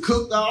 food is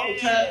cooked all the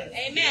time.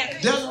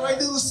 Desiree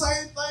do the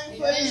same thing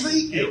for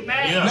Ezekiel.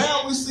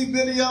 Now we see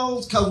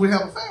videos because we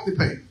have a family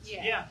page.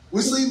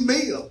 We see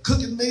meals,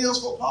 cooking meals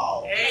for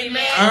Paul,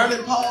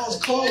 ironing Paul's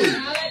clothes.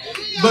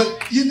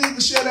 But you need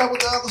to share that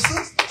with the other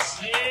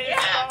sisters.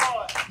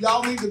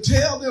 Y'all need to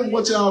tell them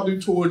what y'all do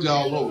toward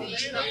y'all Lord.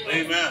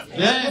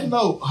 Let them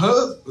know,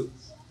 husbands.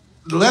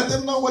 Let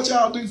them know what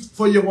y'all do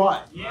for your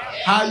wife.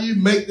 How you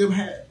make them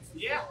happy.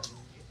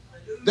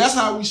 That's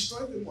how we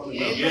strengthen one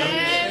another.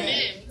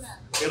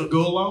 It'll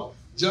go along.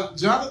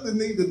 Jonathan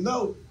need to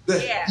know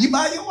that you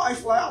buy your wife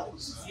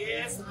flowers.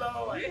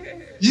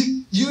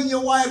 You and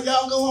your wife,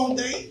 y'all go on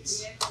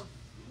dates.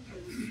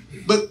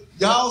 But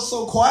y'all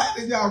so quiet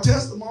in y'all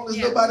testimonies,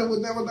 nobody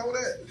would never know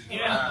that.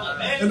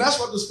 And that's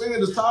what the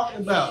Spirit is talking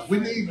about. We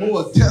need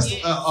more of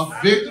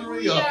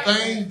victory, of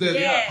things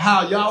that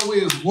how Yahweh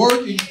is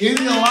working in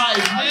your life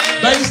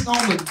based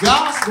on the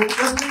gospel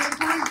that's being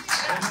preached.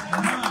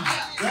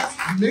 That's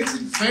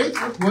mixing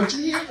faith with what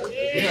you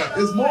hear.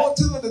 There's more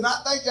to it than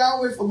I thank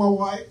Yahweh for my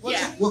wife.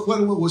 What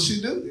will she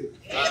do?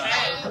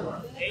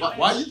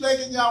 Why are you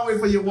thanking Yahweh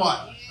for your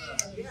wife?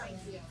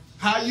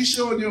 How you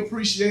showing your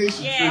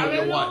appreciation for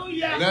your wife?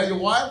 Now your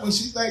wife, when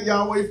she thank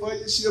Yahweh for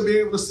you, she'll be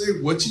able to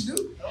say what you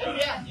do.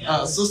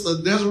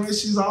 Sister Desiree,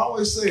 she's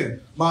always saying,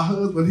 my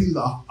husband, he's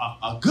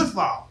a good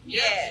father.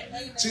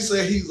 She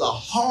said he's a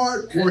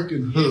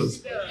hard-working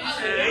husband.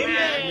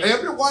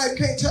 Every wife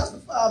can't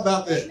testify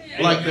about that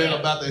like that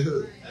about their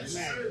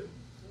husband.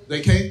 They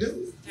can't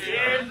do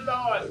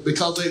it.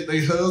 Because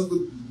their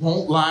husband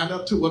won't line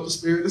up to what the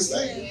Spirit is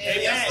saying.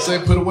 Say,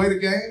 put away the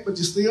game, but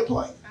you're still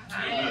playing.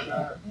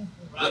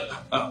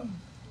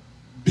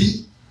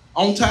 Be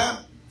on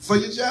time for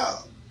your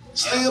job.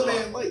 Still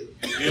being late.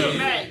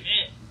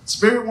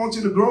 Spirit wants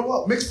you to grow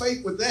up. Mix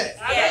faith with that.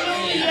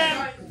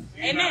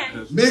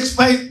 Mix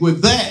faith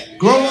with that.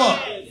 Grow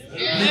up.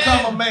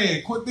 Become a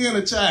man. Quit being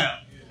a child.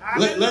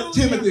 Let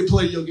Timothy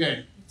play your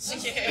game.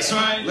 That's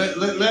right.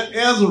 Let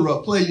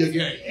Ezra play your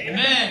game.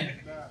 Amen.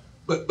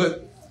 But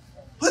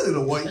put it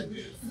away.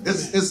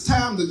 It's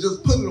time to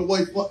just put it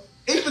away.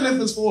 Even even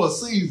if it's for a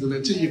season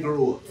until you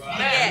grow up.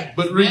 Yeah.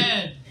 But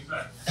read.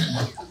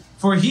 Amen.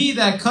 For he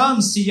that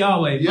comes to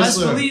Yahweh Yes, must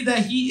sir. believe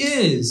that he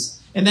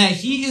is, and that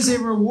he is a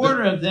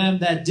rewarder of them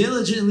that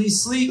diligently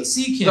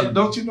seek him.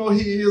 Don't you know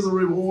he is a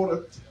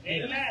rewarder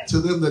Amen. to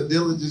them that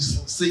diligently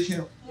seek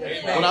him?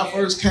 When I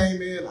first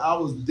came in, I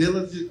was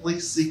diligently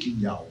seeking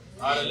Yahweh.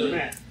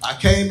 Amen. I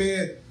came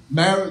in,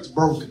 marriage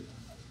broken.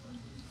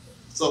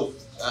 So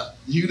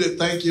you that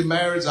think your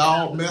marriage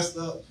all messed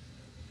up,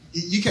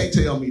 you can't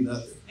tell me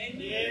nothing.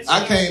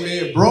 I came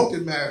in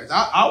broken marriage.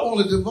 I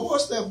want to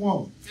divorce that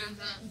woman.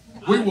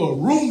 We were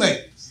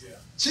roommates.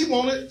 She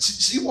wanted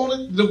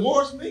to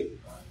divorce me.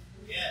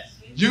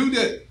 You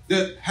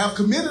that have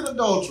committed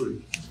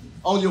adultery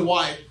on your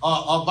wife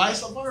or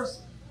vice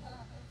versa.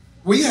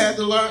 We had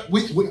to learn.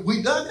 We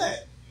done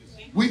that.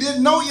 We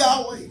didn't know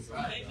Yahweh.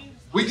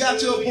 We got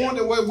to a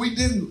point where we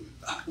didn't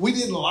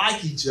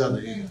like each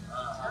other.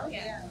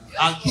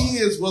 Our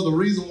kids were the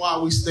reason why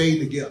we stayed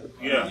together.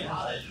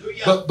 Yeah.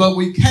 But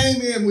we came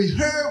in, we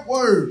heard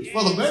words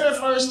for the very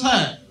first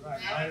time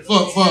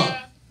for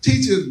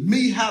teaching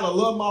me how to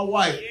love my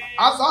wife.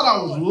 I thought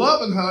I was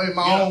loving her in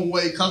my own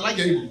way because I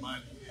gave her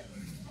money.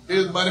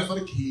 Here's money for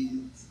the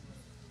kids.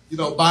 You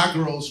know, buy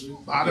groceries,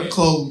 buy them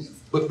clothes,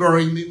 but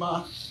bring me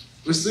my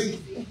receipt.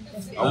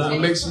 I want to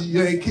make sure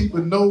you ain't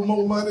keeping no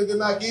more money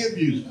than I give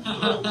you.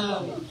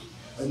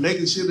 And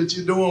making sure that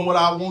you're doing what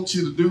I want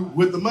you to do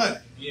with the money.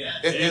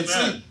 And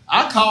see,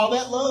 I call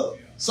that love.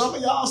 Some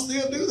of y'all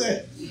still do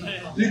that.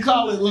 You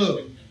call it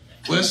love.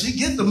 Well, she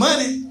get the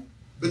money,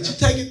 but you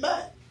take it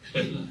back.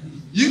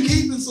 You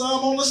keeping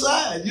some on the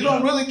side. You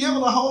don't really give her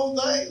the whole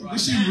thing.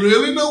 Does she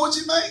really know what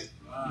you make?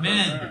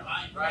 Amen.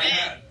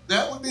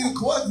 That would be the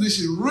question. Does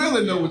she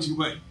really know what you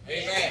make?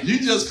 You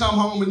just come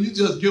home and you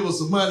just give her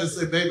some money and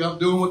say, baby, I'm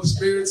doing what the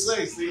Spirit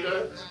says. See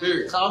that?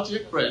 Spirit caught you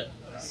in crap.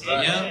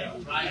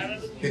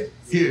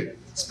 Here,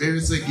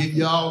 Spirit said, give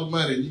you all the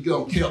money and you're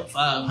going to keep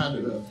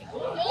 500 of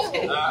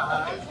it.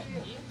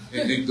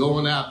 And then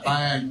going out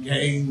buying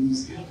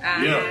games, doing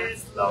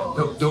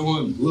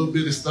a little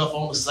bit of stuff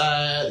on the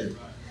side, and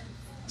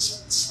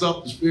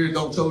stuff the Spirit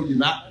don't tell you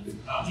not to do.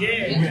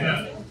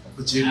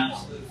 But you,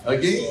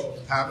 again,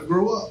 time to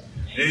grow up.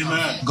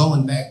 Amen.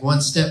 Going back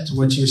one step to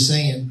what you're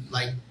saying,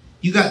 like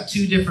you got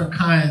two different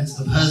kinds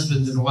of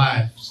husbands and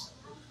wives.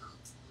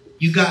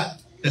 You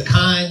got the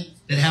kind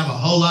that have a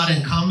whole lot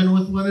in common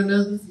with one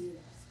another,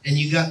 and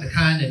you got the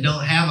kind that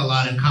don't have a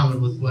lot in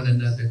common with one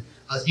another.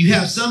 You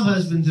have some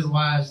husbands and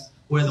wives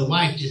where the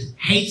wife just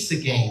hates the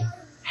game,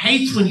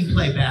 hates when you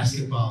play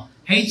basketball,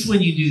 hates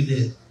when you do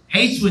this,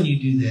 hates when you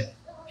do that.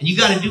 And you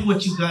got to do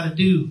what you got to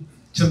do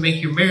to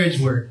make your marriage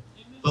work.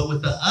 But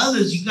with the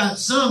others, you got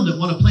some that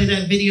want to play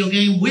that video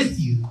game with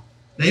you.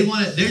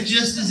 They're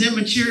just as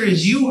immature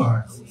as you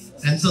are.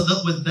 And so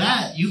with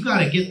that, you got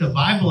to get the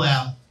Bible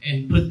out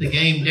and put the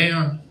game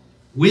down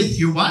with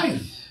your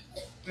wife.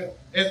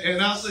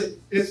 And I'll say,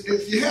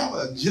 if you have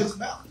a just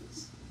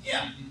balance,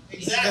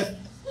 Exactly.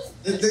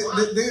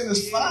 then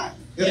it's fine.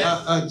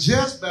 A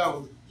just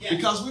balance,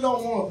 because we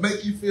don't want to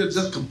make you feel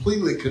just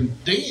completely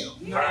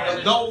condemned.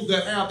 Those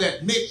that have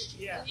that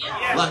mixture,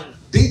 like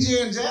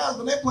DJ and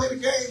Jasmine, they play the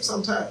game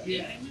sometimes.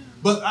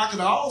 But I can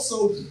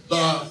also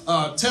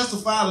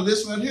testify to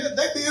this one here.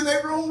 They be in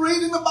their room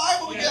reading the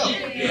Bible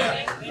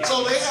together.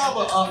 So they have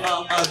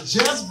a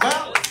just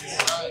balance.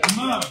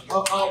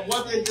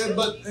 What they did,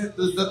 but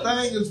the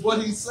thing is, what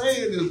he's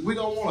saying is, we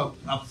don't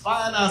want to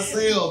find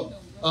ourselves.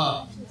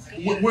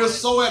 We're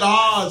so at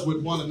odds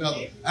with one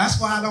another. That's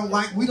why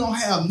we don't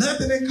have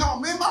nothing in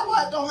common. Me and my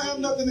wife don't have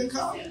nothing in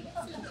common.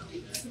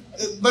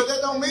 But that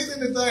don't mean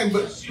anything.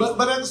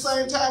 But at the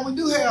same time, we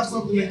do have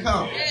something in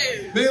common.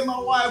 Me and my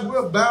wife,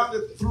 we're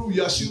bounded through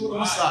Yeshua the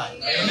Messiah.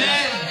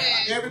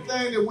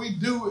 Everything that we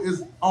do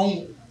is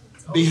on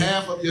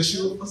behalf of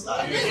Yeshua the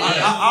Messiah.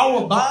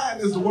 Our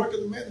bind is the work of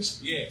the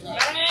ministry.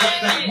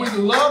 That we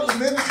love the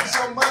ministry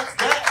so much,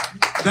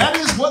 that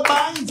is what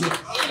binds us.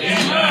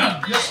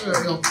 Yes,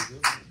 sir.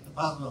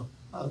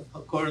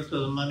 According to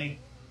the money,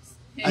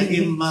 I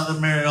give Mother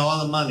Mary all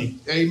the money.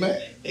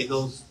 Amen. It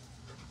goes,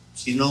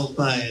 she knows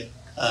my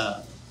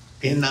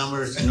PIN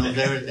number, she knows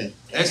everything.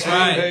 That's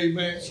right.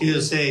 Amen.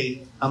 She'll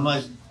say, how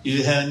much, do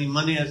you have any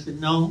money? I said,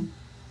 no.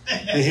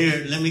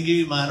 Here, let me give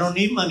you I don't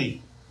need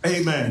money.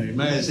 Amen.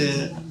 Amen. I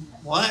said,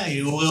 why?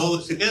 You owe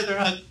us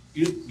together.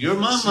 You're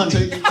my money.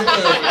 Taking care of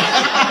it.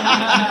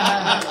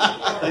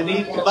 I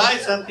need to buy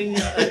something.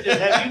 I just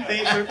have you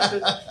pay for it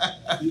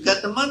because you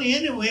got the money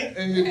anyway.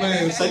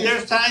 Amen. But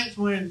there's times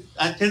when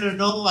I tell her,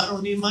 no, I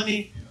don't need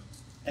money.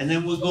 And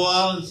then we'll go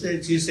out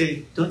and she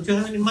say, don't you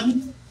have any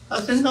money? I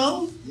said,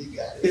 no.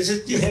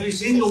 Have you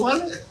seen your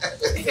wallet?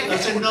 I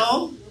said,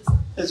 no.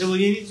 I said, well,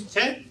 you need to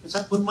check because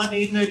I put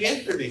money in there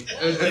yesterday.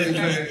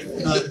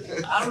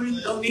 I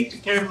really don't need to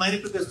carry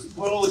money because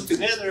we're always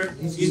together.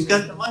 She's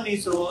got the money,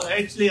 so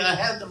actually I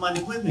have the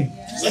money with me.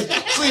 See,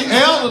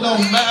 elder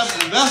don't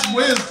master. That's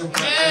wisdom.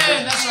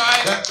 Yeah, that's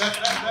right.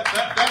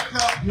 That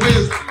comes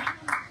wisdom.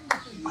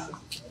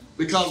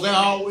 because they're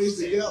always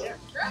together.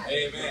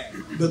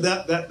 Amen. But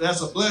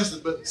that's a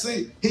blessing. But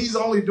see, he's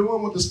only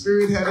doing what the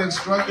Spirit had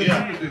instructed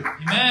him to do.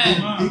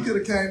 Amen. He could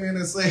have came in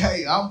and say,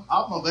 "Hey, I'm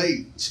of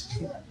age.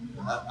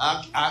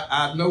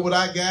 I know what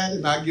I got,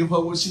 and I give her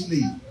what she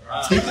needs."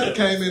 He could have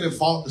came in and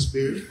fought the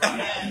Spirit,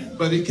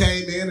 but he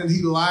came in and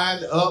he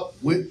lined up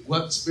with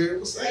what the Spirit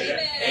was saying.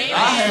 Amen.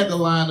 I had to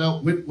line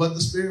up with what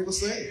the Spirit was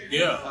saying.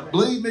 Yeah.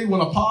 Believe me, when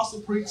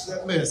Apostle preached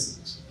that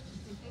message,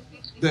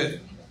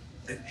 that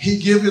he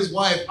give his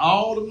wife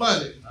all the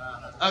money.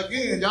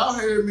 Again, y'all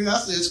heard me. I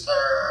said,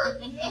 "Skrr."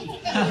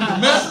 The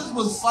message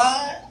was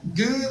fine,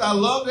 good. I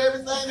loved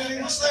everything that he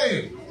was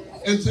saying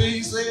until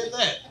he said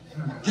that.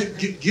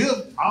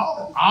 Give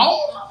all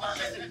my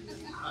money.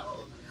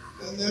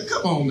 And then,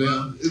 come on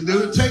now.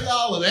 Do it take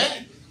all of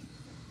that?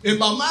 In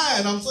my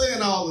mind, I'm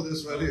saying all of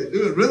this right here.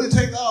 Do it really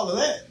take all of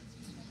that?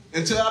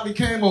 Until I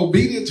became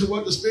obedient to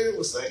what the Spirit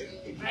was saying.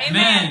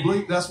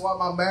 Amen. That's why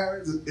my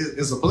marriage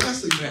is a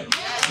blessing now. Amen.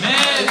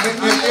 It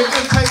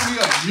didn't take me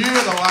a year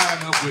to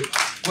line up with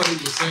what he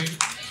was saying.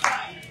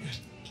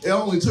 It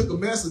only took a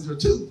message or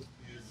two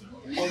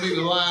for me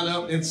to line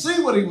up and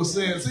see what he was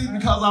saying. See,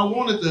 because I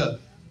wanted to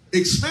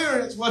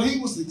experience what he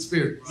was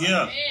experiencing.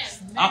 Yeah.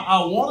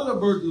 I wanted a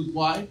virtuous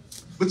wife,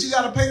 but you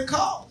got to pay the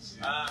cost.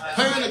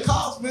 Paying the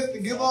cost meant to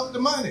give up the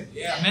money.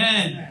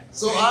 Amen.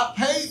 So I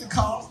paid the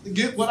cost to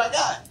get what I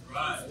got.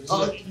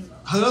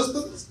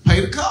 Husbands, pay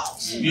the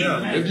cost.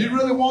 Yeah. If you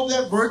really want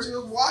that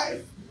virtuous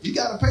wife, you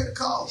got to pay the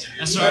cost.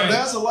 That's right.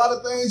 There's a lot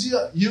of things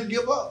you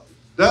give up.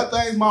 There are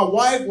things my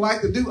wife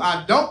like to do,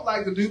 I don't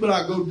like to do, but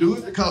I go do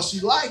it because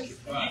she like it.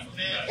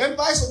 And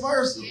vice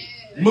versa.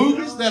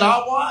 Movies that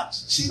I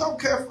watch, she don't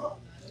care for.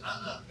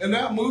 And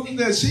that movie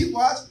that she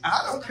watched,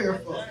 I don't care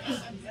for.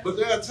 But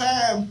there are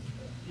times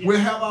we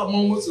have our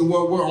moments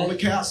where we're on the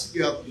couch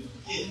together.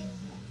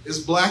 It's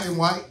black and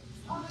white.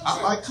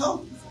 I like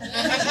color.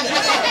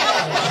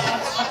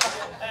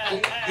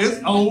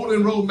 It's old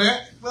and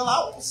romantic. Well,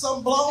 I want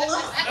something blown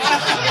up.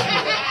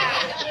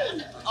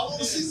 I want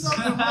to see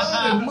something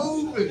running,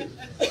 moving.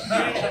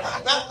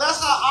 That's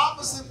how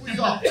opposite we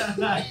are.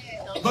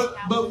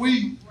 But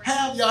we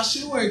have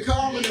Yeshua in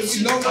common, and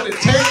we know what it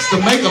takes to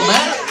make a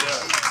marriage.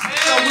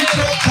 So we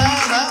take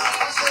time out. I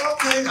say,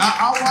 okay,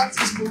 I'll watch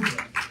this movie.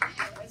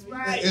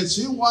 And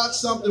she watched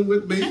something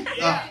with me.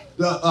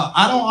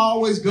 I don't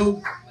always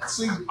go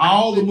see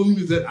all the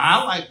movies that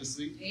I like to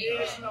see.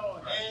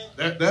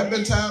 There have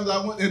been times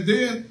I went, and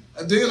then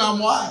I'm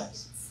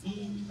wise.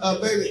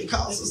 Baby,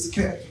 call Sister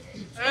Kathy.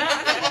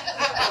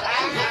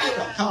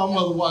 Call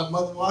Mother Washington.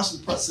 Mother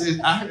Washington said,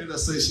 I heard her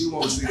say she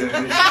won't see that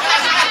movie.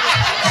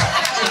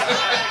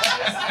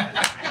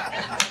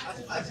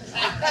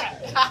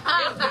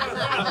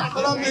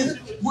 But I mean,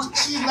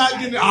 she's not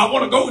getting it. I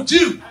want to go with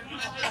you. She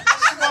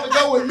want to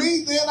go with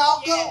me, then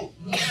I'll go.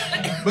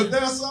 But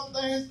there are some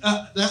things,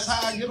 that's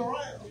how I get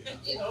around.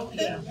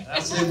 I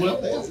said, well,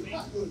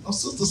 oh,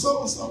 Sister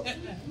so-and-so,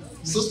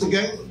 Sister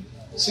Gayla,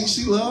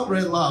 she loved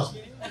Red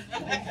Lobster.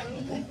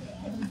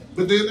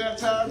 But then there are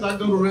times I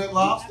go to Red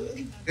Lobster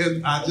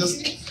and I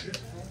just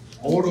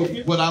order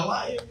what I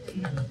like.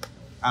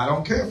 I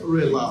don't care for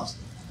Red Lobster.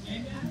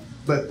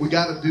 But we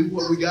got to do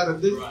what we got to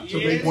do to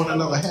make one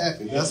another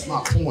happy. That's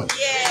my point.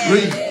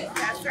 Read.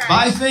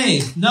 By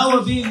faith,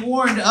 Noah being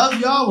warned of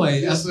Yahweh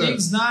Yes, of sir.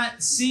 things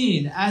not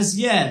seen as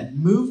yet,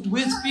 moved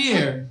with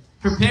fear,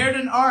 prepared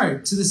an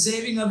ark to the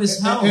saving of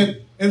his home.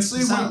 And see,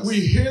 His house.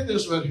 we hear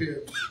this right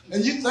here.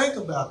 And you think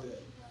about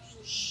that.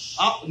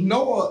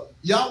 Noah,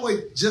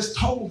 Yahweh just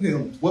told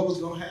him what was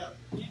going to happen.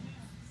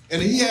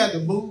 And he had to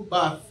move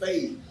by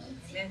faith,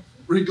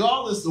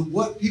 regardless of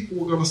what people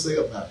were going to say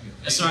about him.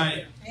 That's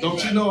right.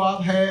 Don't you know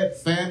I've had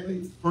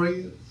family,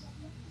 friends,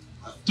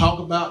 talk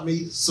about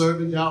me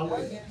serving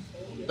Yahweh,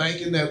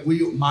 thinking that we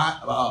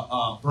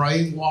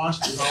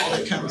brainwashed and all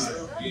that kind of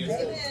stuff.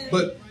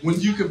 But when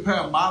you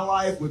compare my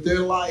life with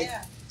their life,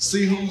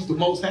 see who's the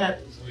most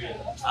happy?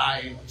 I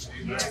am.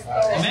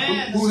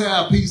 Amen. Who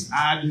have peace?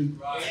 I do.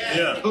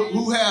 Yeah.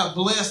 Who have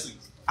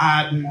blessings?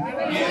 I do.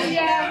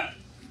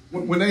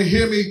 When they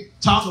hear me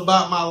talk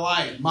about my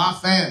life, my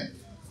family,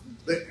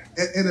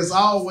 and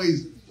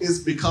it's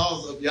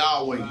because of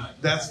Yahweh.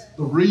 That's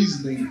the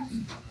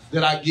reasoning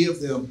that I give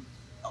them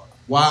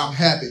why I'm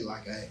happy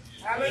like I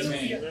am.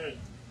 Amen.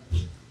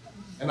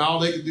 And all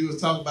they can do is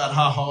talk about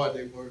how hard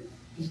they work,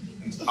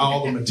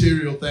 all the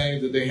material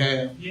things that they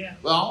have.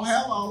 Well, I don't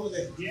have all of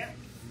that.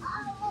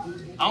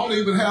 I don't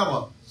even have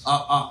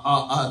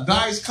a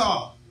nice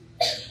car.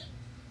 I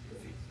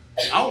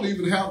don't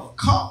even have a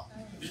car.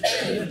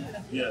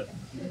 Yeah.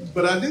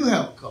 But I do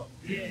have a car.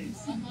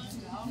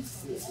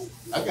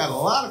 I got a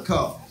lot of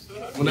cars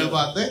whenever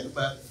I think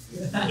about it.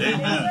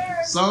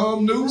 Amen.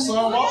 Some new,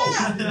 some old.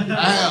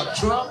 I have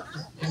trucks.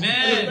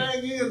 Amen. And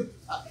the thing is,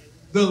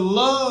 the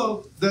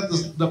love that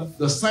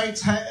the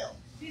saints have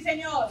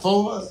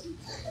for us,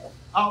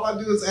 all I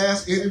do is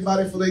ask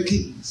anybody for their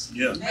keys.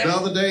 Yeah. The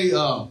other day,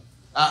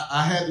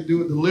 I had to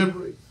do a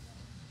delivery.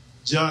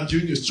 John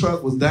Jr.'s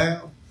truck was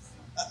down.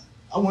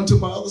 I went to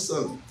my other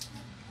son.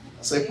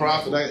 I said,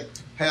 Prophet, I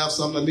have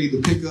something I need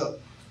to pick up.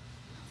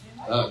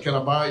 can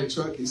I borrow your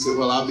truck? He said,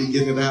 well, I'll be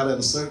getting it out at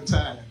a certain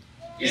time.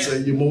 He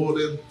said, you're more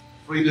than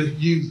free to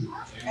use it.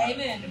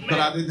 Amen. But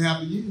I didn't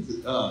have to use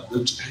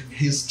it.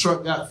 His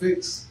truck got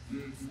fixed.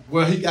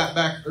 Well, he got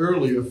back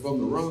earlier from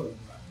the run,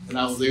 and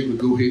I was able to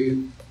go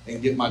ahead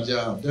and get my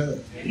job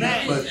done.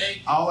 Amen. But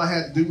all I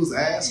had to do was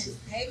ask him.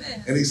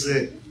 Amen. And he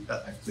said,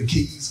 the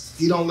keys,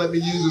 he don't let me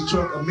use the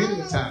truck a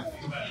million times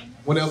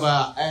whenever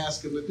I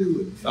ask him to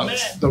do it.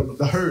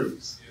 The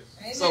Hurleys.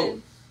 Amen. So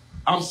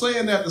I'm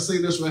saying that to say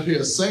this right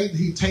here. Satan,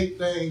 he take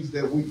things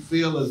that we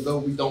feel as though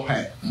we don't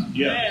have.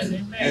 Yeah.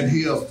 And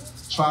he'll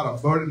try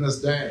to burden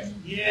us down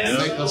and Yeah.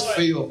 make us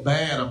feel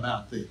bad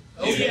about things.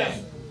 Oh, yeah.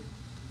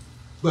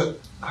 But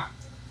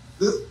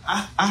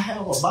I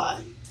have a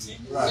body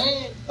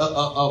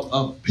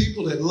of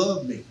people that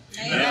love me.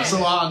 Amen.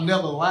 So I'll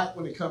never lack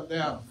when it comes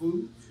down to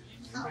food.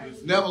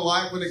 Never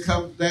lack when it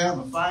comes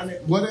down to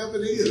finance, whatever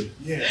it is.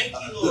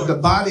 The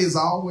body is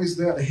always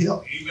there to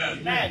help.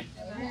 Amen.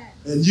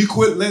 And you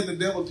quit letting the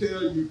devil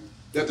tell you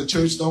that the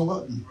church don't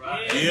love you.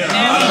 Yeah.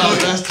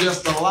 Because that's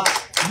just a lie.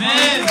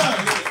 Amen.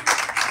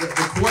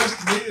 The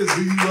question is,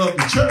 do you love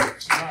the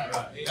church?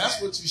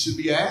 That's what you should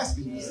be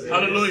asking yourself.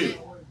 Hallelujah.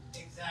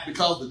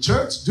 Because the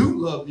church do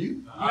love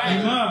you.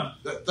 Amen.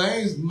 That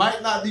things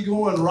might not be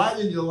going right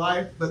in your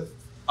life, but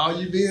are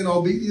you being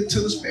obedient to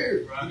the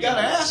Spirit? You got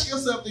to ask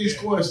yourself these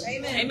questions.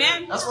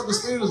 Amen. That's what the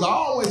Spirit is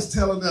always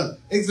telling us.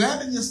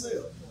 Examine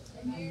yourself.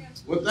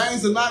 When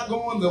things are not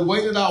going the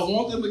way that I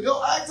want them to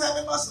go, I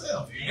examine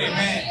myself.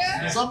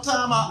 Amen.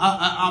 Sometimes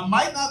I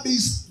might not be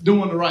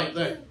doing the right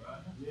thing.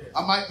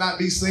 I might not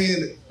be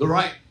saying it the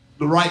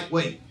right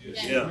way.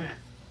 Yeah.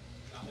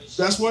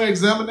 That's where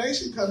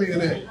examination come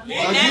in at.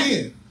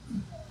 Again,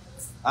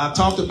 I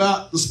talked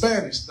about the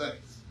Spanish thing.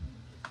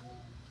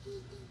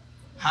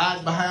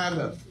 Hide behind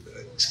the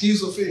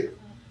excuse of fear.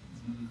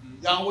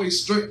 Yahweh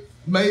straight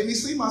made me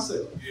see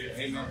myself.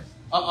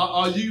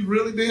 Are you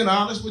really being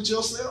honest with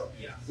yourself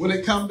when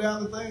it comes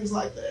down to things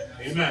like that?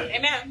 Amen.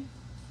 Amen.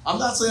 I'm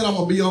not saying I'm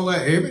going to be on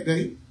that every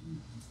day,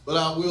 but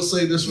I will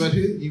say this right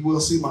here. You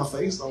will see my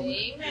face on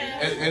it.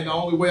 Amen. And the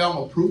only way I'm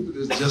going to prove it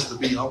is just to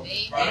be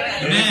honest.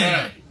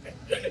 Amen.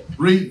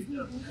 Read.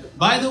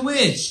 By the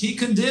which he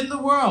condemned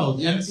the world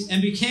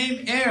and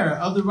became heir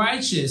of the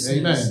righteousness,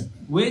 Amen.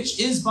 which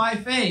is by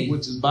faith.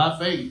 Which is by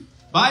faith.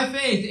 By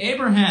faith,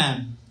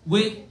 Abraham,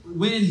 when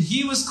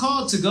he was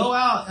called to go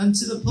out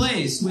unto the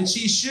place which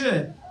he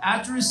should,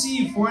 after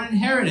receive for an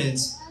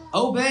inheritance,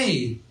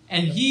 obeyed,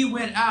 and he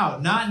went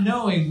out, not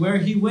knowing where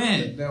he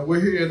went. Now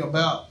we're hearing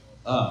about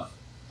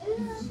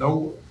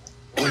Noah.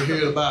 We're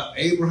hearing about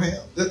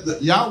Abraham.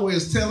 Yahweh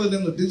is telling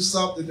them to do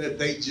something that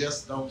they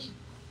just don't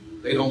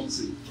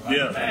see.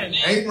 Yeah.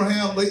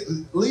 Abraham,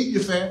 leave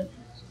your family.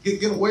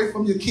 Get away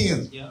from your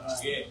kinsmen.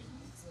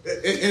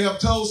 And I've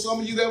told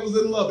some of you that was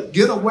in love,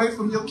 get away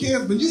from your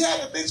kinsmen. You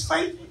had a big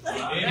faith.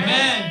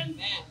 Amen.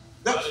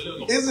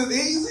 Is it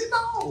easy?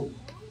 No.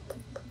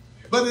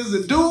 But is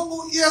it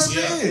doable? Yes, it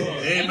is.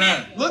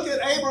 Amen. Look at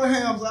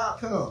Abraham's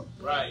outcome.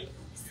 Right.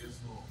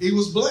 He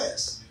was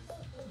blessed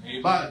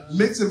by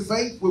mixing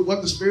faith with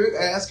what the Spirit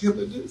asked him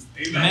to do.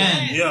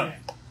 Amen. Yeah.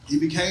 He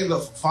became the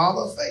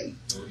father of faith.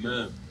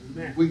 Amen.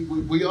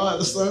 We are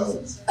the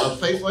sons of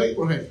faithful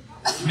Abraham.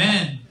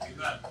 Amen.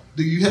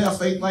 Do you have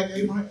faith like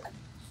Abraham?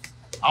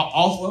 I'll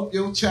offer up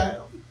your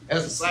child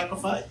as a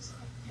sacrifice.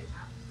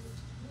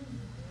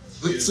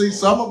 See,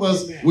 some of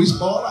us, we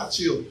spoil our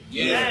children.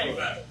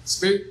 Yeah.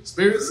 Spirit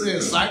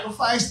says,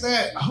 sacrifice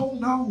that. Oh,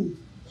 no.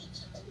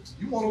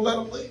 You want to let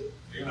them live.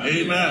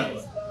 Amen.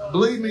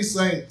 Believe me,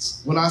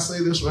 saints, when I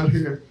say this right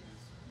here,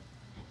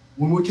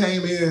 when we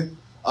came in,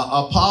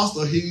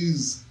 apostle,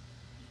 he's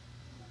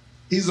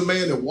a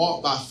man that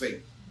walked by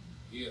faith,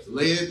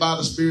 led by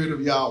the Spirit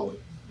of Yahweh.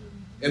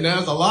 And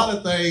there's a lot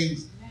of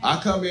things I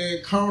come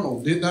in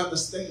carnal, didn't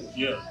understand.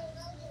 Yeah.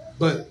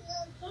 But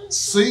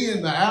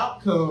seeing the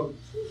outcome,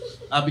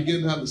 I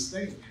begin to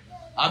understand.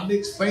 I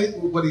mix faith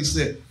with what he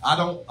said. I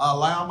don't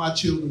allow my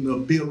children to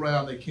be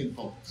around their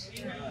kinfolks.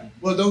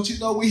 Well, don't you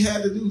know we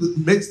had to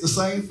mix the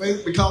same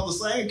faith because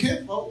the same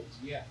kinfolks.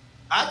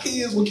 Our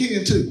kids were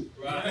kin too.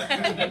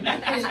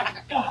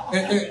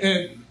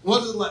 and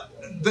what is it like?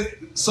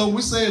 So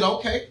we said,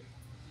 okay,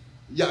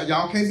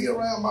 y'all can't be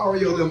around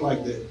Mario them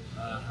like that.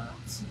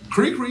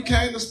 Cree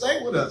came to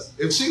stay with us.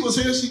 If she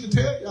was here, she could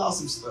tell y'all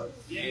some stuff.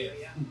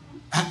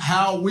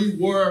 How we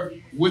were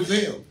with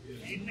them.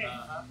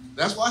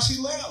 That's why she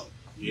left.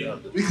 Yeah.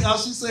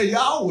 Because she said,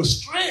 y'all were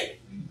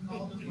strict.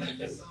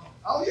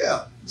 Oh,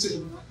 yeah.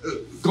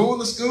 Going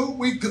to school,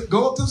 we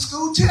go up to the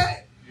school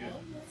check.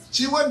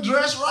 She wasn't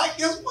dressed right.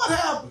 Guess what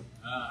happened?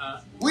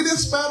 We didn't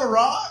spare the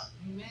rod.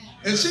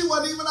 And she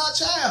wasn't even our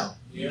child.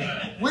 We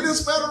didn't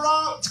spare the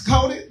rod.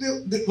 Cody,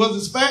 was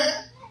it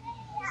spared?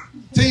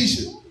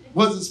 Tisha,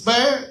 was it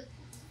spared?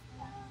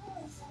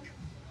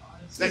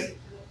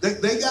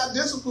 They got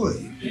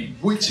discipline.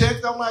 We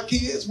checked on my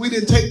kids. We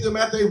didn't take them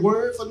at their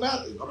word for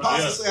nothing.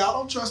 Apostle said, I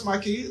don't trust my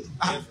kids.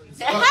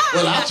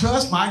 Well, I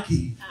trust my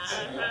kids.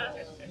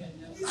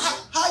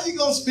 How you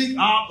going to speak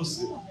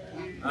opposite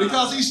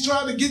Because he's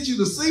trying to get you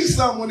to see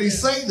something when he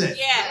say that.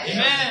 Yeah.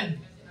 Amen.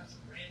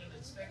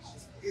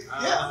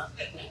 Yeah.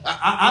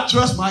 I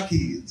trust my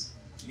kids.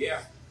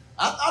 Yeah.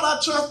 I thought I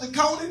trusted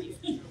Cody.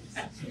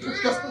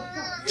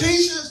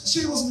 Tisha,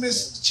 she was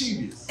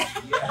mischievous.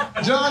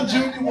 John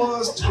Jr.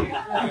 was too.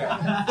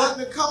 But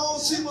Nicole,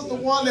 she was the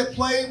one that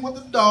played with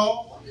the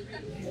doll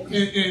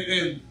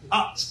and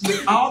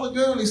all the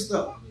girly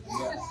stuff.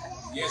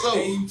 Yeah, So,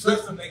 they even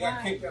trust them. They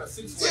got kicked out of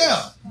Six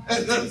Flags. Yeah.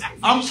 And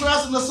I'm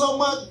trusting her so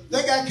much,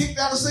 they got kicked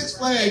out of Six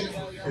Flags.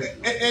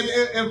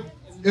 And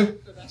if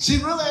she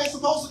really ain't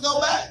supposed to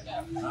go back.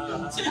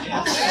 She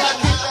got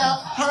kicked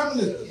out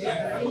permanently.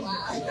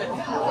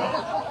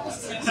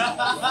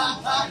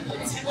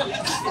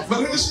 But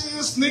here she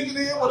is sneaking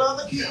in with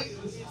other kids.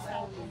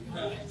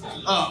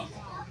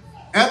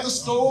 At the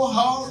store,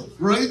 her,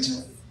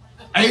 Rachel,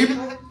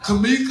 Abel,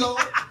 Kamiko,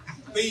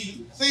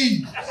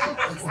 Thieves.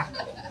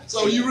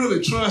 So you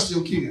really trust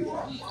your kids.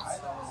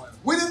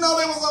 We didn't know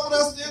they was over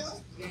there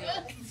stealing.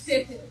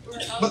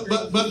 But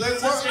they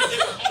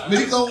were.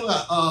 Nico,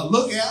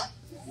 lookout.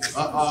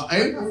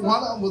 April,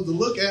 one of them was the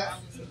lookout,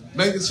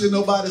 making sure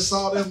nobody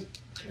saw them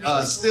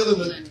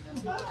stealing it.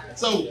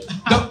 So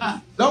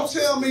don't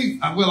tell me,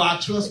 well, I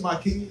trust my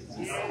kids.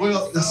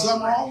 Well, there's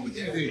something wrong with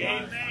you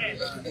there.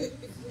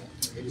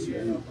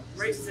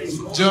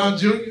 John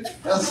Jr.,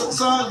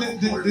 son,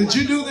 did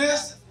you do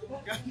this?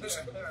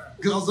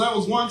 Because that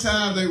was one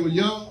time they were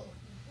young.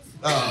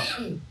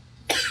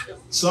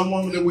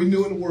 Someone that we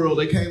knew in the world,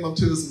 they came up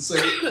to us and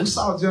said, we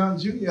saw John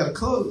Jr. at a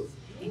club.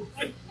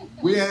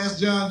 We asked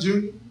John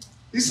Jr.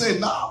 He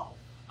said, no,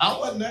 I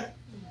wasn't there.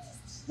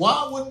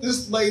 Why would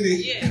this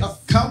lady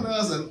come to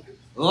us and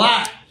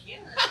lie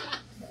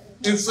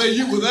and say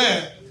you were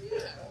there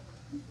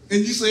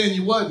and you saying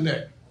you wasn't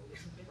there?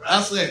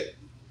 I said,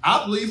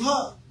 I believe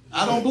her.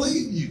 I don't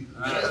believe you.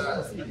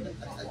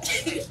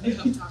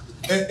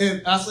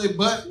 And I say,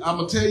 but I'm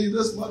going to tell you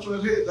this much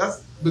right here.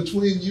 That's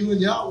between you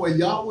and Yahweh.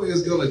 Yahweh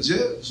is going to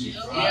judge you.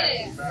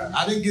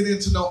 I didn't get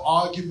into no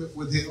argument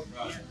with him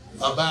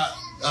about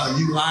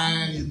you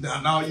lying.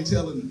 No, you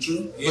telling the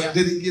truth. But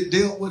did he get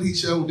dealt with? He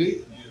sure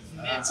did.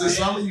 See,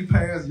 some of you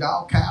parents,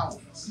 y'all cowards.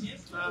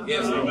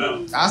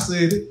 I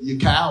said it, you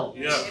coward.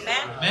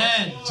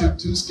 Amen.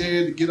 Too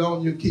scared to get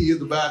on your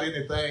kids about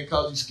anything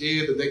because you're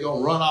scared that they're going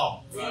to run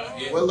off.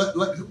 Well,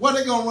 what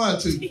they going to run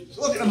to?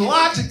 What's the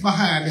logic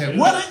behind that?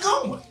 Where they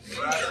going?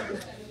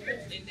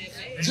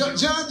 John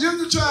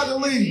Jr. tried to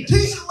leave.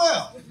 Tisha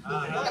left.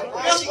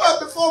 Guess what?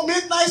 Before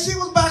midnight, she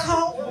was back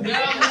home.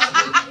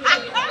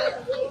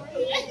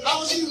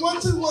 All she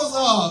went to was,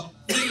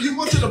 you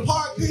went to the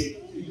park, Pete?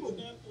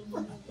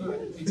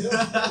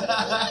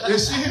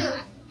 Is she here?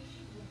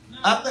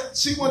 I think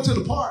she went to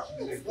the park.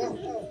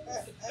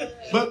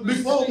 But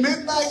before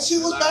midnight, she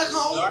was back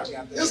home.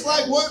 It's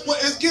like, what?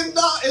 It's getting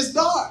dark. It's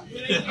dark.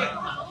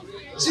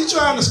 She's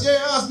trying to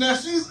scare us. Now,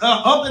 she's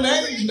up in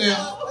age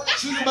now.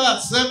 She's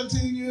about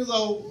 17 years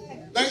old.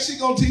 Think she's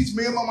going to teach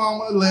me and my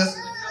mama a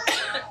lesson.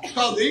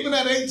 Because even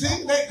at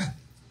 18,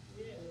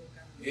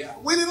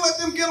 we didn't let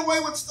them get away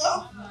with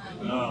stuff.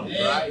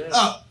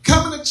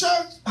 Coming to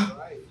church,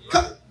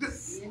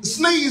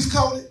 sneeze,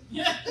 Cody.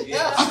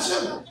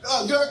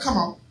 Girl, come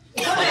on.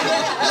 We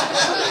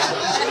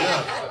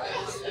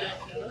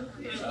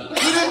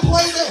didn't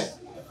play that.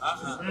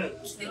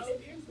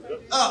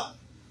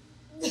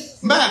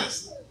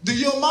 Max, do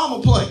your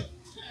mama play?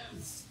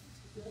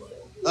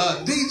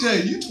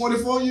 DJ, you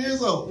 24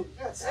 years old.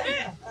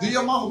 Do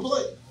your mama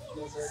play?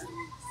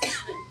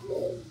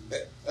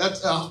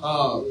 That's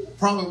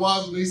probably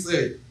wise when he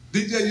said,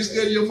 DJ, you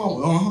scared of your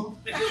mama?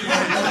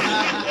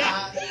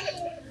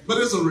 But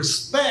it's a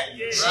respect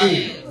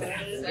scare.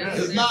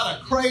 It's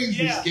not a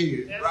crazy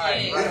scare.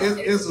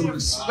 It's a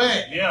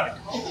respect.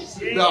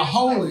 The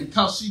holy,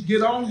 because she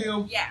get on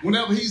him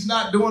whenever he's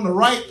not doing the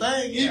right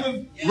thing.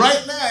 Even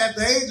right now, at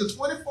the age of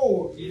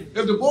 24,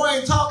 if the boy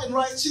ain't talking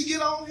right, she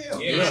get on him.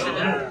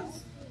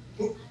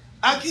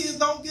 Our kids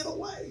don't get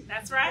away.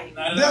 That's right.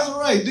 That's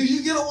right. Do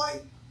you get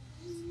away?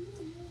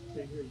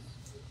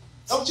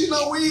 Don't you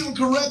know we even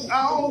correct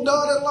our own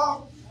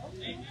daughter-in-law?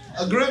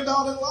 A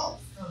granddaughter-in-law?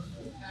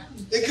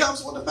 It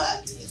comes with the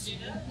package.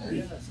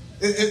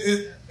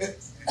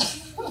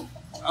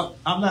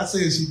 I'm not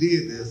saying she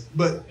did this,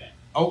 but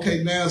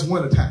okay, now it's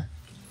wintertime.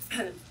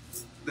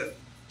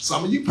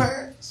 Some of you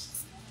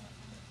parents,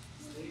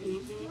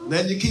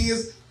 let your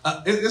kids,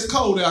 it's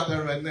cold out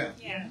there right now.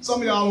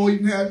 Some of y'all don't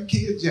even have your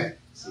kids'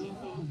 jackets.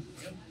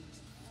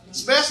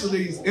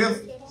 Especially these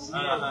infants.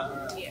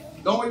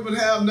 Don't even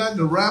have nothing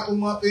to wrap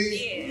them up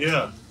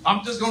in.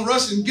 I'm just going to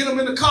rush and get them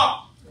in the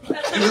car. And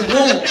it's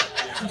warm.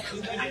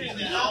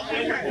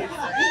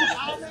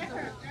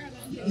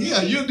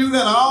 Yeah, you'll do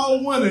that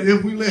all winter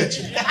if we let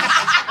you.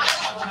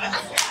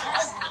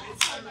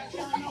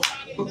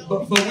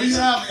 But we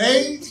have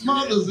 8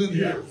 mothers in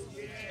here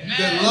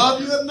that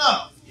love you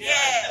enough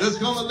that's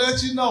going to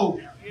let you know,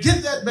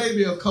 get that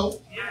baby a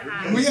coat.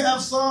 And we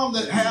have some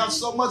that have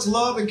so much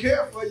love and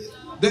care for you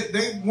that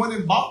they went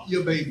and bought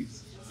your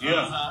babies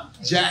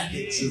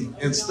jackets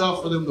and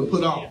stuff for them to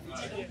put on.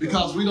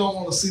 Because we don't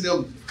want to see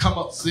them come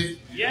up sick.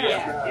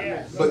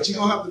 But you're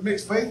going to have to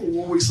mix faith with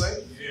what we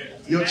say.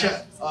 Your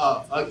child,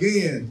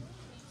 again,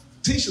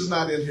 Tisha's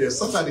not in here.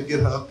 Somebody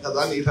get her because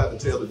I need her to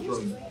tell the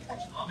dream.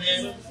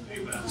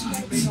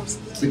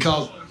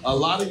 Because a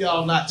lot of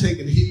y'all not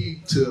taking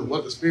heed to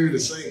what the Spirit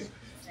is saying.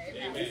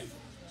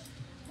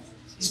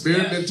 The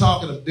Spirit been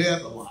talking of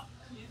death a lot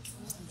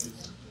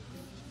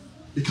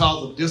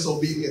because of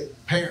disobedient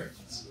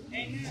parents.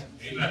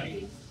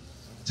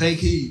 Take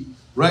heed.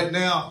 Right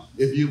now,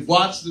 if you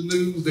watch the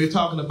news, they're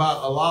talking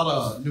about a lot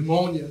of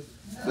pneumonia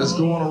that's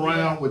going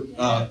around with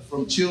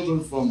from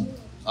children from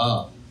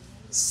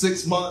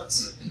 6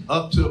 months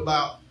up to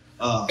about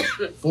 4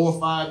 or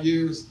 5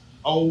 years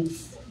old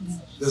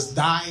that's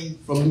dying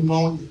from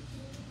pneumonia.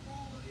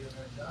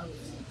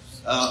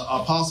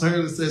 Apostle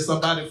Hurley said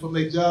somebody from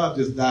their job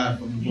just died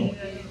from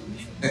pneumonia.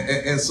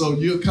 And so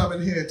you'll come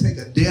in here and take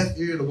a deaf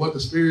ear to what the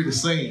Spirit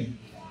is saying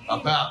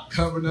about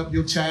covering up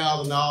your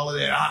child and all of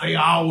that. They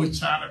always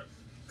try to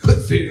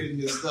put fear in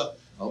your stuff.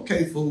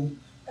 Okay, fool.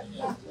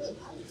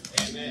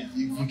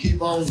 You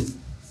keep on.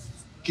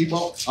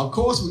 Of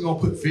course we're going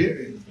to put fear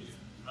in you.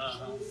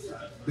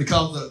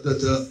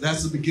 Because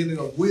that's the beginning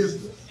of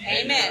wisdom.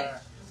 Amen.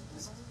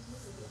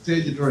 Tell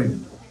your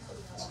dream.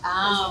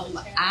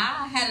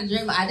 I had a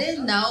dream. I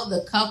didn't know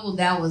the couple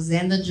that was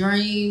in the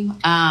dream.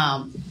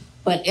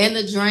 But in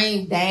the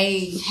dream,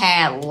 they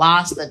had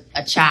lost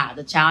a child.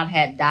 The child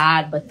had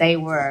died, but they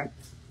were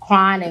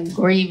crying and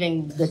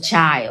grieving the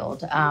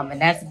child. And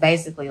that's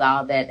basically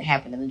all that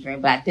happened in the dream.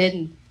 But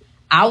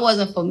I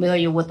wasn't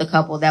familiar with the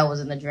couple that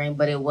was in the dream,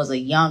 but it was a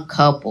young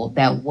couple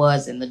that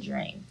was in the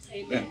dream.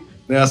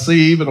 Now,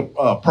 see, even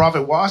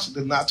Prophet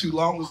Washington not too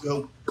long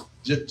ago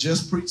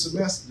just preached a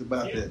message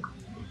about that.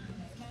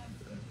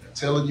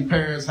 Telling your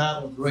parents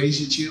how to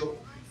raise your children.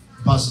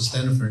 Apostle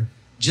Standifer,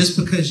 just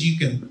because you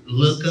can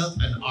look up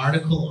an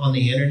article on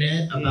the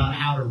internet about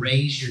how to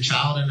raise your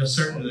child in a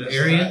certain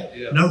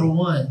area, number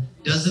one,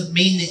 doesn't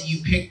mean that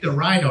you picked the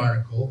right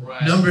article.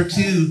 Number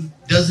two,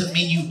 doesn't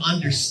mean you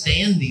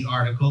understand the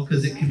article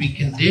because it can be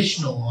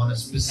conditional on a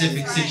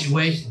specific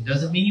situation.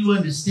 Doesn't mean you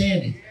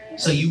understand it.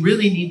 So you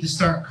really need to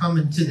start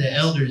coming to the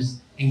elders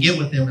and get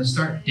with them and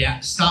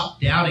stop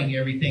doubting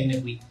everything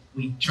that we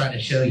try to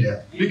show you.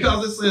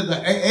 Because it says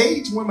the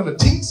age women are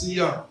teens and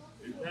young.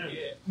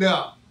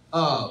 Now,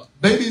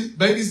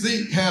 baby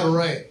Zeke had a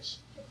rash.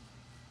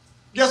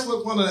 Guess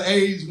what one of the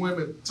aged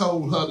women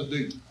told her to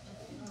do?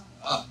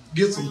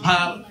 Get some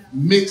powder,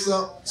 mix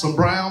up some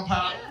brown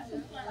powder,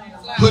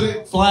 put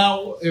it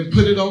flour, and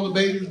put it on the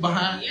baby's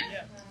behind,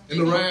 and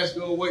the rash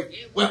go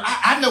away. Well,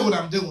 I know what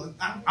I'm doing.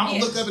 I'm going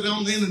to look up it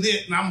on the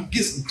internet, and I'm going to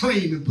get some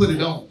cream and put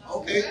it on.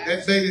 Okay,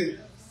 that baby,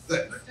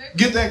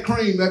 get that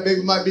cream, that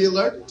baby might be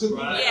allergic to.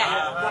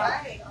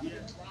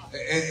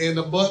 And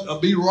the butt will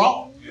be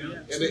raw.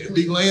 And they'll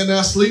be laying there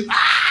asleep.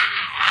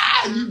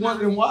 And you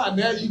wondering why.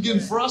 Now you're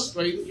getting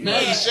frustrated. Now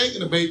you're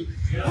shaking the baby.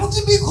 Won't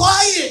you be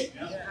quiet?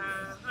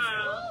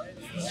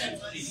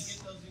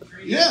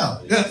 Yeah.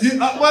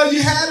 Well,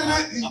 you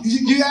had it.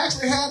 You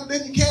actually had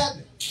it in your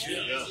cabinet.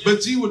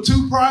 But you were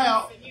too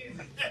proud.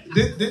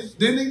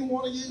 Didn't even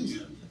want to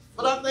use it.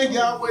 But I think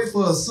y'all wait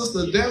for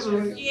Sister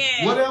Desiree.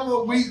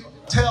 Whatever we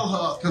tell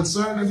her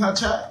concerning her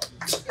child,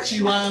 she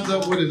lines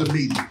up with it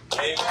immediately.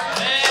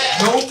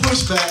 No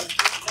pushback.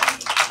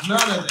 None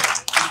of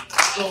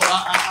that. So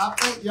I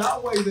thank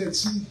Yahweh that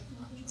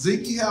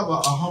Zeke have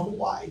a humble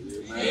wife.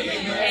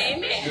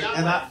 Amen.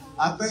 And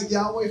I thank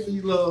Yahweh for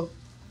you, love.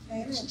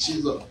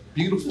 She's a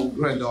beautiful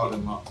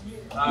granddaughter-in-law.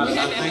 I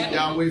thank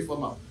Yahweh for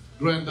my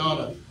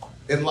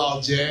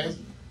granddaughter-in-law, Jazz.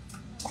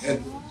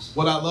 And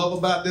what I love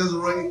about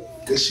Desiree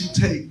is she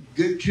take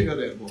good care of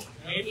that boy.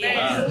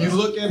 You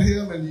look at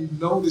him and you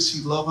know that she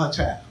love her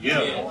child.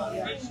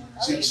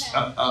 She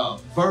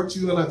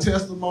virtue in her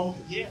testimony.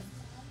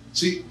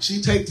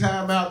 She take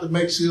time out to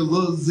make sure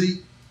little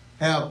Zeke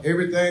have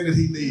everything that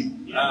he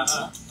needs.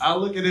 I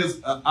look at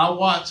his, I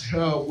watch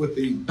her with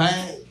the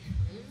bag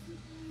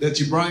that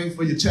you bring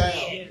for your child.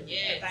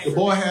 The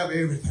boy have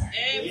everything.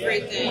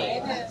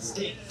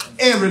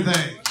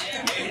 Everything.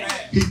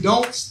 He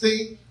don't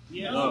stink.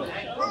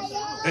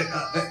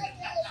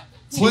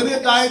 Plenty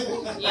of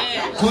diapers.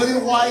 Plenty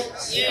of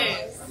wipes.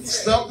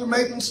 Stuff to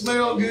make him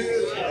smell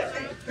good.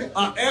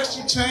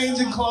 Extra change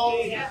in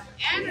clothes.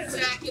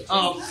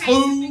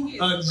 Food,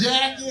 a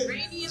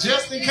jacket,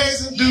 just in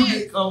case it do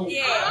get cold.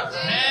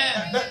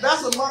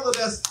 That's a mother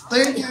that's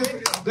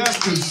thinking, that's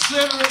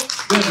considerate,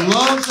 that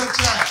loves her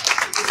child.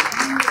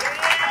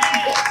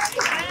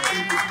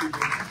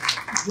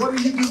 What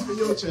do you do for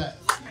your child?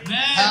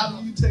 How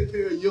do you take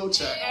care of your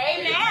child?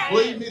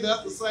 Believe me,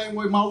 that's the same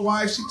way my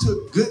wife, she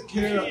took good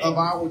care of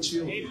our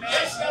children.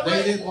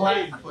 They didn't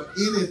lack for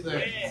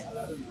anything.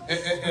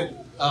 And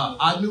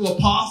I knew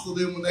Apostle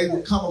then when they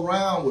would come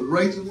around with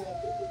Rachel.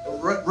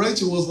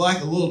 Rachel was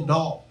like a little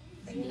doll.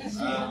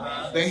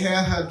 They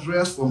had her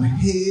dressed from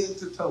head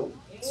to toe.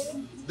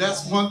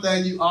 That's one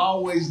thing you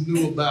always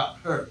knew about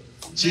her.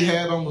 She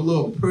had on the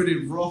little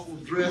pretty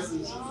ruffled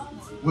dresses.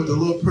 with the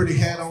little pretty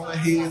hat on her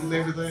head and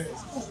everything.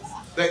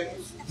 That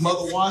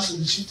Mother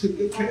Washington, she took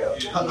good care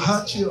of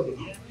her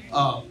children.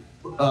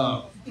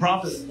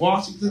 Prophet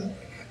Washington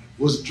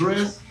was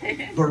dressed,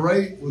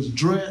 Beret was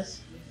dressed.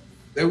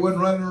 They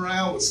wasn't running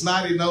around with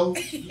snotty nose.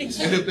 And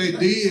if they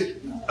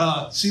did,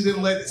 she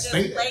didn't let it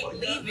stay that way.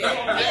 Leave it.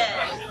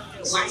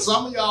 Yeah. So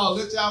some of y'all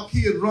let y'all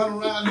kids run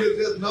around here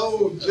just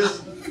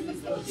nose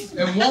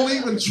and won't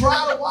even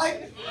try to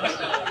wipe it.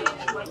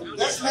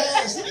 That's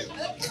nasty.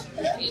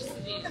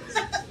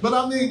 But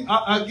I mean,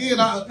 again,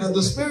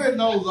 the Spirit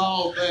knows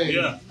all things.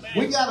 Yeah.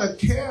 We gotta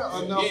care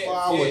enough for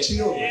our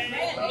children.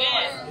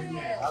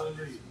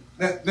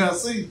 Now,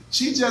 see,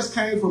 she just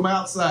came from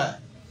outside,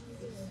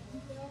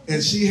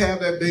 and she had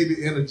that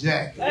baby in a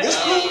jacket. It's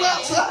cool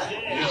outside.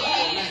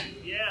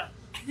 Yeah.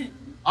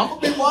 I'm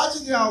gonna be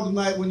watching y'all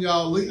tonight when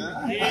y'all leave.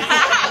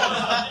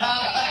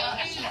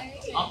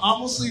 I'm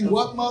gonna see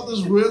what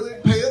mothers really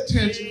pay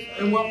attention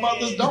and what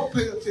mothers don't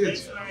pay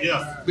attention.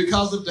 Yeah.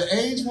 Because if the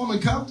aged woman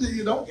come to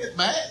you, don't get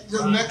mad.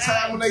 Just next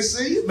time when they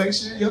see you, make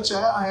sure your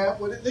child have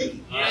what it needs.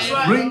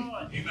 Read.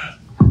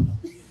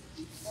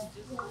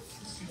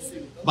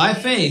 By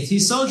faith, he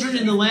sojourned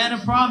in the land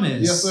of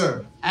promise. Yes,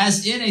 sir.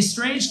 As in a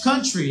strange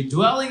country,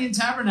 dwelling in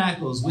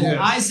tabernacles with Yes.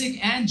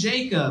 Isaac and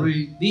Jacob,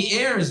 Read. the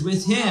heirs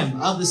with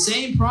him of the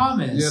same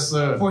promise. Yes,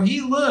 sir. For he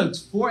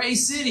looked for a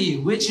city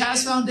which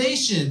has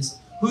foundations,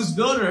 whose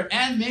builder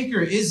and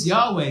maker is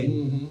Yahweh.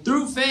 Mm-hmm.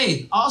 Through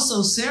faith,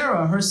 also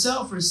Sarah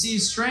herself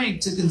received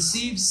strength to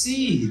conceive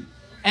seed,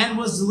 and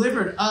was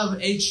delivered of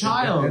a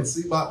child. And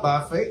see,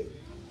 by faith,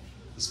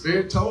 the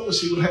Spirit told her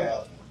she would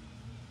have.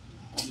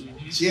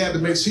 She had to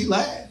make she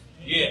laugh.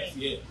 Yeah,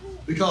 yeah.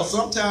 Because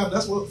sometimes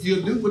that's what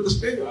you do with the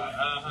Spirit.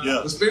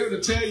 Yeah. The Spirit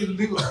will tell you to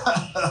do.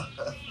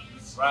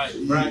 Right,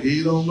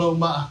 You don't know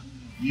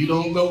you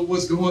don't know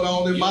what's going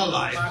on in my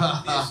life.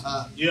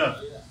 Yeah.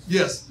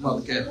 Yes,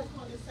 Mother Kathy.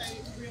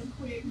 Real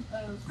quick,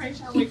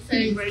 Crenshaw would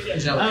say,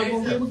 Yeah.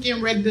 when we were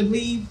getting ready to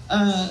leave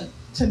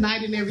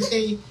tonight and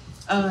everything,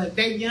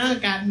 Dave Young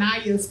got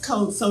Naya's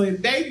coat. So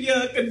if Dave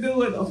Young can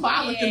do it, a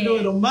father can do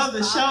it, a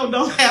mother sure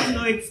don't have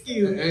no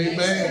excuse.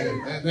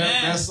 Amen. And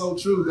that's so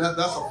true. That's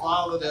a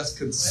father that's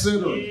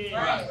considering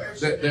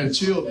their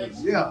children.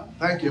 Yeah.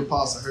 Thank you,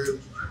 Apostle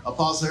Hurley.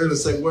 Apostle Hurley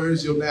say,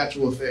 where's your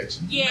natural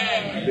affection?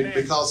 Yeah.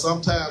 Because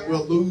sometimes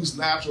we'll lose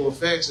natural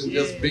affection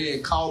just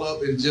being caught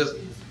up in just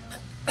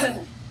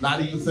not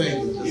even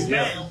thinking,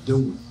 just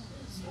doing.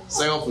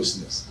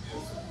 Selfishness.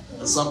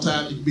 And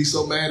sometimes you can be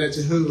so mad at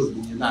your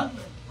husband, you're not.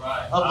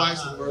 Or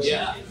vice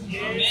versa.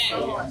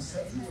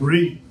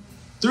 Read.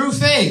 Through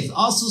faith,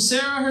 also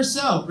Sarah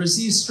herself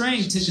received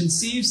strength to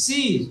conceive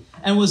seed,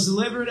 and was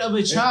delivered of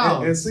a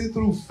child. And see,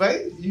 through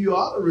faith, you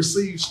ought to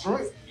receive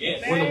strength.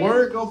 Yes. When the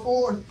word go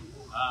forth,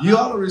 you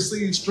ought to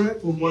receive strength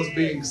from what's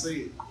being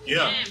said.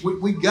 Yeah.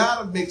 We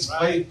got to mix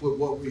faith with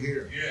what we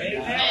hear.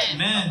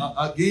 Amen.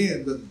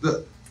 Again,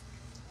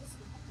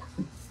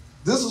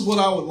 this is what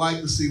I would like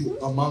to see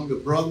among the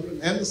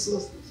brethren and the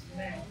sisters.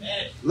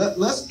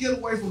 Let's get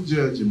away from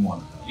judging one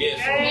another.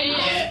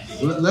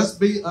 Yes. Let's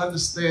be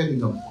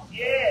understanding of one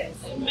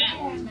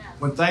another.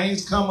 When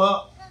things come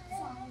up,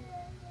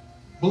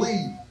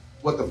 believe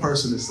what the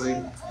person is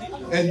saying.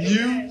 And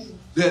you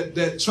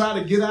that try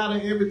to get out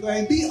of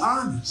everything, be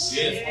honest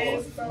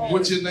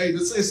with your neighbor.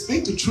 Say,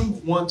 speak the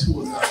truth one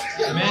to another.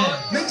 Amen.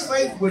 Mix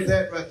faith with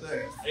that right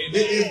there.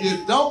 If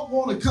you don't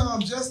want to come,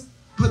 just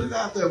put it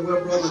out there.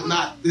 Well, brother,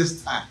 not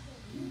this time.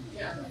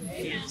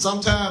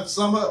 Sometimes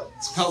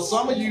because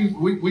some of you,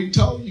 we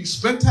told you,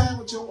 spend time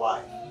with your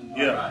wife.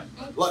 Yeah.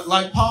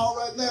 Like Paul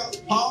right now.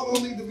 Paul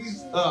don't need to be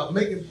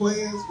making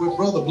plans with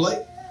Brother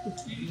Blake.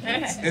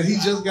 And he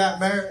just got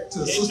married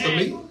to Sister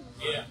Lee.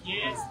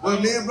 Well,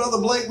 me and Brother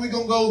Blake, we're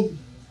gonna go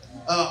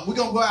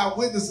out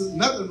witnesses.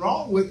 Nothing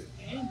wrong with it.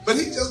 But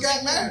he just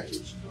got married.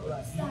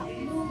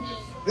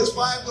 His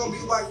wife gonna be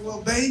like,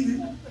 well,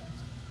 baby.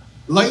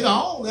 Later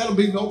on, that'll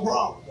be no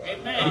problem.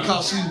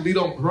 Because she's be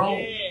on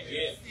grown.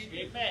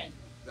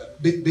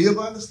 Be of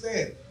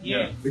understanding.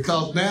 Yeah.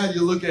 Because now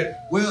you look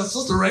at, well,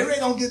 Sister Ray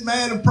don't get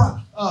mad and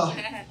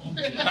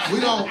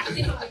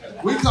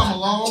we come a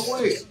long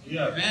way.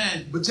 Yeah.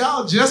 Amen. But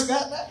y'all just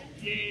got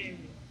married.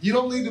 You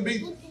don't need to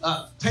be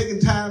taking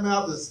time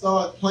out to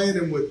start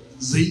planning with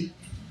Zeke,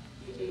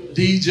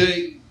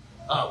 DJ.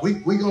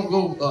 We gonna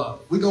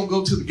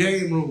go to the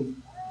game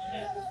room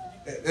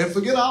and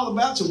forget all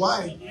about your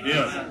wife.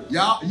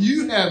 Yeah.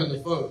 You having the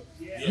fun.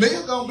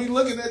 Men gonna be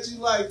looking at you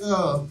like,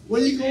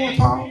 where you going,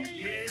 Paul?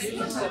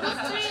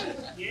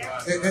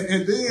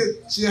 And then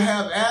she'll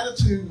have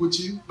attitude with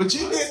you, but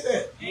you did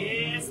that.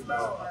 Yes,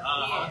 Lord.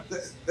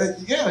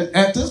 Yeah,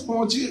 at this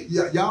point,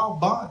 y'all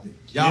bonded.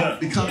 Y'all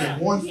becoming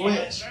one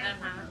flesh.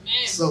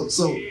 So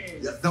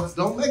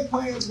don't make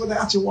plans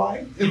without your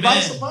wife, and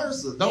vice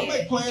versa. Don't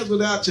make plans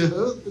without your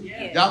husband.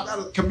 Y'all got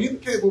to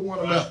communicate with one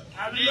another.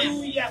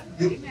 Hallelujah.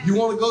 You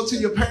want to go to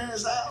your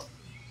parents' house?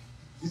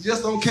 You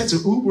just don't catch an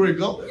Uber and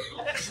go there.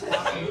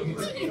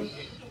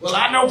 Well,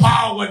 I know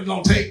Paul wasn't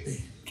going to take me.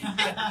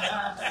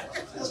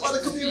 That's why the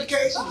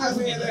communication comes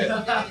in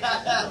there.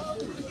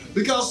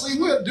 Because see,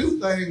 we'll do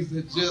things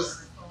that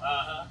just,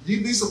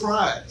 you'd be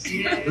surprised.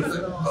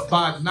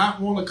 By not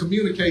want to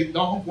communicate,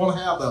 don't want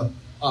to have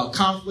a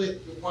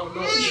conflict with one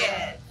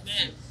another.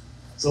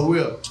 So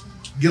we'll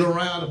get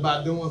around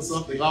about doing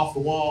something off the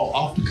wall,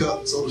 off the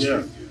cuff, so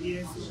to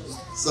speak.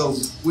 So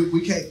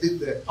we can't do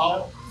that.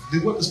 Paul,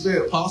 do what the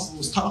Spirit Apostle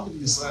was talking to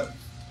you, son.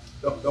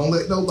 Don't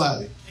let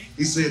nobody.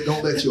 He said,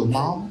 don't let your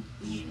mama.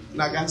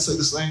 And I got to say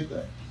the same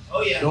thing.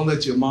 Oh, yeah. Don't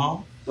let your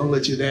mom. Don't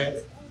let your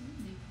daddy.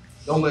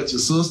 Don't let your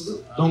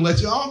sister. Don't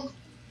let your uncle.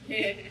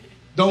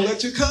 Don't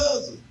let your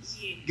cousins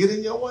get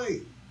in your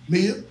way.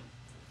 Mia,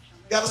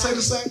 got to say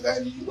the same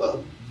thing you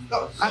love.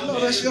 No, I know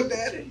that's your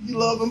daddy. You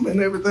love him and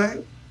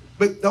everything.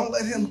 But don't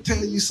let him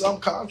tell you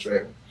something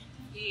contrary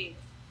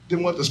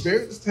than what the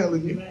Spirit is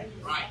telling you.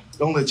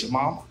 Don't let your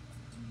mama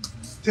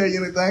tell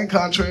you anything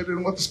contrary to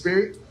what the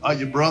Spirit or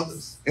your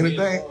brothers,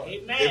 anything.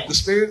 If the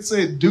Spirit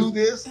said do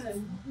this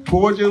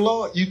toward your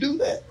Lord, you do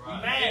that.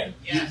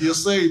 You'll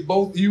save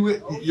both you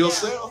and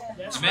yourself.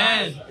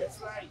 Amen.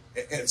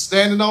 And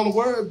standing on the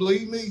word,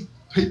 believe me,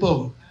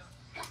 people,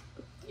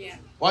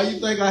 why you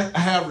think I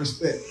have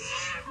respect?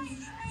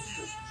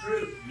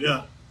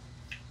 Yeah.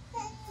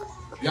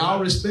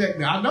 Y'all respect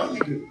me. I know you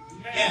do.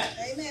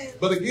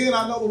 But again,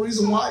 I know the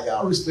reason why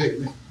y'all respect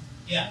me.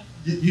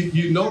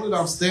 You know that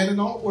I'm standing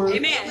on the word.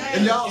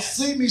 And y'all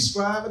see me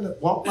striving to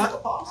walk like a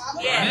apostle.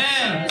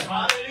 Amen.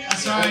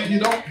 That's right. You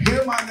don't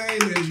hear my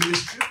name in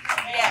history.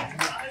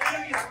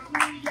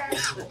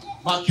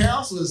 My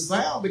counsel is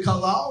sound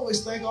because I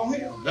always think on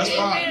him. That's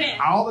why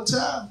all the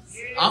time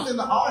I'm in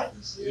the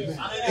office.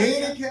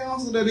 Any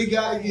counsel that he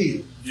got to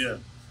give,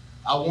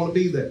 I want to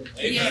be there.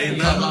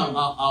 Because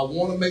I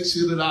want to make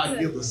sure that I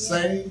give the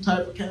same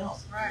type of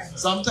counsel.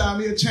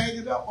 Sometimes he'll change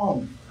it up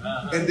on me.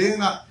 And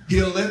then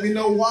he'll let me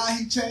know why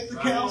he changed the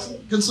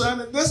counsel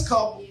concerning this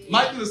couple.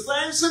 Might be the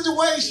same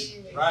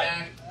situation.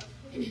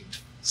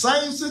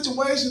 Same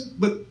situation,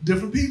 but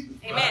different people.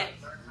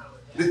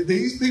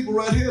 These people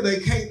right here, they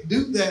can't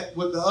do that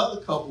what the other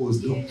couple is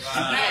doing.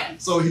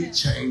 So he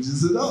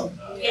changes it up.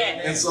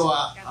 And so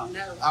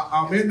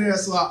I'm in there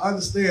so I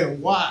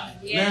understand why.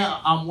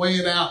 Now I'm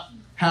weighing out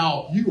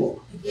how you are.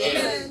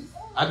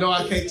 I know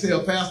I can't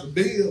tell Pastor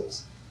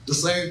Bills the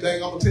same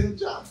thing I'm going to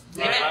tell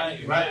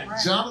Jonathan.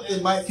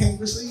 Jonathan can't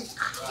receive it.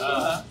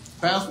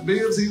 Pastor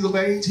Bills, he's of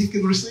age, he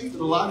can receive it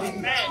a lot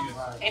easier.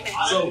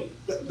 So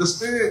the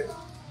Spirit,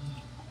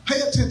 pay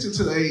attention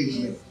to the age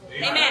limit.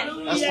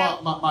 That's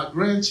why my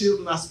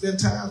grandchildren, I spend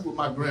time with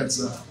my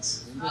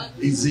grandsons.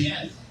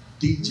 Ezekiel,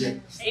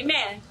 DJ,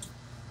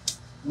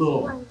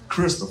 little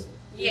Christopher.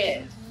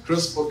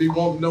 Christopher be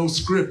wanting to know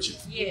scripture.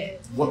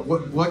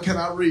 What can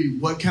I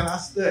read? What can I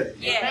study?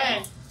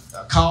 I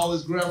call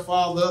his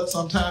grandfather up.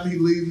 Sometimes he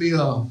leave me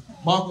a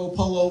Marco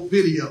Polo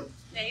video.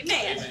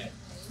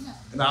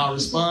 And I'll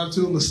respond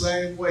to him the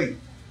same way.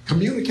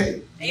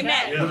 Communicate.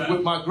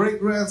 With my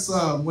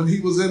great-grandson, when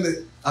he was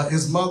in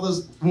his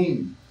mother's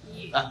womb,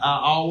 I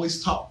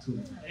always talked to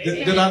him.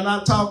 Did I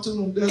not talk to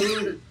him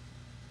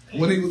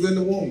when he was in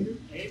the womb?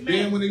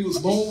 Then when he was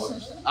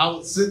born, I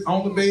would sit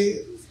on the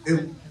bed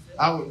and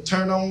I would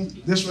turn on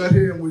this right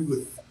here and we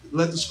would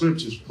let the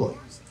scriptures play.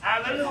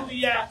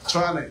 Hallelujah.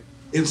 Trying to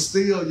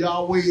instill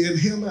Yahweh in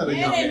him at a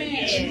young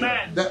age.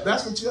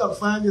 That's what you have to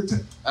find your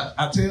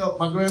I tell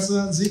my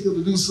grandson Ezekiel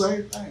to do the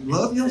same thing.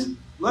 Love your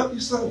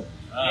son.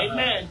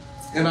 Amen.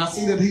 And I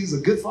see that he's a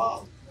good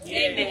father.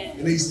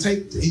 And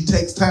he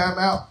takes time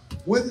out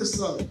with his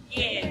son.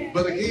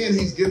 But again,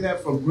 he's getting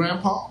that from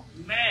grandpa.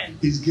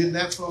 He's getting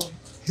that from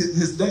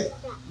his dad.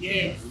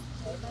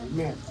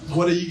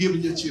 What are you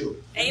giving your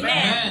children?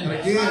 And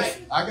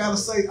again, I gotta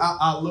say,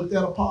 I looked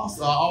at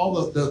Apostle, all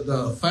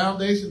the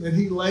foundation that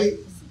he laid.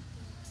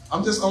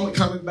 I'm just only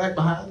coming back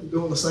behind him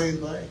doing the same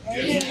thing.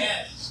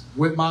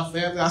 With my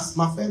family,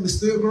 my family's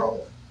still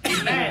growing.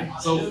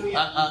 So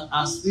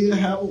I still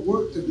have a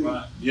work to do.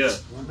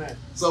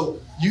 So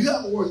you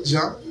have a work,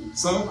 John.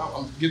 Son,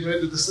 I'm getting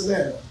ready to sit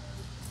down.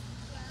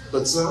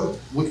 But son,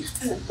 we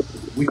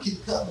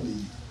keep coming to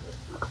you.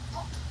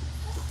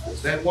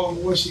 That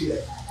woman, where she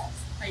at?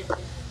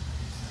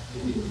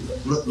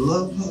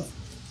 Love her.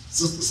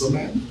 Sister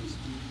Samantha.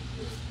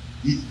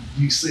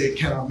 You said,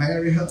 can I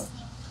marry her?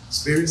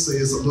 Spirit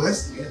says it's a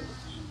blessing.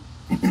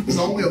 It's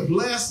only a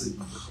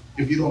blessing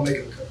if you don't make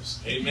it a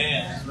curse.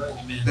 Amen.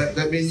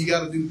 That means you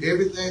got to do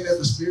everything that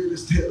the Spirit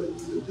is telling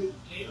you to do.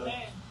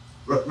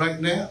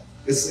 Right now,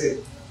 it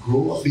said,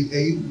 grow up, be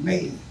a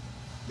man.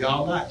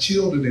 Y'all not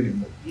children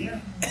anymore.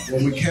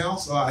 When we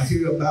counsel, I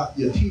hear about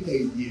your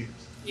teenage years.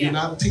 You're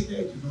not a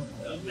teenager no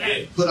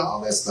more. Put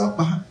all that stuff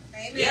behind.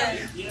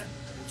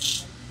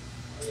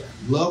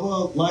 Love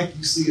her like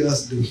you see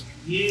us do.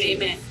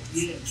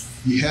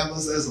 You have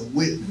us as a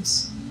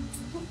witness.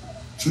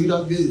 Treat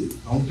her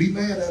good. Don't be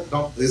mad at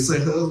her. They say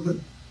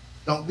husband,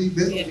 don't be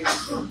bitter.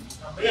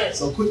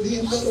 So quit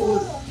being bitter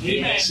with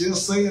her. She'll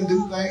say and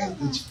do things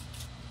that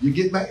you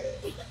get mad.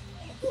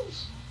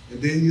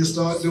 And then you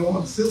start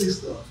doing silly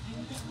stuff.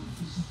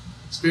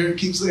 Spirit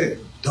keeps saying,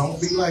 don't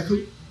be like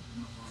who?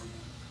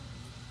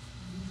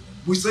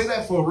 We say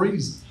that for a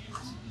reason.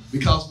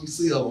 because we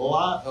see a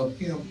lot of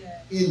him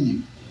in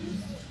you.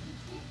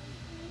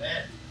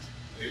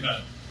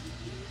 Amen.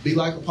 Be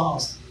like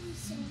Apostle.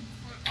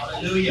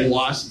 Hallelujah.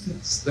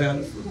 Washington,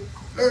 Standifer,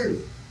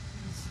 Hurley,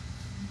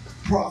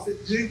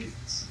 Prophet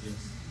Jenkins.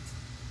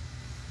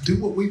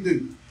 Do what we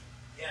do.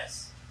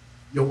 Yes.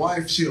 Your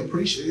wife, she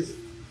appreciates it.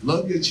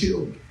 Love your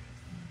children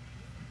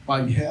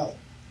while you have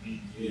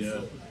them.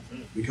 Yeah.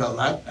 Because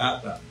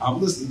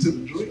I'm listening to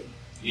the dream.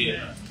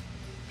 Yeah.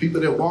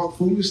 People that walk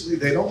foolishly,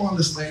 they don't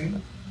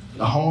understand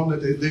the harm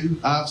that they do.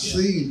 I've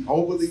seen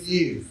over the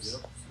years.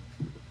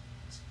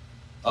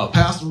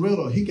 Pastor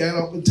Riddle, he got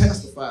up and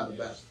testified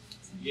about it.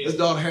 His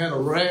daughter had a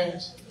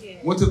rash,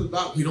 went to the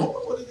doctor. We don't know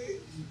what it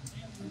is.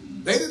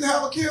 They didn't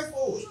have a care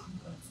for it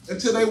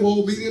until they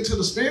were obedient to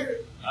the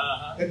Spirit.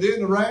 And then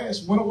the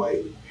rash went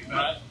away.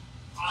 Right.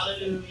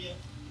 Hallelujah.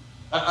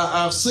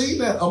 I've seen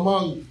that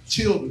among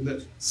children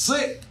that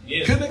sick,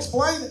 couldn't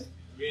explain it.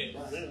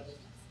 Yeah.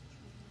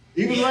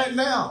 Even right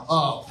now,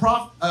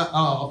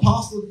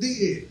 Apostle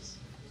Diaz,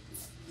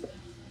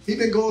 he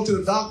been going to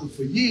the doctor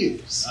for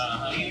years.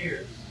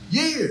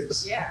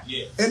 Years. Yeah.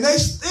 And they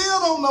still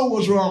don't know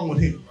what's wrong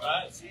with him.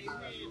 Right.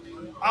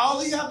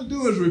 All he have to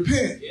do is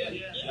repent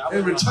Yeah.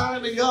 and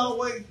return to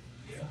Yahweh,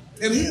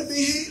 and he'll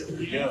be healed.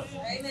 Yeah.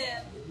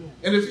 Amen.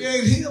 And if he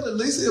ain't healed, at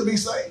least he'll be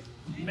saved.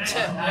 That's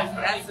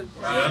a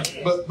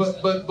problem.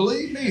 But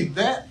believe me,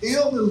 that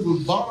illness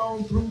was brought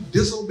on through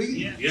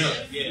disobedience. Yeah.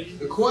 Yeah.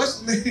 The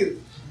question is,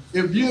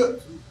 if you're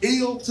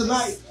ill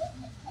tonight,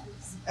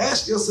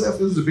 ask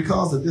yourself, is it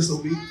because of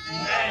disobedience?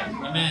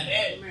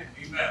 Amen.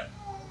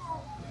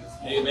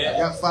 Amen. I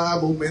got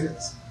 5 more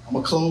minutes. I'm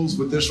going to close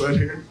with this right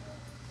here.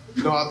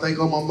 You know, I think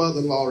on my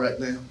mother-in-law right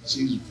now.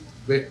 She's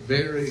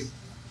very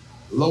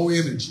low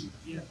energy.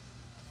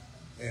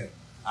 And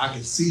I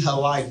can see her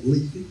life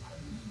leaving.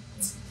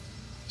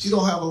 She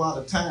don't have a lot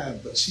of time,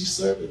 but she's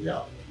serving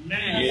y'all.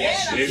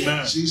 Yes.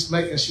 Amen. She's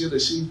making sure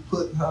that she's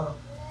putting her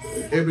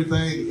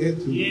everything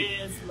into it.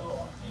 Yes,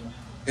 Lord.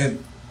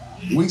 And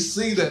we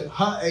see that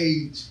her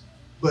age,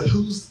 but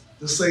who's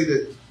to say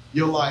that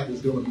your life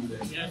is going to be there?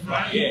 That's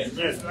right. Yes.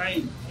 That's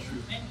right.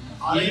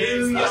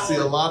 I see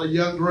a lot of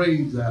young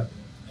graves out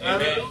there.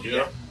 Amen.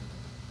 Yeah.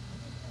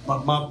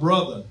 My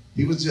brother,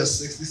 he was just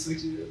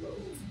 66 years old.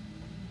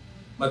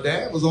 My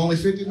dad was only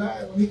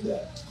 59 when he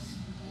died.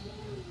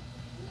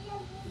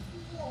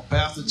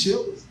 Pastor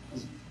Childers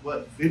was,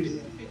 what,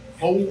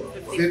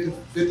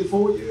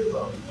 54 years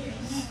old.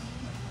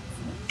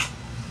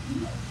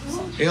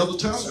 Elder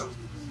Turner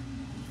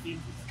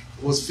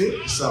was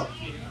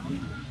 50-something.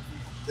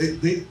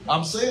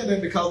 I'm saying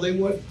that because they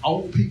weren't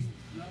old people.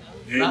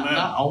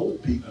 Not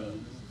old people.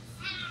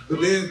 But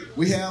then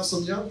we have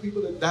some young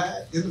people that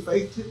died in the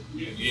faith too.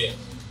 Yeah.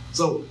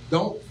 So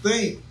don't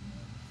think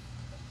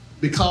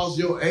because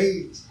your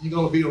age, you're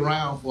going to be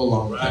around for a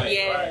long time. Right.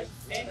 Yes.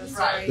 That's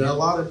right. There are a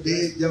lot of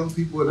dead young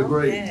people in the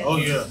grave. Yes. Oh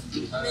yeah.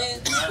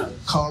 Amen.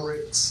 Car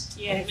wrecks,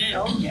 Yes.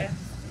 Oh, yes.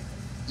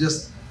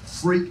 just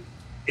freak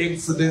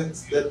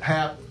incidents that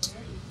happen.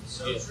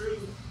 So true.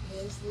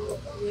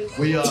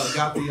 We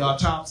got the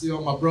autopsy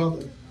on my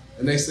brother,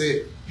 and they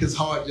said his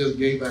heart just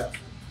gave out.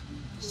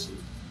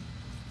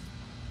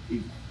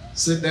 He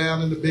sit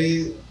down in the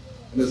bed,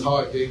 and his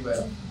heart gave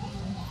out.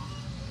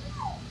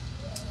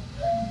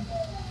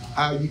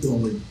 How are you going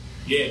to live?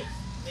 Yeah.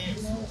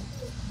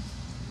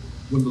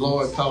 When the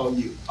Lord called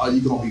you, are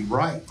you going to be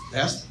right?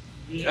 That's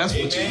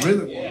what you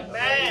really want.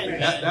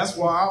 That's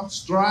why I'm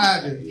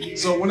striving.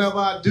 So whenever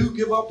I do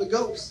give up the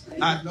ghost,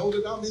 I know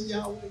that I'm in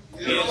Yahweh.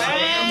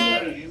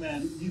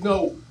 Amen. You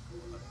know,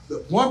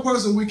 the one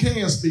person we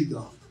can speak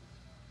of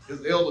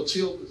is Elder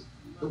Childers.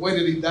 The way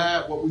that he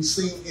died, what we've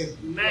seen in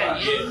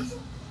him.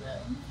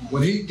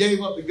 When he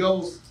gave up the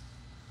ghost,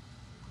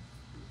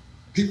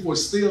 people were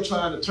still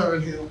trying to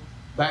turn him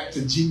back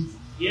to Jesus.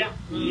 Yeah.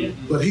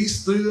 But he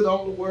stood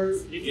on the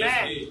word.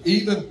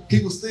 Even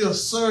he was still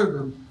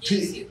serving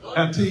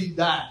until he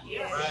died.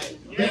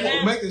 People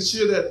were making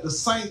sure that the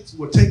saints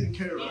were taken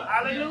care of.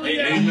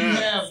 Hallelujah. And you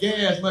have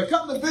gas money.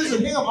 Come to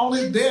visit him on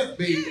his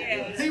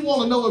deathbed. He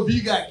want to know if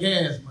you got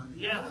gas money.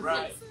 Yeah.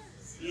 Right.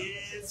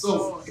 Yes.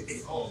 So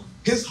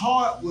his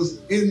heart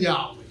was in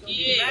Yahweh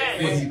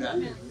when he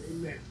died.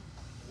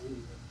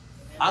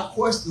 I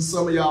question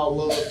some of y'all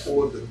love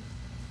for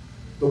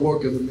the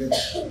work of the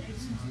ministry.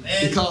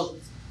 Because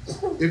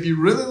if you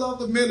really love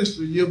the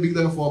ministry, you'll be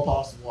there for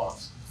Apostle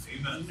Washington.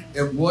 Amen.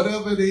 And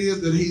whatever it is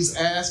that he's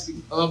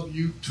asking of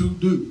you to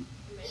do,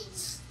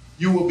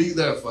 you will be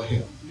there for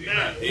him.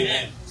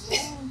 Amen.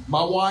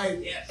 My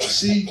wife,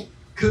 she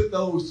cooked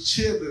those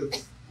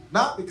chitlins,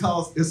 not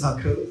because it's her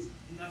cousin.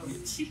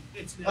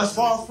 That's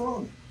far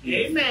from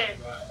it. Amen.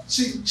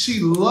 She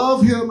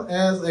loved him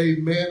as a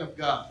man of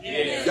God.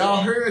 Yeah.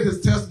 Y'all heard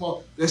his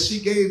testimony that she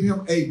gave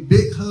him a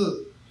big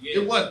hug.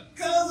 Yeah. It wasn't,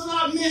 cousin,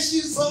 I miss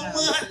you so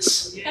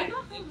much.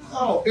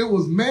 No, it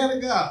was man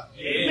of God.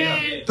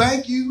 Amen.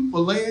 Thank you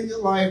for laying your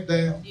life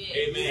down,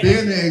 Amen.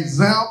 being an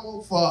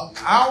example for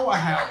our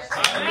house.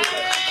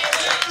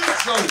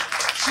 So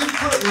she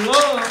put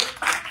love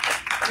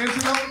into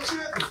those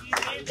children.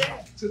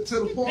 to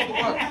the point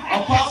where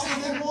Apostle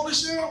didn't want to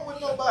share them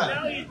with nobody.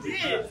 No, he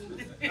did.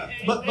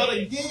 But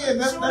again,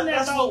 that's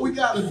what we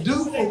got to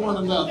do for one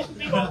another.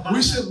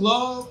 We should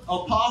love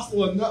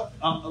Apostle enough,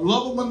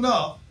 love him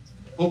enough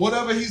for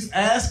whatever he's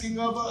asking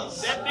of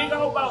us. That big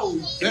old bowl.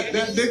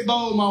 That big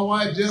bowl my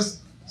wife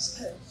just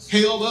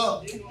held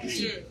up.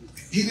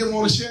 He didn't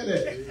want to share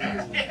that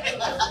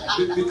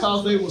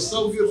because they were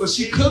so good, but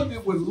she cooked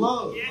it with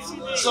love.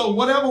 So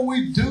whatever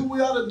we do, we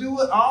ought to do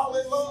it all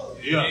in love.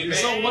 Yeah.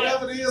 So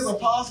whatever it is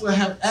Apostle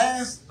have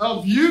asked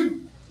of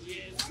you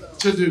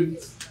to do,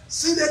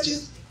 see that you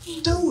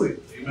do it.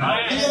 He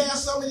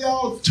asked some of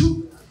y'all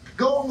to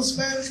go on the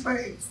Spanish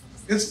page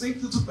and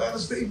speak to the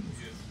Spanish people.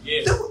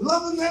 Yes. Do it.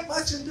 Love them that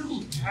much and do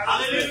it.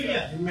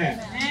 Hallelujah. Amen.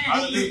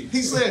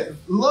 He said,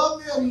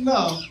 love them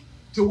enough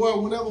to where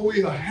whenever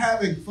we are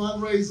having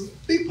fundraisers,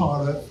 be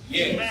part of it.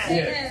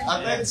 Yes.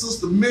 I think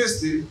Sister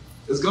Misty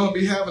is going to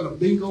be having a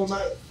bingo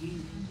night.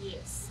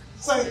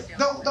 Say,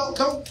 don't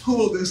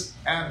pull this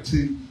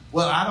attitude.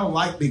 Well, I don't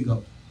like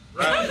bingo.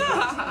 Right.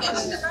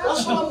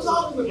 That's what I'm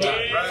talking about.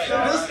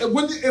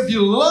 Right. If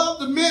you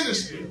love the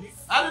ministry,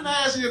 I didn't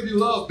ask you if you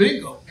love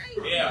bingo.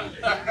 Yeah.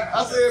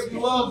 I said if you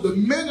love the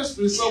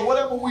ministry, so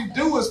whatever we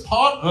do is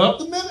part of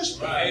the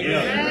ministry. Right.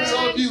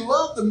 So if you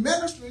love the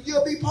ministry,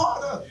 you'll be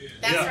part of it.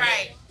 That's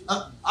right.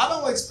 I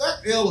don't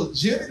expect Elder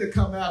Jimmy to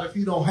come out if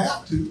he don't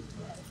have to.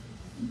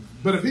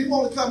 But if he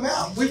want to come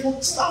out, we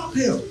won't stop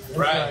him.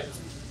 Right.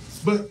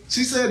 But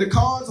she said the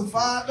cards are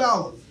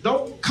 $5.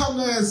 Don't come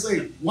there and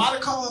say, why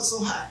the cards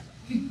so high?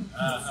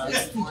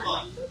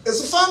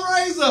 It's a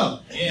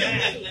fundraiser.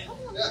 Yeah.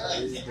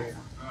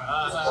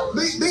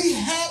 Be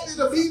happy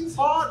to be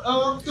part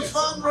of the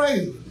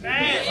fundraiser.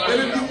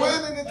 And if you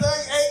win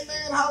anything,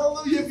 amen,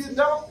 hallelujah. If you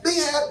don't, be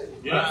happy.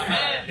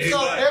 Yeah.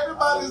 Because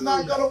everybody's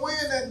not going to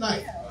win that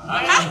night.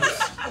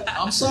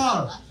 I'm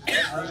sorry.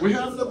 We're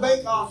having a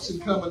bake auction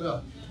coming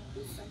up.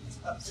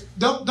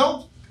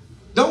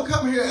 Don't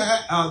come here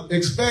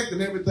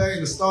expecting everything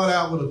to start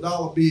out with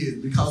 $1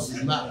 bid because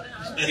it's not.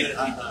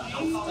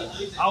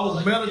 I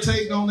was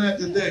meditating on that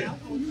today.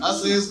 I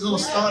said it's going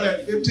to start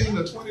at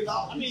 $15 to $20.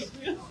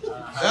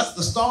 That's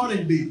the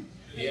starting bid.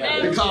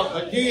 Because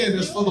again,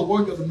 it's for the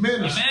work of the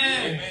ministry.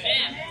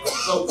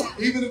 So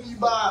even if you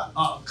buy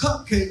a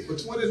cupcake for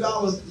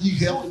 $20, you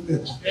help the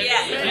ministry.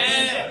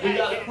 We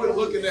got to quit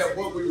looking at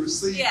what we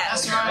receive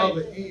on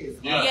the other end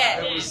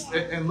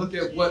and look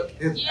at what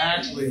it's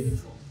actually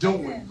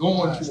doing,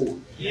 going for.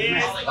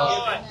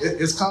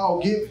 It's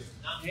called giving.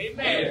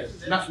 Amen.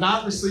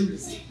 Not receiving.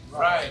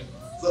 Right.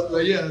 So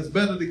yeah, it's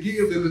better to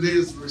give than it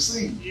is to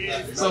receive.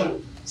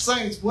 So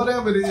saints,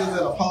 whatever it is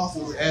that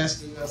Apostle is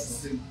asking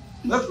us to do,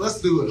 let's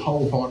do it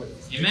wholeheartedly.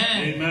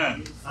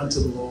 Amen. Unto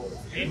the Lord.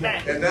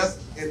 Amen. And that's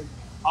in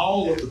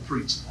all of the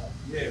preaching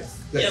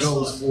that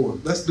goes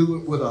forward. Let's do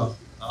it with an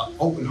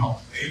open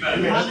heart.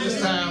 Amen. At this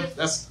time,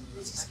 that's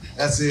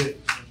it.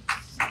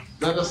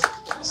 Let us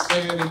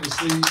stand and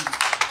receive.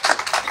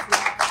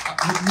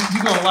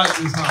 You're going to like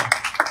this, huh?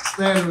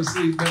 Stand and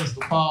receive Minister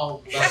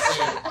Paul by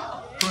saying,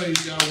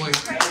 praise Yahweh.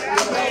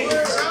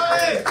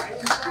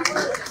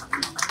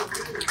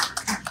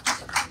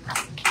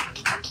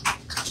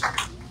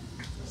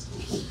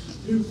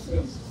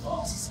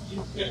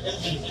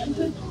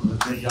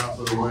 Thank y'all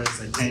for the words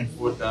that came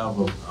forth out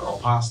of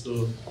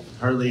Apostle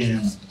Hurley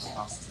and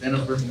Apostle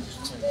Standifer.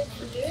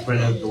 Pray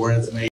that the words may